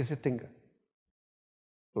muerte que se tenga.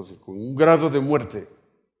 Entonces, con un grado de muerte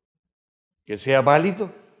que sea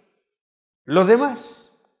válido, lo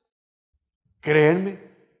demás, créanme,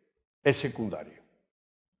 es secundario.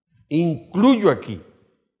 Incluyo aquí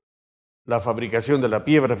la fabricación de la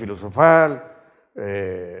piedra filosofal,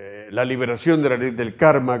 la liberación de la ley del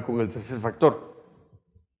karma con el tercer factor,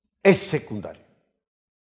 es secundario.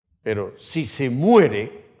 Pero si se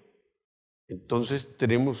muere, entonces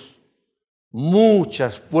tenemos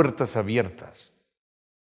muchas puertas abiertas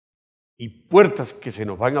y puertas que se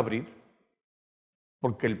nos van a abrir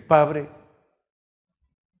porque el Padre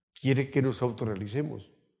quiere que nos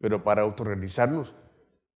autorrealicemos, pero para autorrealizarnos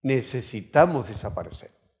necesitamos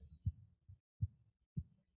desaparecer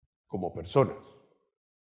como personas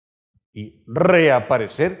y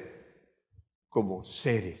reaparecer como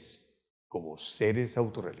seres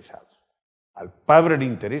autorrealizados. Al Padre le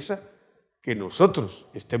interesa que nosotros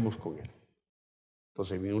estemos con Él.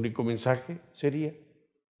 Entonces mi único mensaje sería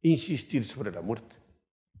insistir sobre la muerte.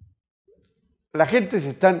 La gente se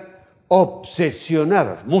están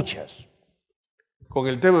obsesionadas, muchas, con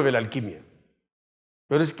el tema de la alquimia.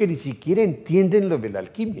 Pero es que ni siquiera entienden lo de la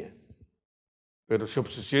alquimia. Pero se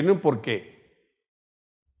obsesionan porque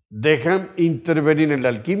dejan intervenir en la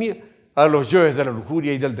alquimia a los yoes de la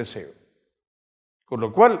lujuria y del deseo. Con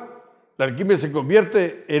lo cual, la alquimia se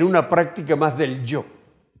convierte en una práctica más del yo,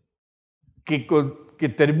 que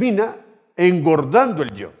termina engordando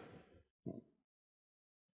el yo.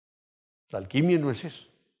 La alquimia no es eso.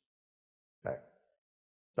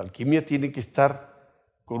 La alquimia tiene que estar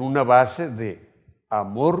con una base de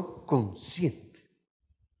amor consciente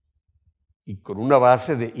y con una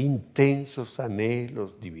base de intensos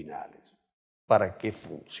anhelos divinales para que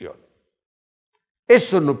funcione.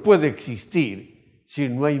 Eso no puede existir si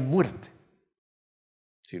no hay muerte.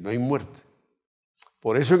 Si no hay muerte.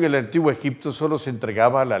 Por eso en el antiguo Egipto solo se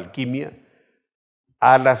entregaba la alquimia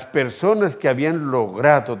a las personas que habían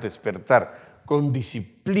logrado despertar con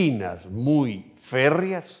disciplinas muy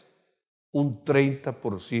férreas un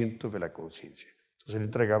 30% de la conciencia. Entonces le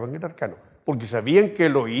entregaban el arcano, porque sabían que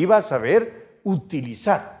lo iba a saber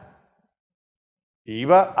utilizar.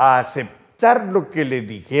 Iba a aceptar lo que le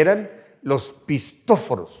dijeran los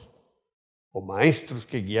pistóforos o maestros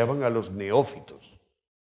que guiaban a los neófitos.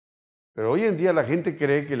 Pero hoy en día la gente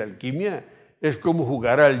cree que la alquimia es como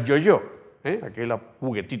jugar al yo-yo, aquel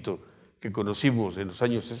juguetito que conocimos en los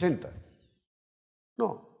años 60.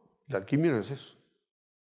 No, la alquimia no es eso.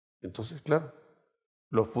 Entonces, claro,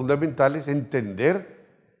 lo fundamental es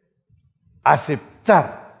entender,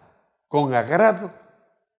 aceptar con agrado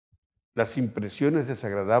las impresiones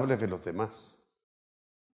desagradables de los demás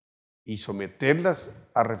y someterlas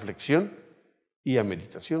a reflexión y a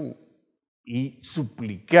meditación y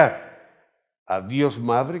suplicar a Dios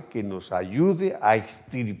Madre que nos ayude a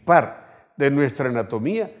extirpar de nuestra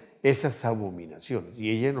anatomía esas abominaciones y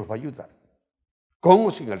ella nos va a ayudar.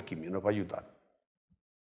 ¿Cómo? Sin alquimia nos va a ayudar.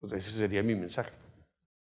 Entonces ese sería mi mensaje.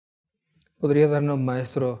 ¿Podría darnos,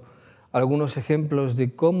 maestro, algunos ejemplos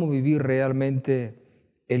de cómo vivir realmente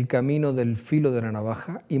el camino del filo de la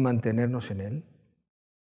navaja y mantenernos en él?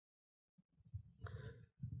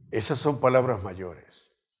 Esas son palabras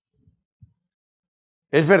mayores.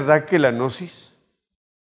 Es verdad que la gnosis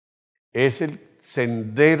es el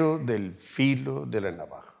sendero del filo de la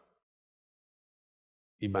navaja.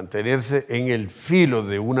 Y mantenerse en el filo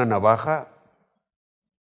de una navaja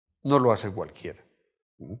no lo hace cualquiera.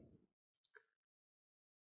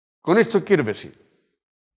 Con esto quiero decir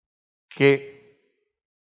que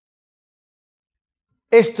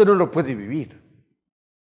esto no lo puede vivir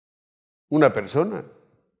una persona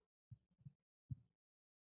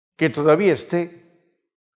que todavía esté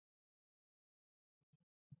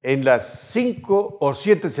en las 5 o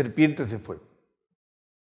 7 serpientes de fuego,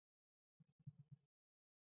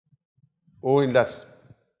 o en las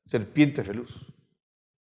serpientes de luz.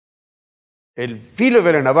 El filo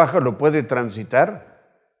de la navaja lo puede transitar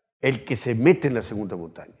el que se mete en la segunda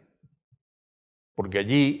montaña, porque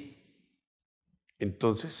allí,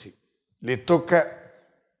 entonces, sí, le toca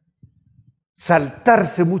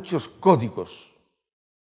saltarse muchos códigos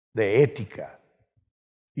de ética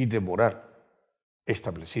y de moral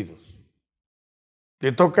establecidos.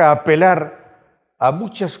 Le toca apelar a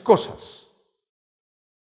muchas cosas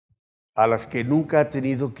a las que nunca ha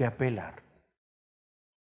tenido que apelar.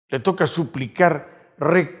 Le toca suplicar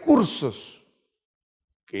recursos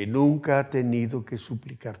que nunca ha tenido que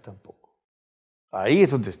suplicar tampoco. Ahí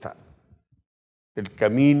es donde está el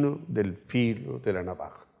camino del filo de la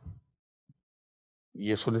navaja.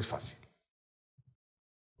 Y eso no es fácil.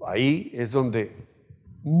 Ahí es donde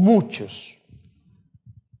muchos,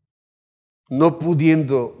 no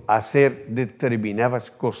pudiendo hacer determinadas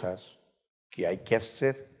cosas que hay que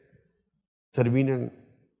hacer, terminan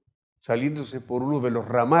saliéndose por uno de los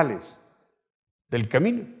ramales del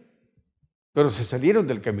camino. Pero se salieron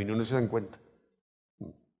del camino, no se dan cuenta.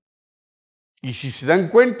 Y si se dan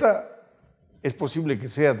cuenta, es posible que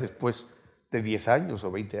sea después de 10 años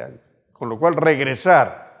o 20 años. Con lo cual,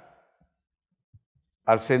 regresar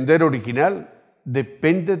al sendero original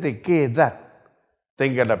depende de qué edad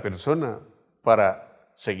tenga la persona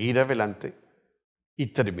para seguir adelante y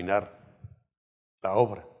terminar la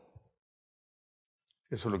obra.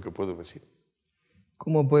 Eso es lo que puedo decir.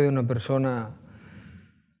 ¿Cómo puede una persona,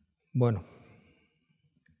 bueno,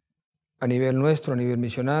 a nivel nuestro, a nivel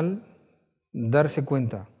misional, darse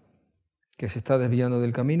cuenta que se está desviando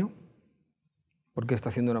del camino, porque está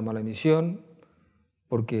haciendo una mala misión,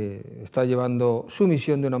 porque está llevando su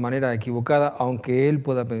misión de una manera equivocada, aunque él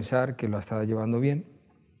pueda pensar que lo está llevando bien?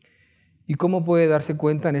 ¿Y cómo puede darse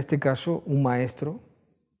cuenta, en este caso, un maestro,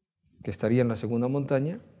 que estaría en la segunda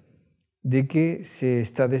montaña, de que se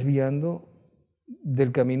está desviando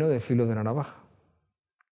del camino del filo de la navaja?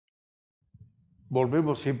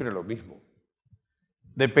 Volvemos siempre a lo mismo.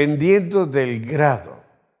 Dependiendo del grado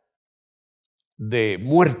de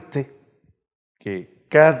muerte que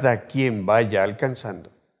cada quien vaya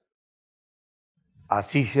alcanzando,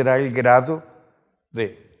 así será el grado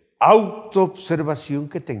de autoobservación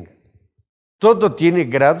que tenga. Todo tiene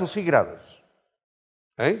grados y grados.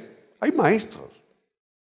 Hay maestros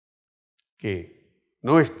que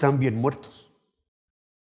no están bien muertos,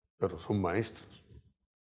 pero son maestros.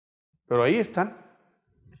 Pero ahí están.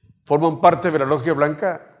 Forman parte de la logia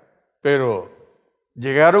blanca, pero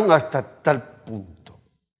llegaron hasta tal punto.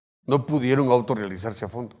 No pudieron autorrealizarse a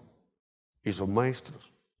fondo. Y son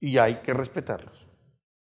maestros. Y hay que respetarlos.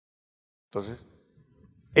 Entonces,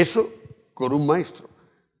 eso con un maestro.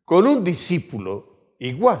 Con un discípulo,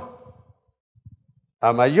 igual.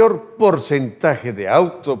 A mayor porcentaje de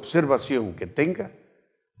autoobservación que tenga,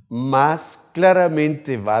 más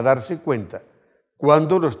claramente va a darse cuenta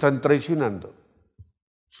cuando lo están traicionando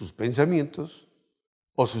sus pensamientos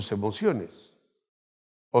o sus emociones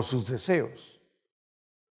o sus deseos.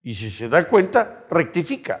 Y si se da cuenta,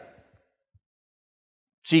 rectifica.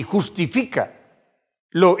 Si justifica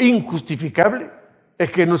lo injustificable,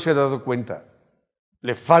 es que no se ha dado cuenta.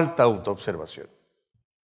 Le falta autoobservación.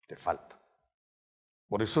 Le falta.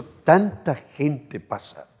 Por eso tanta gente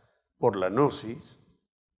pasa por la gnosis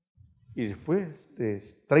y después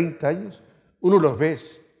de 30 años uno los ve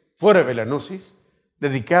fuera de la gnosis,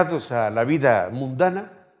 dedicados a la vida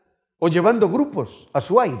mundana o llevando grupos a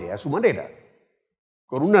su aire, a su manera,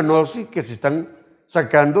 con una gnosis que se están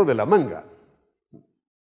sacando de la manga,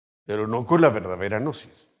 pero no con la verdadera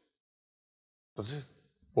gnosis. Entonces,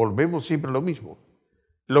 volvemos siempre a lo mismo.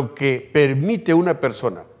 Lo que permite a una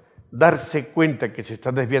persona darse cuenta que se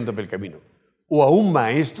está desviando del camino, o a un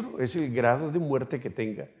maestro, es el grado de muerte que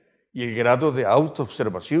tenga y el grado de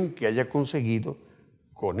autoobservación que haya conseguido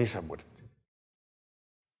con esa muerte.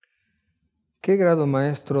 ¿Qué grado,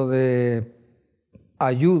 maestro, de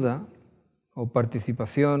ayuda o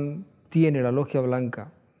participación tiene la logia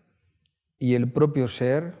blanca y el propio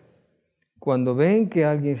ser cuando ven que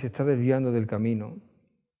alguien se está desviando del camino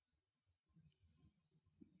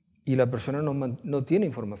y la persona no tiene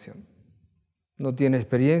información, no tiene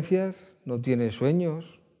experiencias, no tiene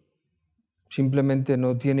sueños, simplemente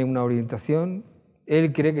no tiene una orientación?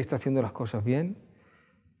 Él cree que está haciendo las cosas bien,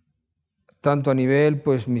 tanto a nivel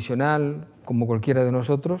misional como cualquiera de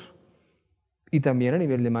nosotros, y también a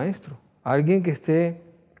nivel de maestro. Alguien que esté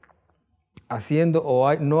haciendo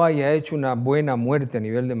o no haya hecho una buena muerte a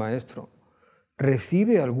nivel de maestro,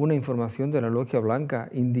 ¿recibe alguna información de la logia blanca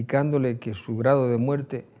indicándole que su grado de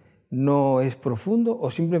muerte no es profundo, o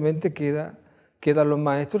simplemente quedan los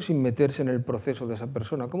maestros sin meterse en el proceso de esa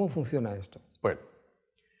persona? ¿Cómo funciona esto? Bueno,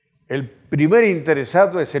 el primer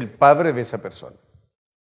interesado es el padre de esa persona.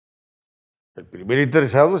 El primer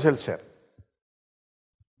interesado es el ser.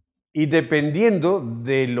 Y dependiendo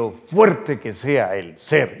de lo fuerte que sea el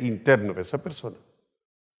ser interno de esa persona,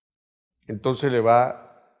 entonces le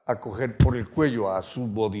va a coger por el cuello a su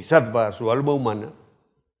bodhisattva, a su alma humana,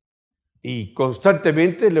 y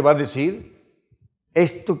constantemente le va a decir: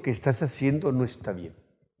 esto que estás haciendo no está bien,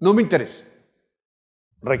 no me interesa.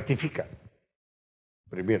 Rectifica.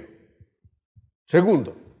 Primero.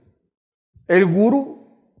 Segundo, el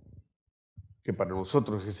gurú, que para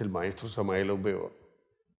nosotros es el Maestro Samael,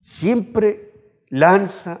 siempre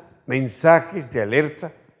lanza mensajes de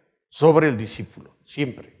alerta sobre el discípulo,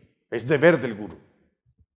 siempre. Es deber del gurú.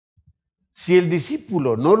 Si el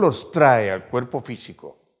discípulo no los trae al cuerpo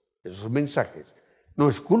físico, esos mensajes, no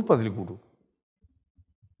es culpa del gurú,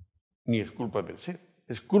 ni es culpa del ser.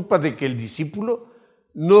 Es culpa de que el discípulo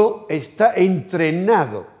no está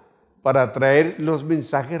entrenado para traer los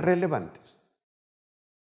mensajes relevantes.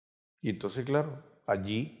 Y entonces, claro,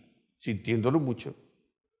 allí, sintiéndolo mucho,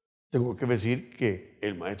 tengo que decir que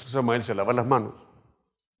el Maestro Samael se lava las manos.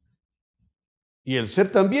 Y el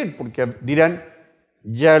ser también, porque dirán: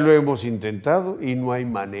 ya lo hemos intentado y no hay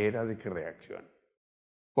manera de que reaccione.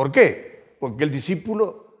 ¿Por qué? Porque el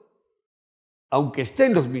discípulo, aunque esté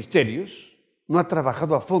en los misterios, no ha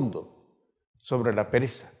trabajado a fondo sobre la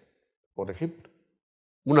pereza, por ejemplo.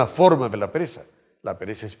 Una forma de la pereza. la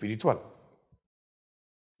pereza espiritual.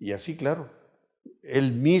 Y así, claro,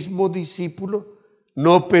 el mismo discípulo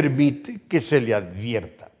no permite que se le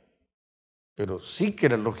advierta, pero sí que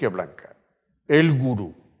la logia blanca, el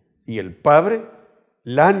gurú y el padre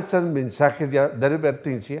lanzan mensajes de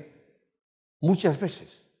advertencia muchas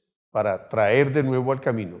veces para traer de nuevo al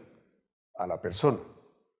camino a la persona.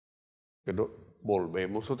 Pero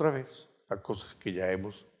volvemos otra vez a cosas que ya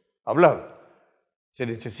hemos hablado. Se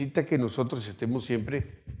necesita que nosotros estemos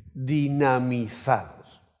siempre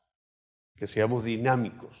dinamizados, que seamos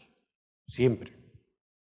dinámicos, siempre.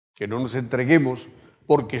 Que no nos entreguemos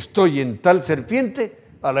porque estoy en tal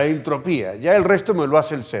serpiente a la entropía, ya el resto me lo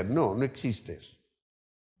hace el ser. No, no existe eso.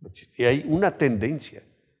 No existe. Y hay una tendencia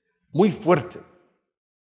muy fuerte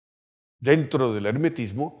dentro del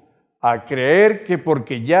hermetismo a creer que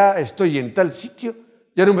porque ya estoy en tal sitio,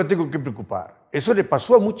 ya no me tengo que preocupar. Eso le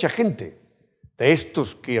pasó a mucha gente de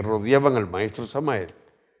estos que rodeaban al Maestro Samael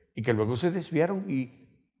y que luego se desviaron y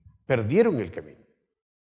perdieron el camino.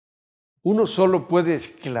 Uno solo puede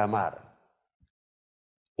exclamar,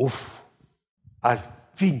 ¡uf! Al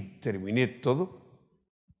fin terminé todo,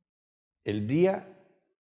 el día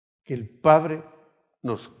que el Padre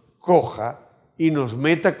nos coja y nos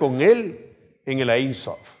meta con Él en el Ein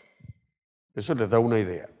Sof. Eso les da una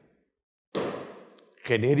idea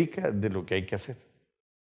genérica de lo que hay que hacer.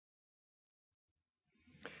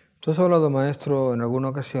 Tú has hablado, maestro, en alguna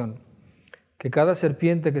ocasión, que cada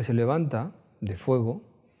serpiente que se levanta de fuego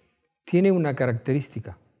tiene una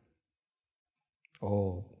característica,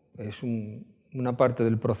 o es una parte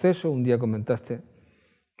del proceso. Un día comentaste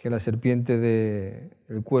que la serpiente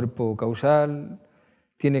del cuerpo causal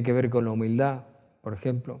tiene que ver con la humildad, por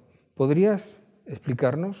ejemplo. ¿Podrías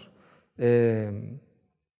explicarnos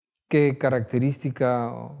qué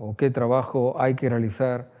característica o qué trabajo hay que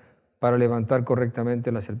realizar para levantar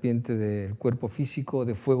correctamente la serpiente del cuerpo físico,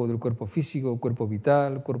 de fuego del cuerpo físico, cuerpo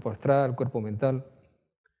vital, cuerpo astral, cuerpo mental?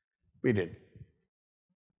 Miren,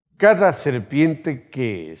 cada serpiente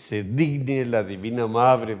que se digne la Divina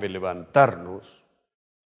Madre de levantarnos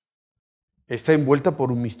está envuelta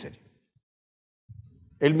por un misterio.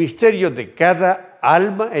 El misterio de cada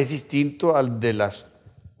alma es distinto al de las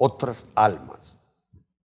otras almas,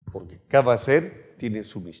 porque cada ser tiene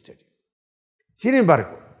su misterio. Sin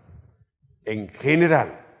embargo, en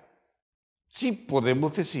general, sí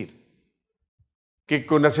podemos decir que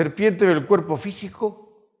con la serpiente del cuerpo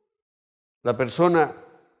físico, la persona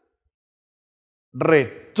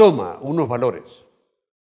retoma unos valores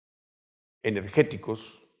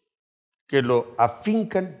energéticos que lo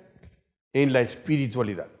afincan en la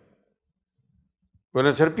espiritualidad. Con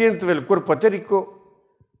la serpiente del cuerpo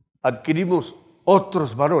etérico adquirimos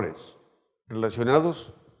otros valores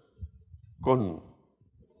relacionados con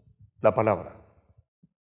la palabra.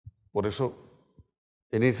 Por eso,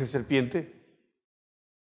 en esa serpiente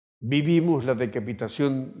vivimos la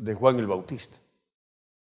decapitación de Juan el Bautista.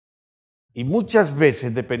 Y muchas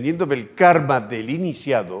veces, dependiendo del karma del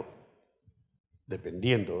iniciado,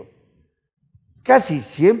 casi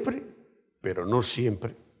siempre, pero no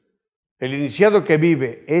siempre, el iniciado que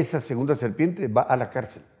vive esa segunda serpiente va a la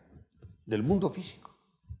cárcel del mundo físico.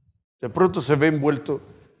 De pronto se ve envuelto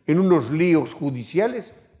en unos líos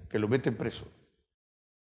judiciales que lo meten preso.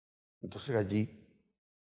 Entonces allí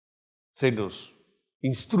se nos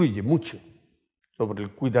instruye mucho sobre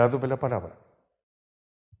el cuidado de la palabra.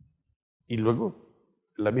 Y luego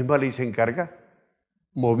la misma ley se encarga,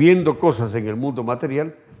 moviendo cosas en el mundo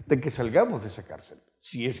material, de que salgamos de esa cárcel,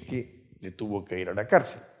 si es que le tuvo que ir a la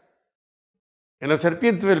cárcel. En la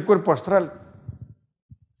serpiente del cuerpo astral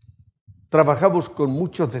trabajamos con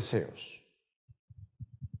muchos deseos.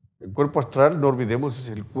 El cuerpo astral, no olvidemos, es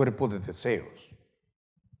el cuerpo de deseos.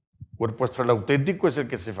 El cuerpo astral auténtico es el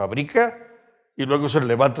que se fabrica y luego se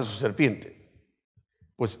levanta su serpiente.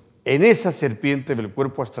 Pues en esa serpiente del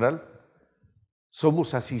cuerpo astral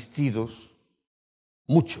somos asistidos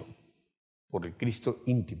mucho por el Cristo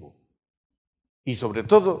íntimo. Y sobre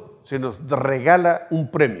todo se nos regala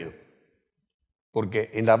un premio,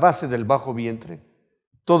 porque en la base del bajo vientre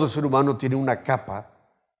todo ser humano tiene una capa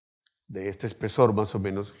de este espesor más o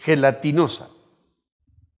menos gelatinosa.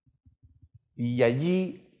 Y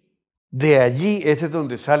de allí es de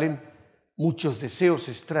donde salen muchos deseos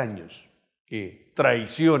extraños que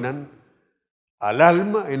traicionan al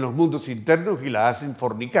alma en los mundos internos y la hacen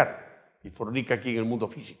fornicar. Y fornica aquí en el mundo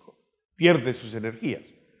físico. Pierde sus energías.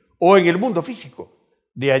 O en el mundo físico.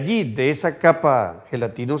 De allí, de esa capa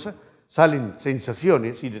gelatinosa, salen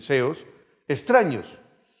sensaciones y deseos extraños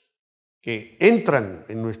que entran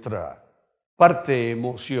en nuestra parte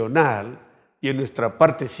emocional y en nuestra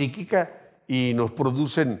parte psíquica y nos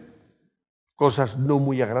producen cosas no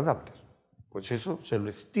muy agradables. Pues eso se lo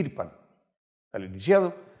extirpan al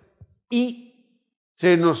iniciado y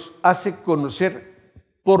se nos hace conocer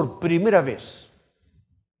por primera vez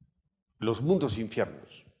los mundos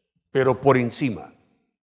infiernos, pero por encima,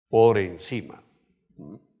 por encima.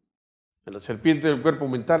 En la serpiente del cuerpo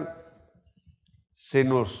mental se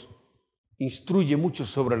nos instruye mucho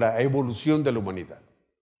sobre la evolución de la humanidad.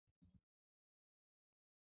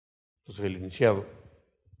 Entonces el iniciado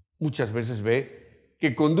muchas veces ve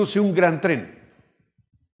que conduce un gran tren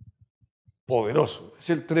poderoso, es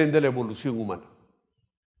el tren de la evolución humana.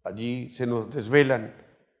 Allí se nos desvelan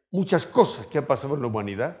muchas cosas que han pasado en la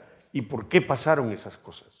humanidad y por qué pasaron esas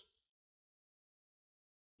cosas.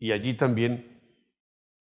 Y allí también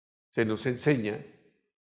se nos enseña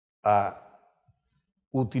a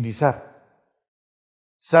utilizar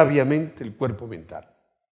sabiamente el cuerpo mental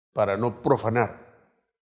para no profanar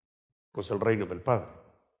pues el reino del Padre.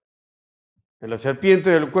 En la serpiente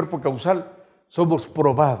del cuerpo causal somos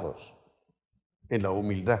probados en la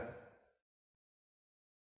humildad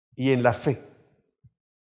y en la fe.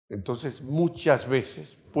 Entonces muchas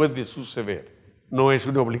veces puede suceder, no es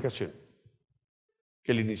una obligación,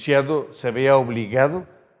 que el iniciado se vea obligado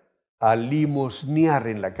a limosnear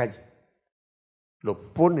en la calle.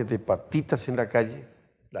 Lo pone de patitas en la calle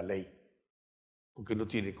la ley, porque no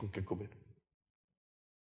tiene con qué comer.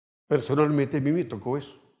 Personalmente a mí me tocó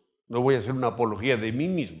eso. No voy a hacer una apología de mí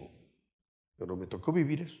mismo, pero me tocó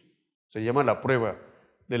vivir eso. Se llama la prueba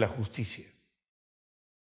de la justicia.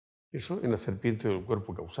 Eso en la serpiente del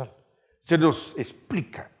cuerpo causal. Se nos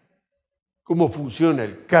explica cómo funciona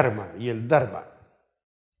el karma y el dharma,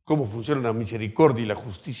 cómo funciona la misericordia y la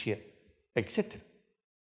justicia, etc.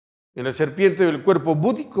 En la serpiente del cuerpo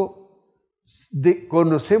búdico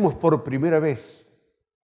conocemos por primera vez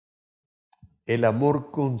el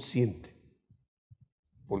amor consciente,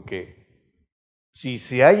 porque si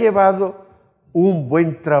se ha llevado un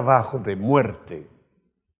buen trabajo de muerte,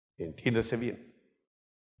 entiéndase bien,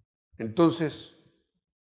 entonces,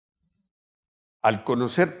 al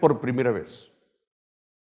conocer por primera vez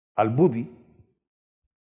al Budi,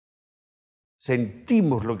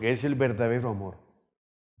 sentimos lo que es el verdadero amor.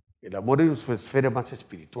 El amor en su esfera más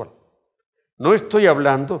espiritual. No estoy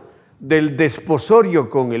hablando del desposorio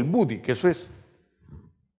con el Budi, que eso es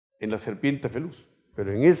en la serpiente Feluz,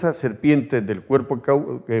 pero en esa serpiente del cuerpo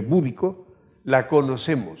búdico la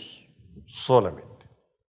conocemos solamente.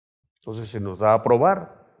 Entonces se nos da a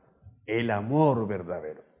probar el amor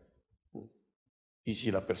verdadero. Y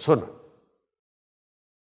si la persona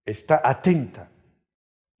está atenta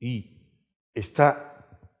y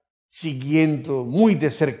está siguiendo muy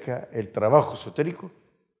de cerca el trabajo esotérico,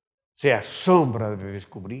 se asombra de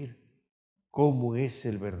descubrir cómo es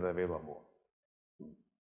el verdadero amor.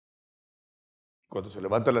 Cuando se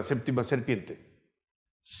levanta la séptima serpiente,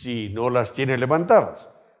 si no las tiene levantadas,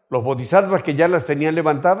 los bodhisattvas que ya las tenían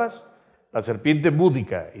levantadas, la serpiente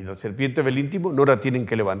búdica y la serpiente del íntimo no la tienen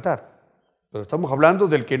que levantar. Pero estamos hablando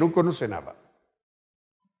del que no conoce nada.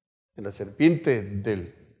 En la serpiente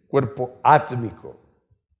del cuerpo átmico,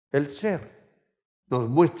 el ser nos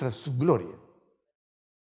muestra su gloria,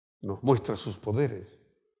 nos muestra sus poderes,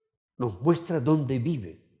 nos muestra dónde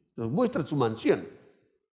vive, nos muestra su mansión,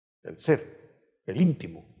 el ser. El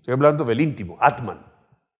íntimo, estoy hablando del íntimo, Atman.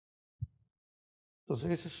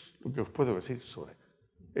 Entonces, eso es lo que os puedo decir sobre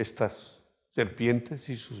estas serpientes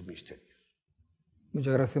y sus misterios.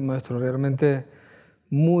 Muchas gracias, maestro. Realmente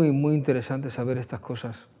muy interesante saber estas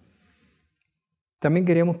cosas. También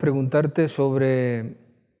queríamos preguntarte sobre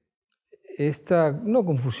esta, no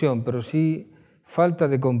confusión, pero sí falta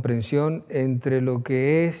de comprensión entre lo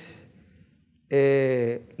que es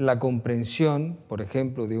la comprensión, por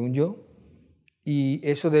ejemplo, de un yo, y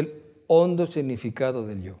eso del hondo significado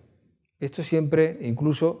del yo. Esto siempre,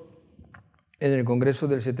 incluso en el Congreso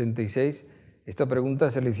del 76, esta pregunta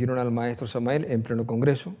se le hicieron al Maestro Samael en pleno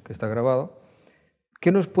Congreso, que está grabado.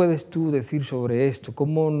 ¿Qué nos puedes tú decir sobre esto?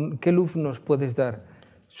 ¿Qué luz nos puedes dar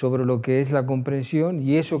sobre lo que es la comprensión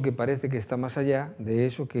y eso que parece que está más allá de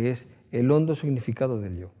eso que es el hondo significado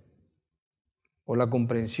del yo? O la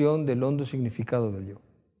comprensión del hondo significado del yo.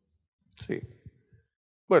 Sí.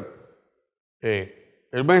 Bueno,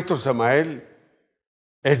 el Maestro Samael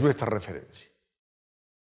es nuestra referencia.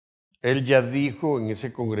 Él ya dijo en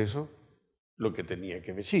ese congreso lo que tenía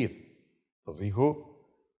que decir. Lo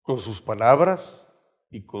dijo con sus palabras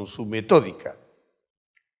y con su metódica.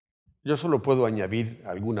 Yo solo puedo añadir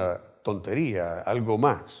alguna tontería, algo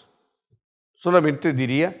más. Solamente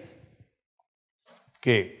diría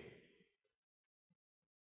que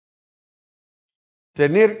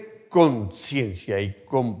tener conciencia y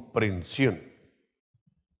comprensión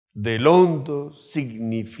del hondo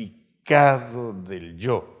significado del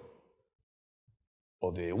yo,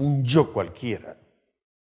 o de un yo cualquiera,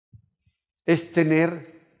 es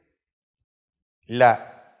tener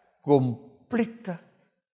la completa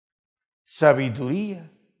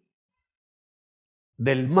sabiduría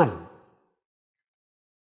del mal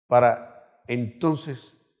para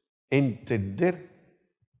entonces entender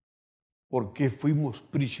por qué fuimos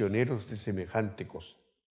prisioneros de semejante cosa.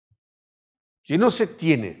 Si no se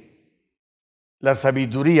tiene la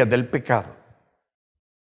sabiduría del pecado,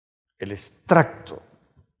 el extracto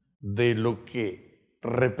de lo que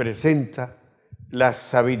representa la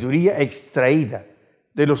sabiduría extraída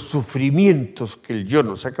de los sufrimientos que el yo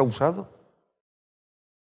nos ha causado,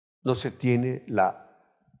 no se tiene la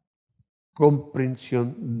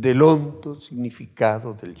comprensión del hondo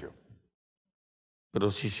significado del yo.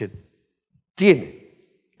 Pero si se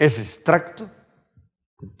tiene ese extracto,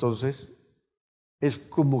 entonces es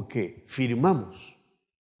como que firmamos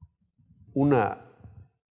una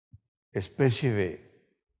especie de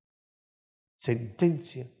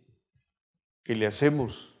sentencia que le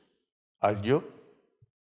hacemos al yo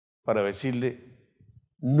para decirle: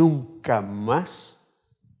 nunca más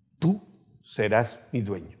tú serás mi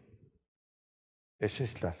dueño. Esa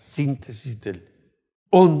es la síntesis del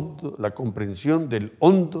hondo, la comprensión del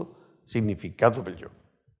hondo significado del yo.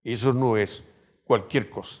 Y eso no es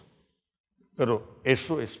cualquier cosa, pero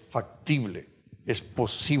eso es factible, es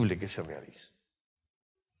posible que se realice.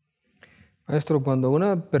 Maestro, cuando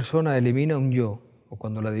una persona elimina un yo, o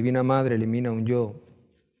cuando la Divina Madre elimina un yo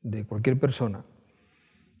de cualquier persona,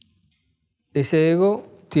 ese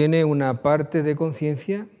ego tiene una parte de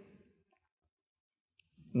conciencia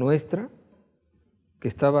nuestra que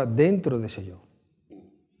estaba dentro de ese yo.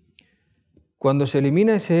 Cuando se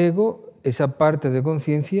elimina ese ego, esa parte de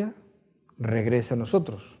conciencia regresa a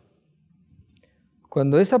nosotros.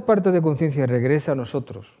 Cuando esa parte de conciencia regresa a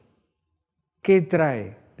nosotros, ¿qué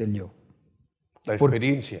trae del yo? La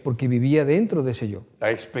experiencia. Porque vivía dentro de ese yo. La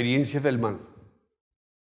experiencia del mal.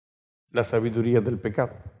 La sabiduría del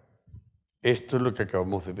pecado. Esto es lo que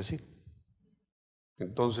acabamos de decir.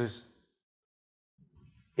 Entonces,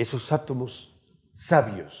 esos átomos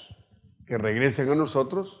sabios que regresan a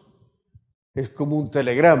nosotros es como un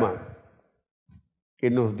telegrama que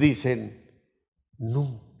nos dicen: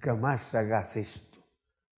 nunca más hagas esto,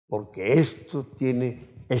 porque esto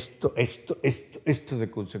tiene esto de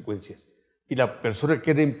consecuencias. Y la persona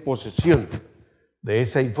queda en posesión de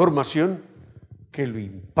esa información que lo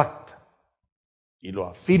impacta y lo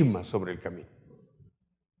afirma sobre el camino.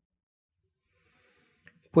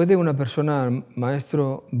 ¿Puede una persona,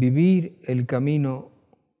 maestro, vivir el camino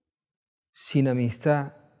sin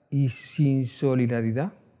amistad y sin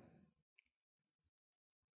solidaridad?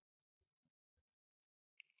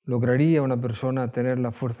 ¿Lograría una persona tener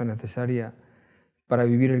la fuerza necesaria para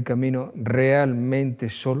vivir el camino realmente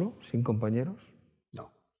solo, sin compañeros?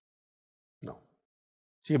 No.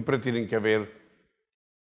 Siempre tienen que haber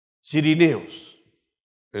cirineos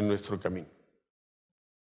en nuestro camino.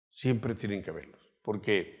 Siempre tienen que haberlos,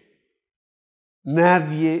 porque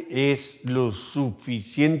nadie es lo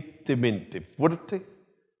suficientemente fuerte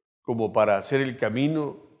como para hacer el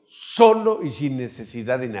camino solo y sin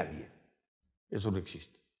necesidad de nadie. Eso no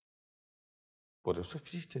existe. Por eso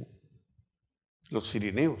existen los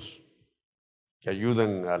cirineos, que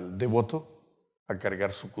ayudan al devoto a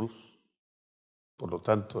cargar su cruz. Por lo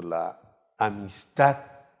tanto, la amistad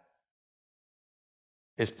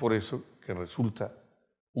es por eso que resulta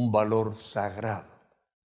un valor sagrado.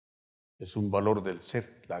 Es un valor del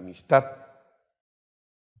ser. La amistad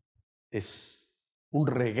es un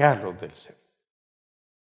regalo del ser.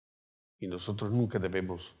 Y nosotros nunca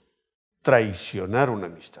debemos traicionar una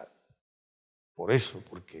amistad. Por eso,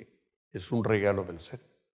 porque es un regalo del ser.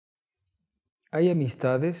 ¿Hay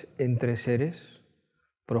amistades entre seres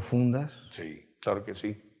profundas? Sí, claro que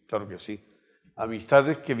sí, claro que sí.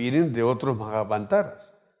 Amistades que vienen de otros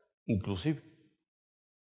Mahavantaras, inclusive.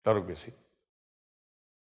 Claro que sí.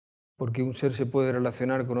 Porque un ser se puede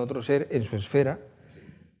relacionar con otro ser en su esfera,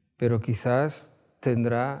 pero quizás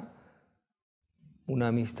tendrá una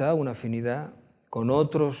amistad, una afinidad con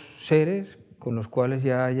otros seres con los cuales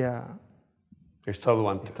ya haya estado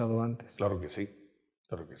antes. Claro que sí,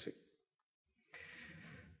 claro que sí.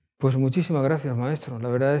 Pues muchísimas gracias, maestro. La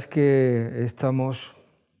verdad es que estamos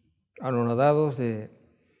anonadados de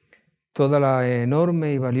toda la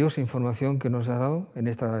enorme y valiosa información que nos ha dado en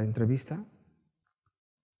esta entrevista.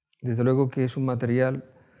 Desde luego que es un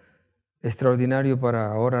material extraordinario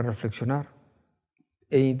para ahora reflexionar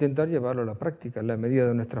e intentar llevarlo a la práctica en la medida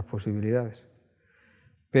de nuestras posibilidades.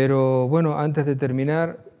 Pero bueno, antes de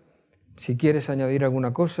terminar, Si quieres añadir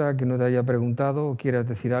alguna cosa que no te haya preguntado o quieras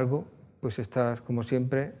decir algo, pues estás, como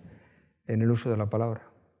siempre, en el uso de la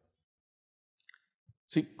palabra.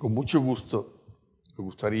 Sí, con mucho gusto. Me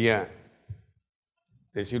gustaría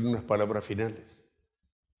decir unas palabras finales.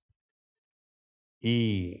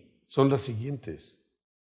 Y son las siguientes.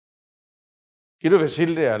 Quiero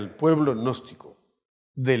decirle al pueblo gnóstico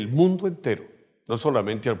del mundo entero, no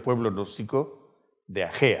solamente al pueblo gnóstico de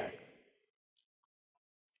Agea,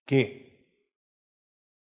 que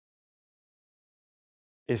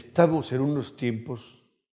estamos en unos tiempos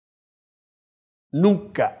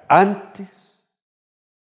nunca antes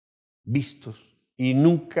vistos y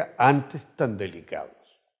nunca antes tan delicados.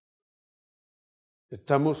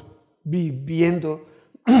 Estamos viviendo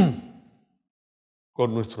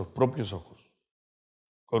con nuestros propios ojos,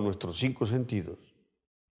 con nuestros 5 sentidos,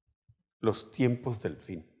 los tiempos del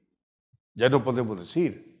fin. Ya no podemos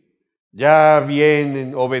decir, ya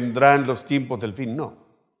vienen o vendrán los tiempos del fin. No,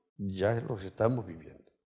 ya los estamos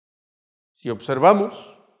viviendo. Si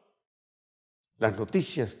observamos las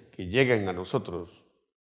noticias que llegan a nosotros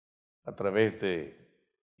a través de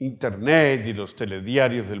Internet y los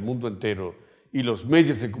telediarios del mundo entero y los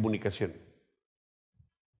medios de comunicación,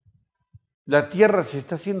 la Tierra se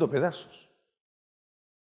está haciendo pedazos.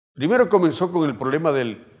 Primero comenzó con el problema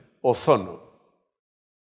del ozono.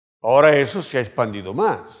 Ahora eso se ha expandido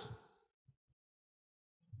más.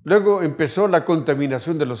 Luego empezó la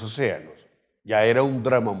contaminación de los océanos. Ya era un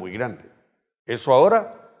drama muy grande. Eso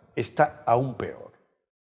ahora está aún peor.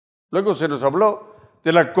 Luego se nos habló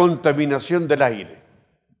de la contaminación del aire.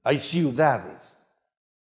 Hay ciudades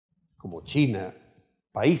como China,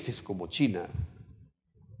 países como China,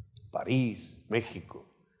 París, México,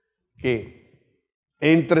 que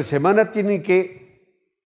entre semana tienen que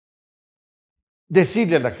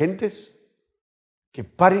decirle a las gentes que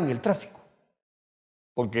paren el tráfico,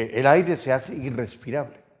 porque el aire se hace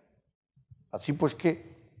irrespirable. Así pues que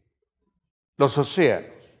los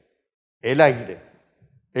océanos, el aire,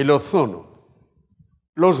 el ozono,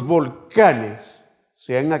 los volcanes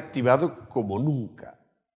se han activado como nunca.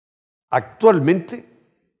 Actualmente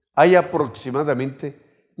hay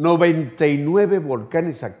aproximadamente 99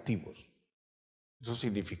 volcanes activos. Eso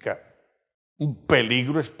significa un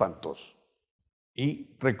peligro espantoso.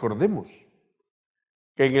 Y recordemos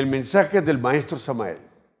que en el mensaje del Maestro Samael,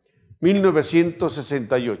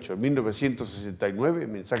 1968-1969,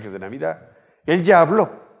 mensaje de Navidad, él ya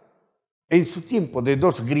habló en su tiempo de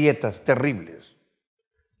 2 grietas terribles.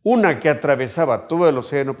 Una que atravesaba todo el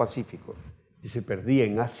Océano Pacífico y se perdía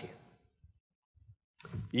en Asia.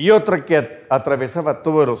 Y otra que atravesaba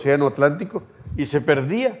todo el Océano Atlántico y se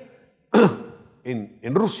perdía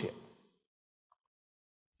en Rusia.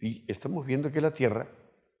 Y estamos viendo que la Tierra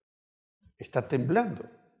está temblando.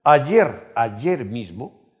 Ayer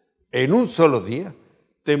mismo, en un solo día,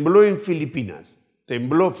 tembló en Filipinas,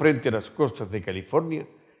 tembló frente a las costas de California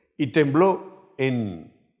y tembló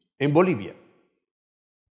en Bolivia.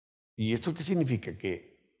 ¿Y esto qué significa?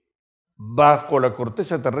 Que bajo la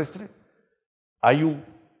corteza terrestre hay un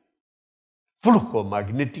flujo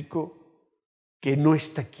magnético que no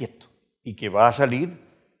está quieto y que va a salir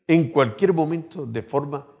en cualquier momento de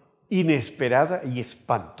forma inesperada y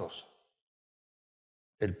espantosa.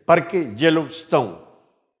 El parque Yellowstone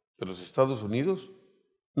de los Estados Unidos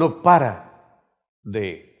no para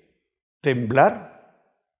de temblar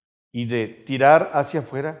y de tirar hacia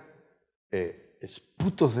afuera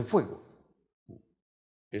esputos de fuego.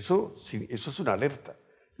 Eso es una alerta.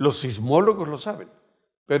 Los sismólogos lo saben,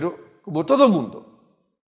 pero como todo mundo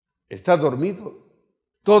está dormido,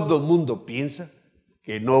 todo mundo piensa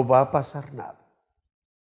que no va a pasar nada.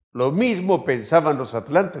 Lo mismo pensaban los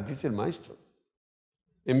atlantes, dice el maestro.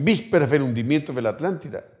 En vísperas del hundimiento de la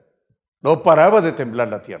Atlántida, no paraba de temblar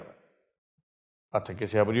la tierra, hasta que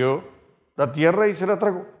se abrió la tierra y se la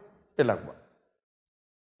tragó el agua.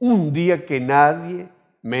 Un día que nadie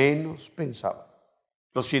menos pensaba.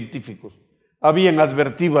 Los científicos habían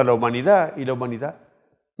advertido a la humanidad y la humanidad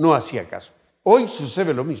no hacía caso. Hoy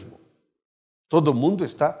sucede lo mismo. Todo el mundo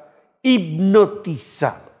está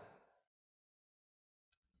hipnotizado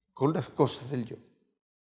con las cosas del yo.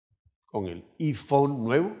 Con el iPhone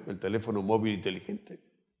nuevo, el teléfono móvil inteligente,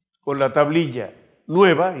 con la tablilla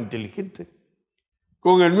nueva, inteligente,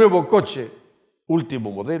 con el nuevo coche,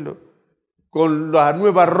 último modelo, con la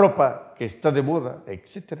nueva ropa que está de moda,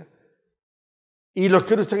 etc. Y los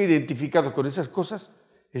que no están identificados con esas cosas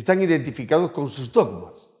están identificados con sus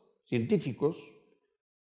dogmas científicos,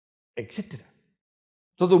 etc.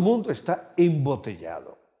 Todo el mundo está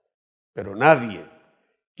embotellado, pero nadie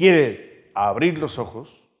quiere abrir los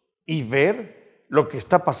ojos y ver lo que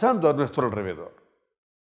está pasando a nuestro alrededor.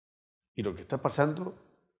 Y lo que está pasando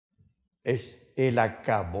es el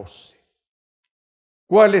acabose.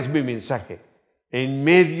 ¿Cuál es mi mensaje en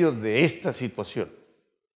medio de esta situación?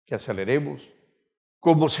 Que aceleremos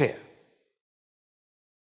como sea.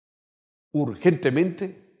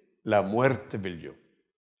 Urgentemente la muerte del yo.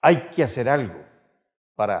 Hay que hacer algo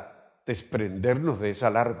para desprendernos de esa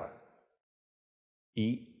larva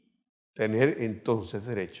y tener entonces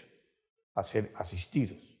derecho a ser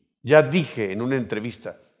asistidos. Ya dije en una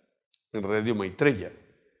entrevista en Radio Maitreya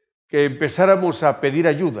que empezáramos a pedir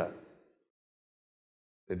ayuda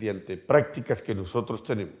mediante prácticas que nosotros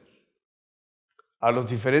tenemos a los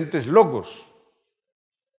diferentes logos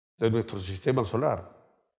de nuestro sistema solar,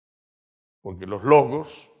 porque los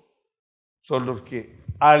logos son los que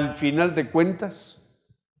al final de cuentas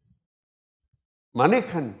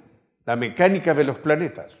manejan la mecánica de los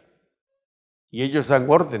planetas y ellos dan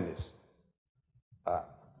órdenes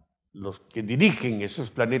a los que dirigen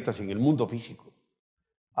esos planetas en el mundo físico.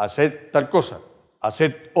 Haced tal cosa,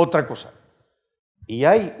 haced otra cosa. Y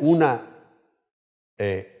hay una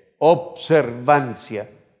observancia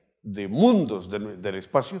de mundos del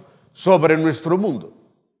espacio sobre nuestro mundo.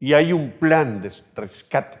 Y hay un plan de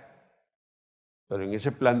rescate. Pero en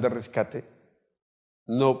ese plan de rescate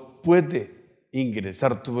no puede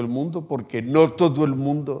ingresar todo el mundo porque no todo el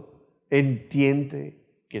mundo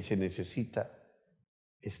entiende que se necesita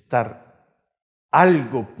estar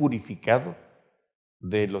algo purificado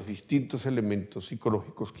de los distintos elementos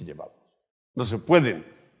psicológicos que llevamos. No se pueden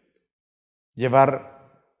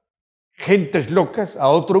llevar gentes locas a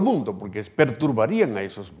otro mundo porque perturbarían a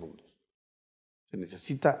esos mundos. Se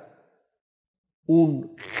necesita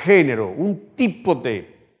un género, un tipo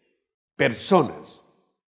de personas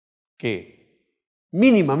que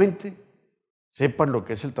mínimamente sepan lo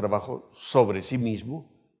que es el trabajo sobre sí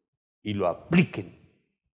mismo y lo apliquen.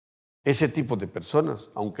 Ese tipo de personas,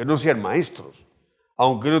 aunque no sean maestros,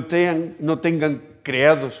 aunque no tengan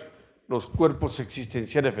creados los cuerpos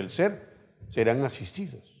existenciales del ser, serán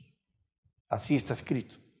asistidos. Así está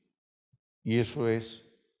escrito. Y eso es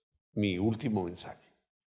mi último mensaje.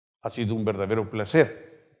 Ha sido un verdadero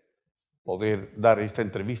placer poder dar esta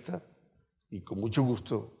entrevista y con mucho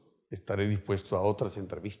gusto estaré dispuesto a otras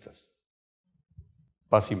entrevistas.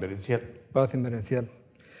 Paz inverencial. Paz inverencial.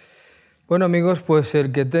 Bueno, amigos, pues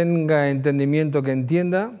el que tenga entendimiento que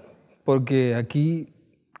entienda, porque aquí,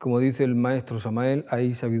 como dice el Maestro Samael,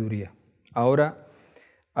 hay sabiduría. Ahora,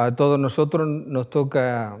 a todos nosotros nos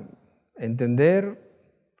toca entender,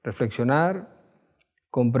 reflexionar,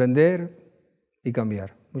 comprender y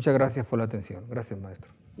cambiar. Muchas gracias por la atención. Gracias,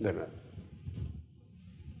 maestro. De nada.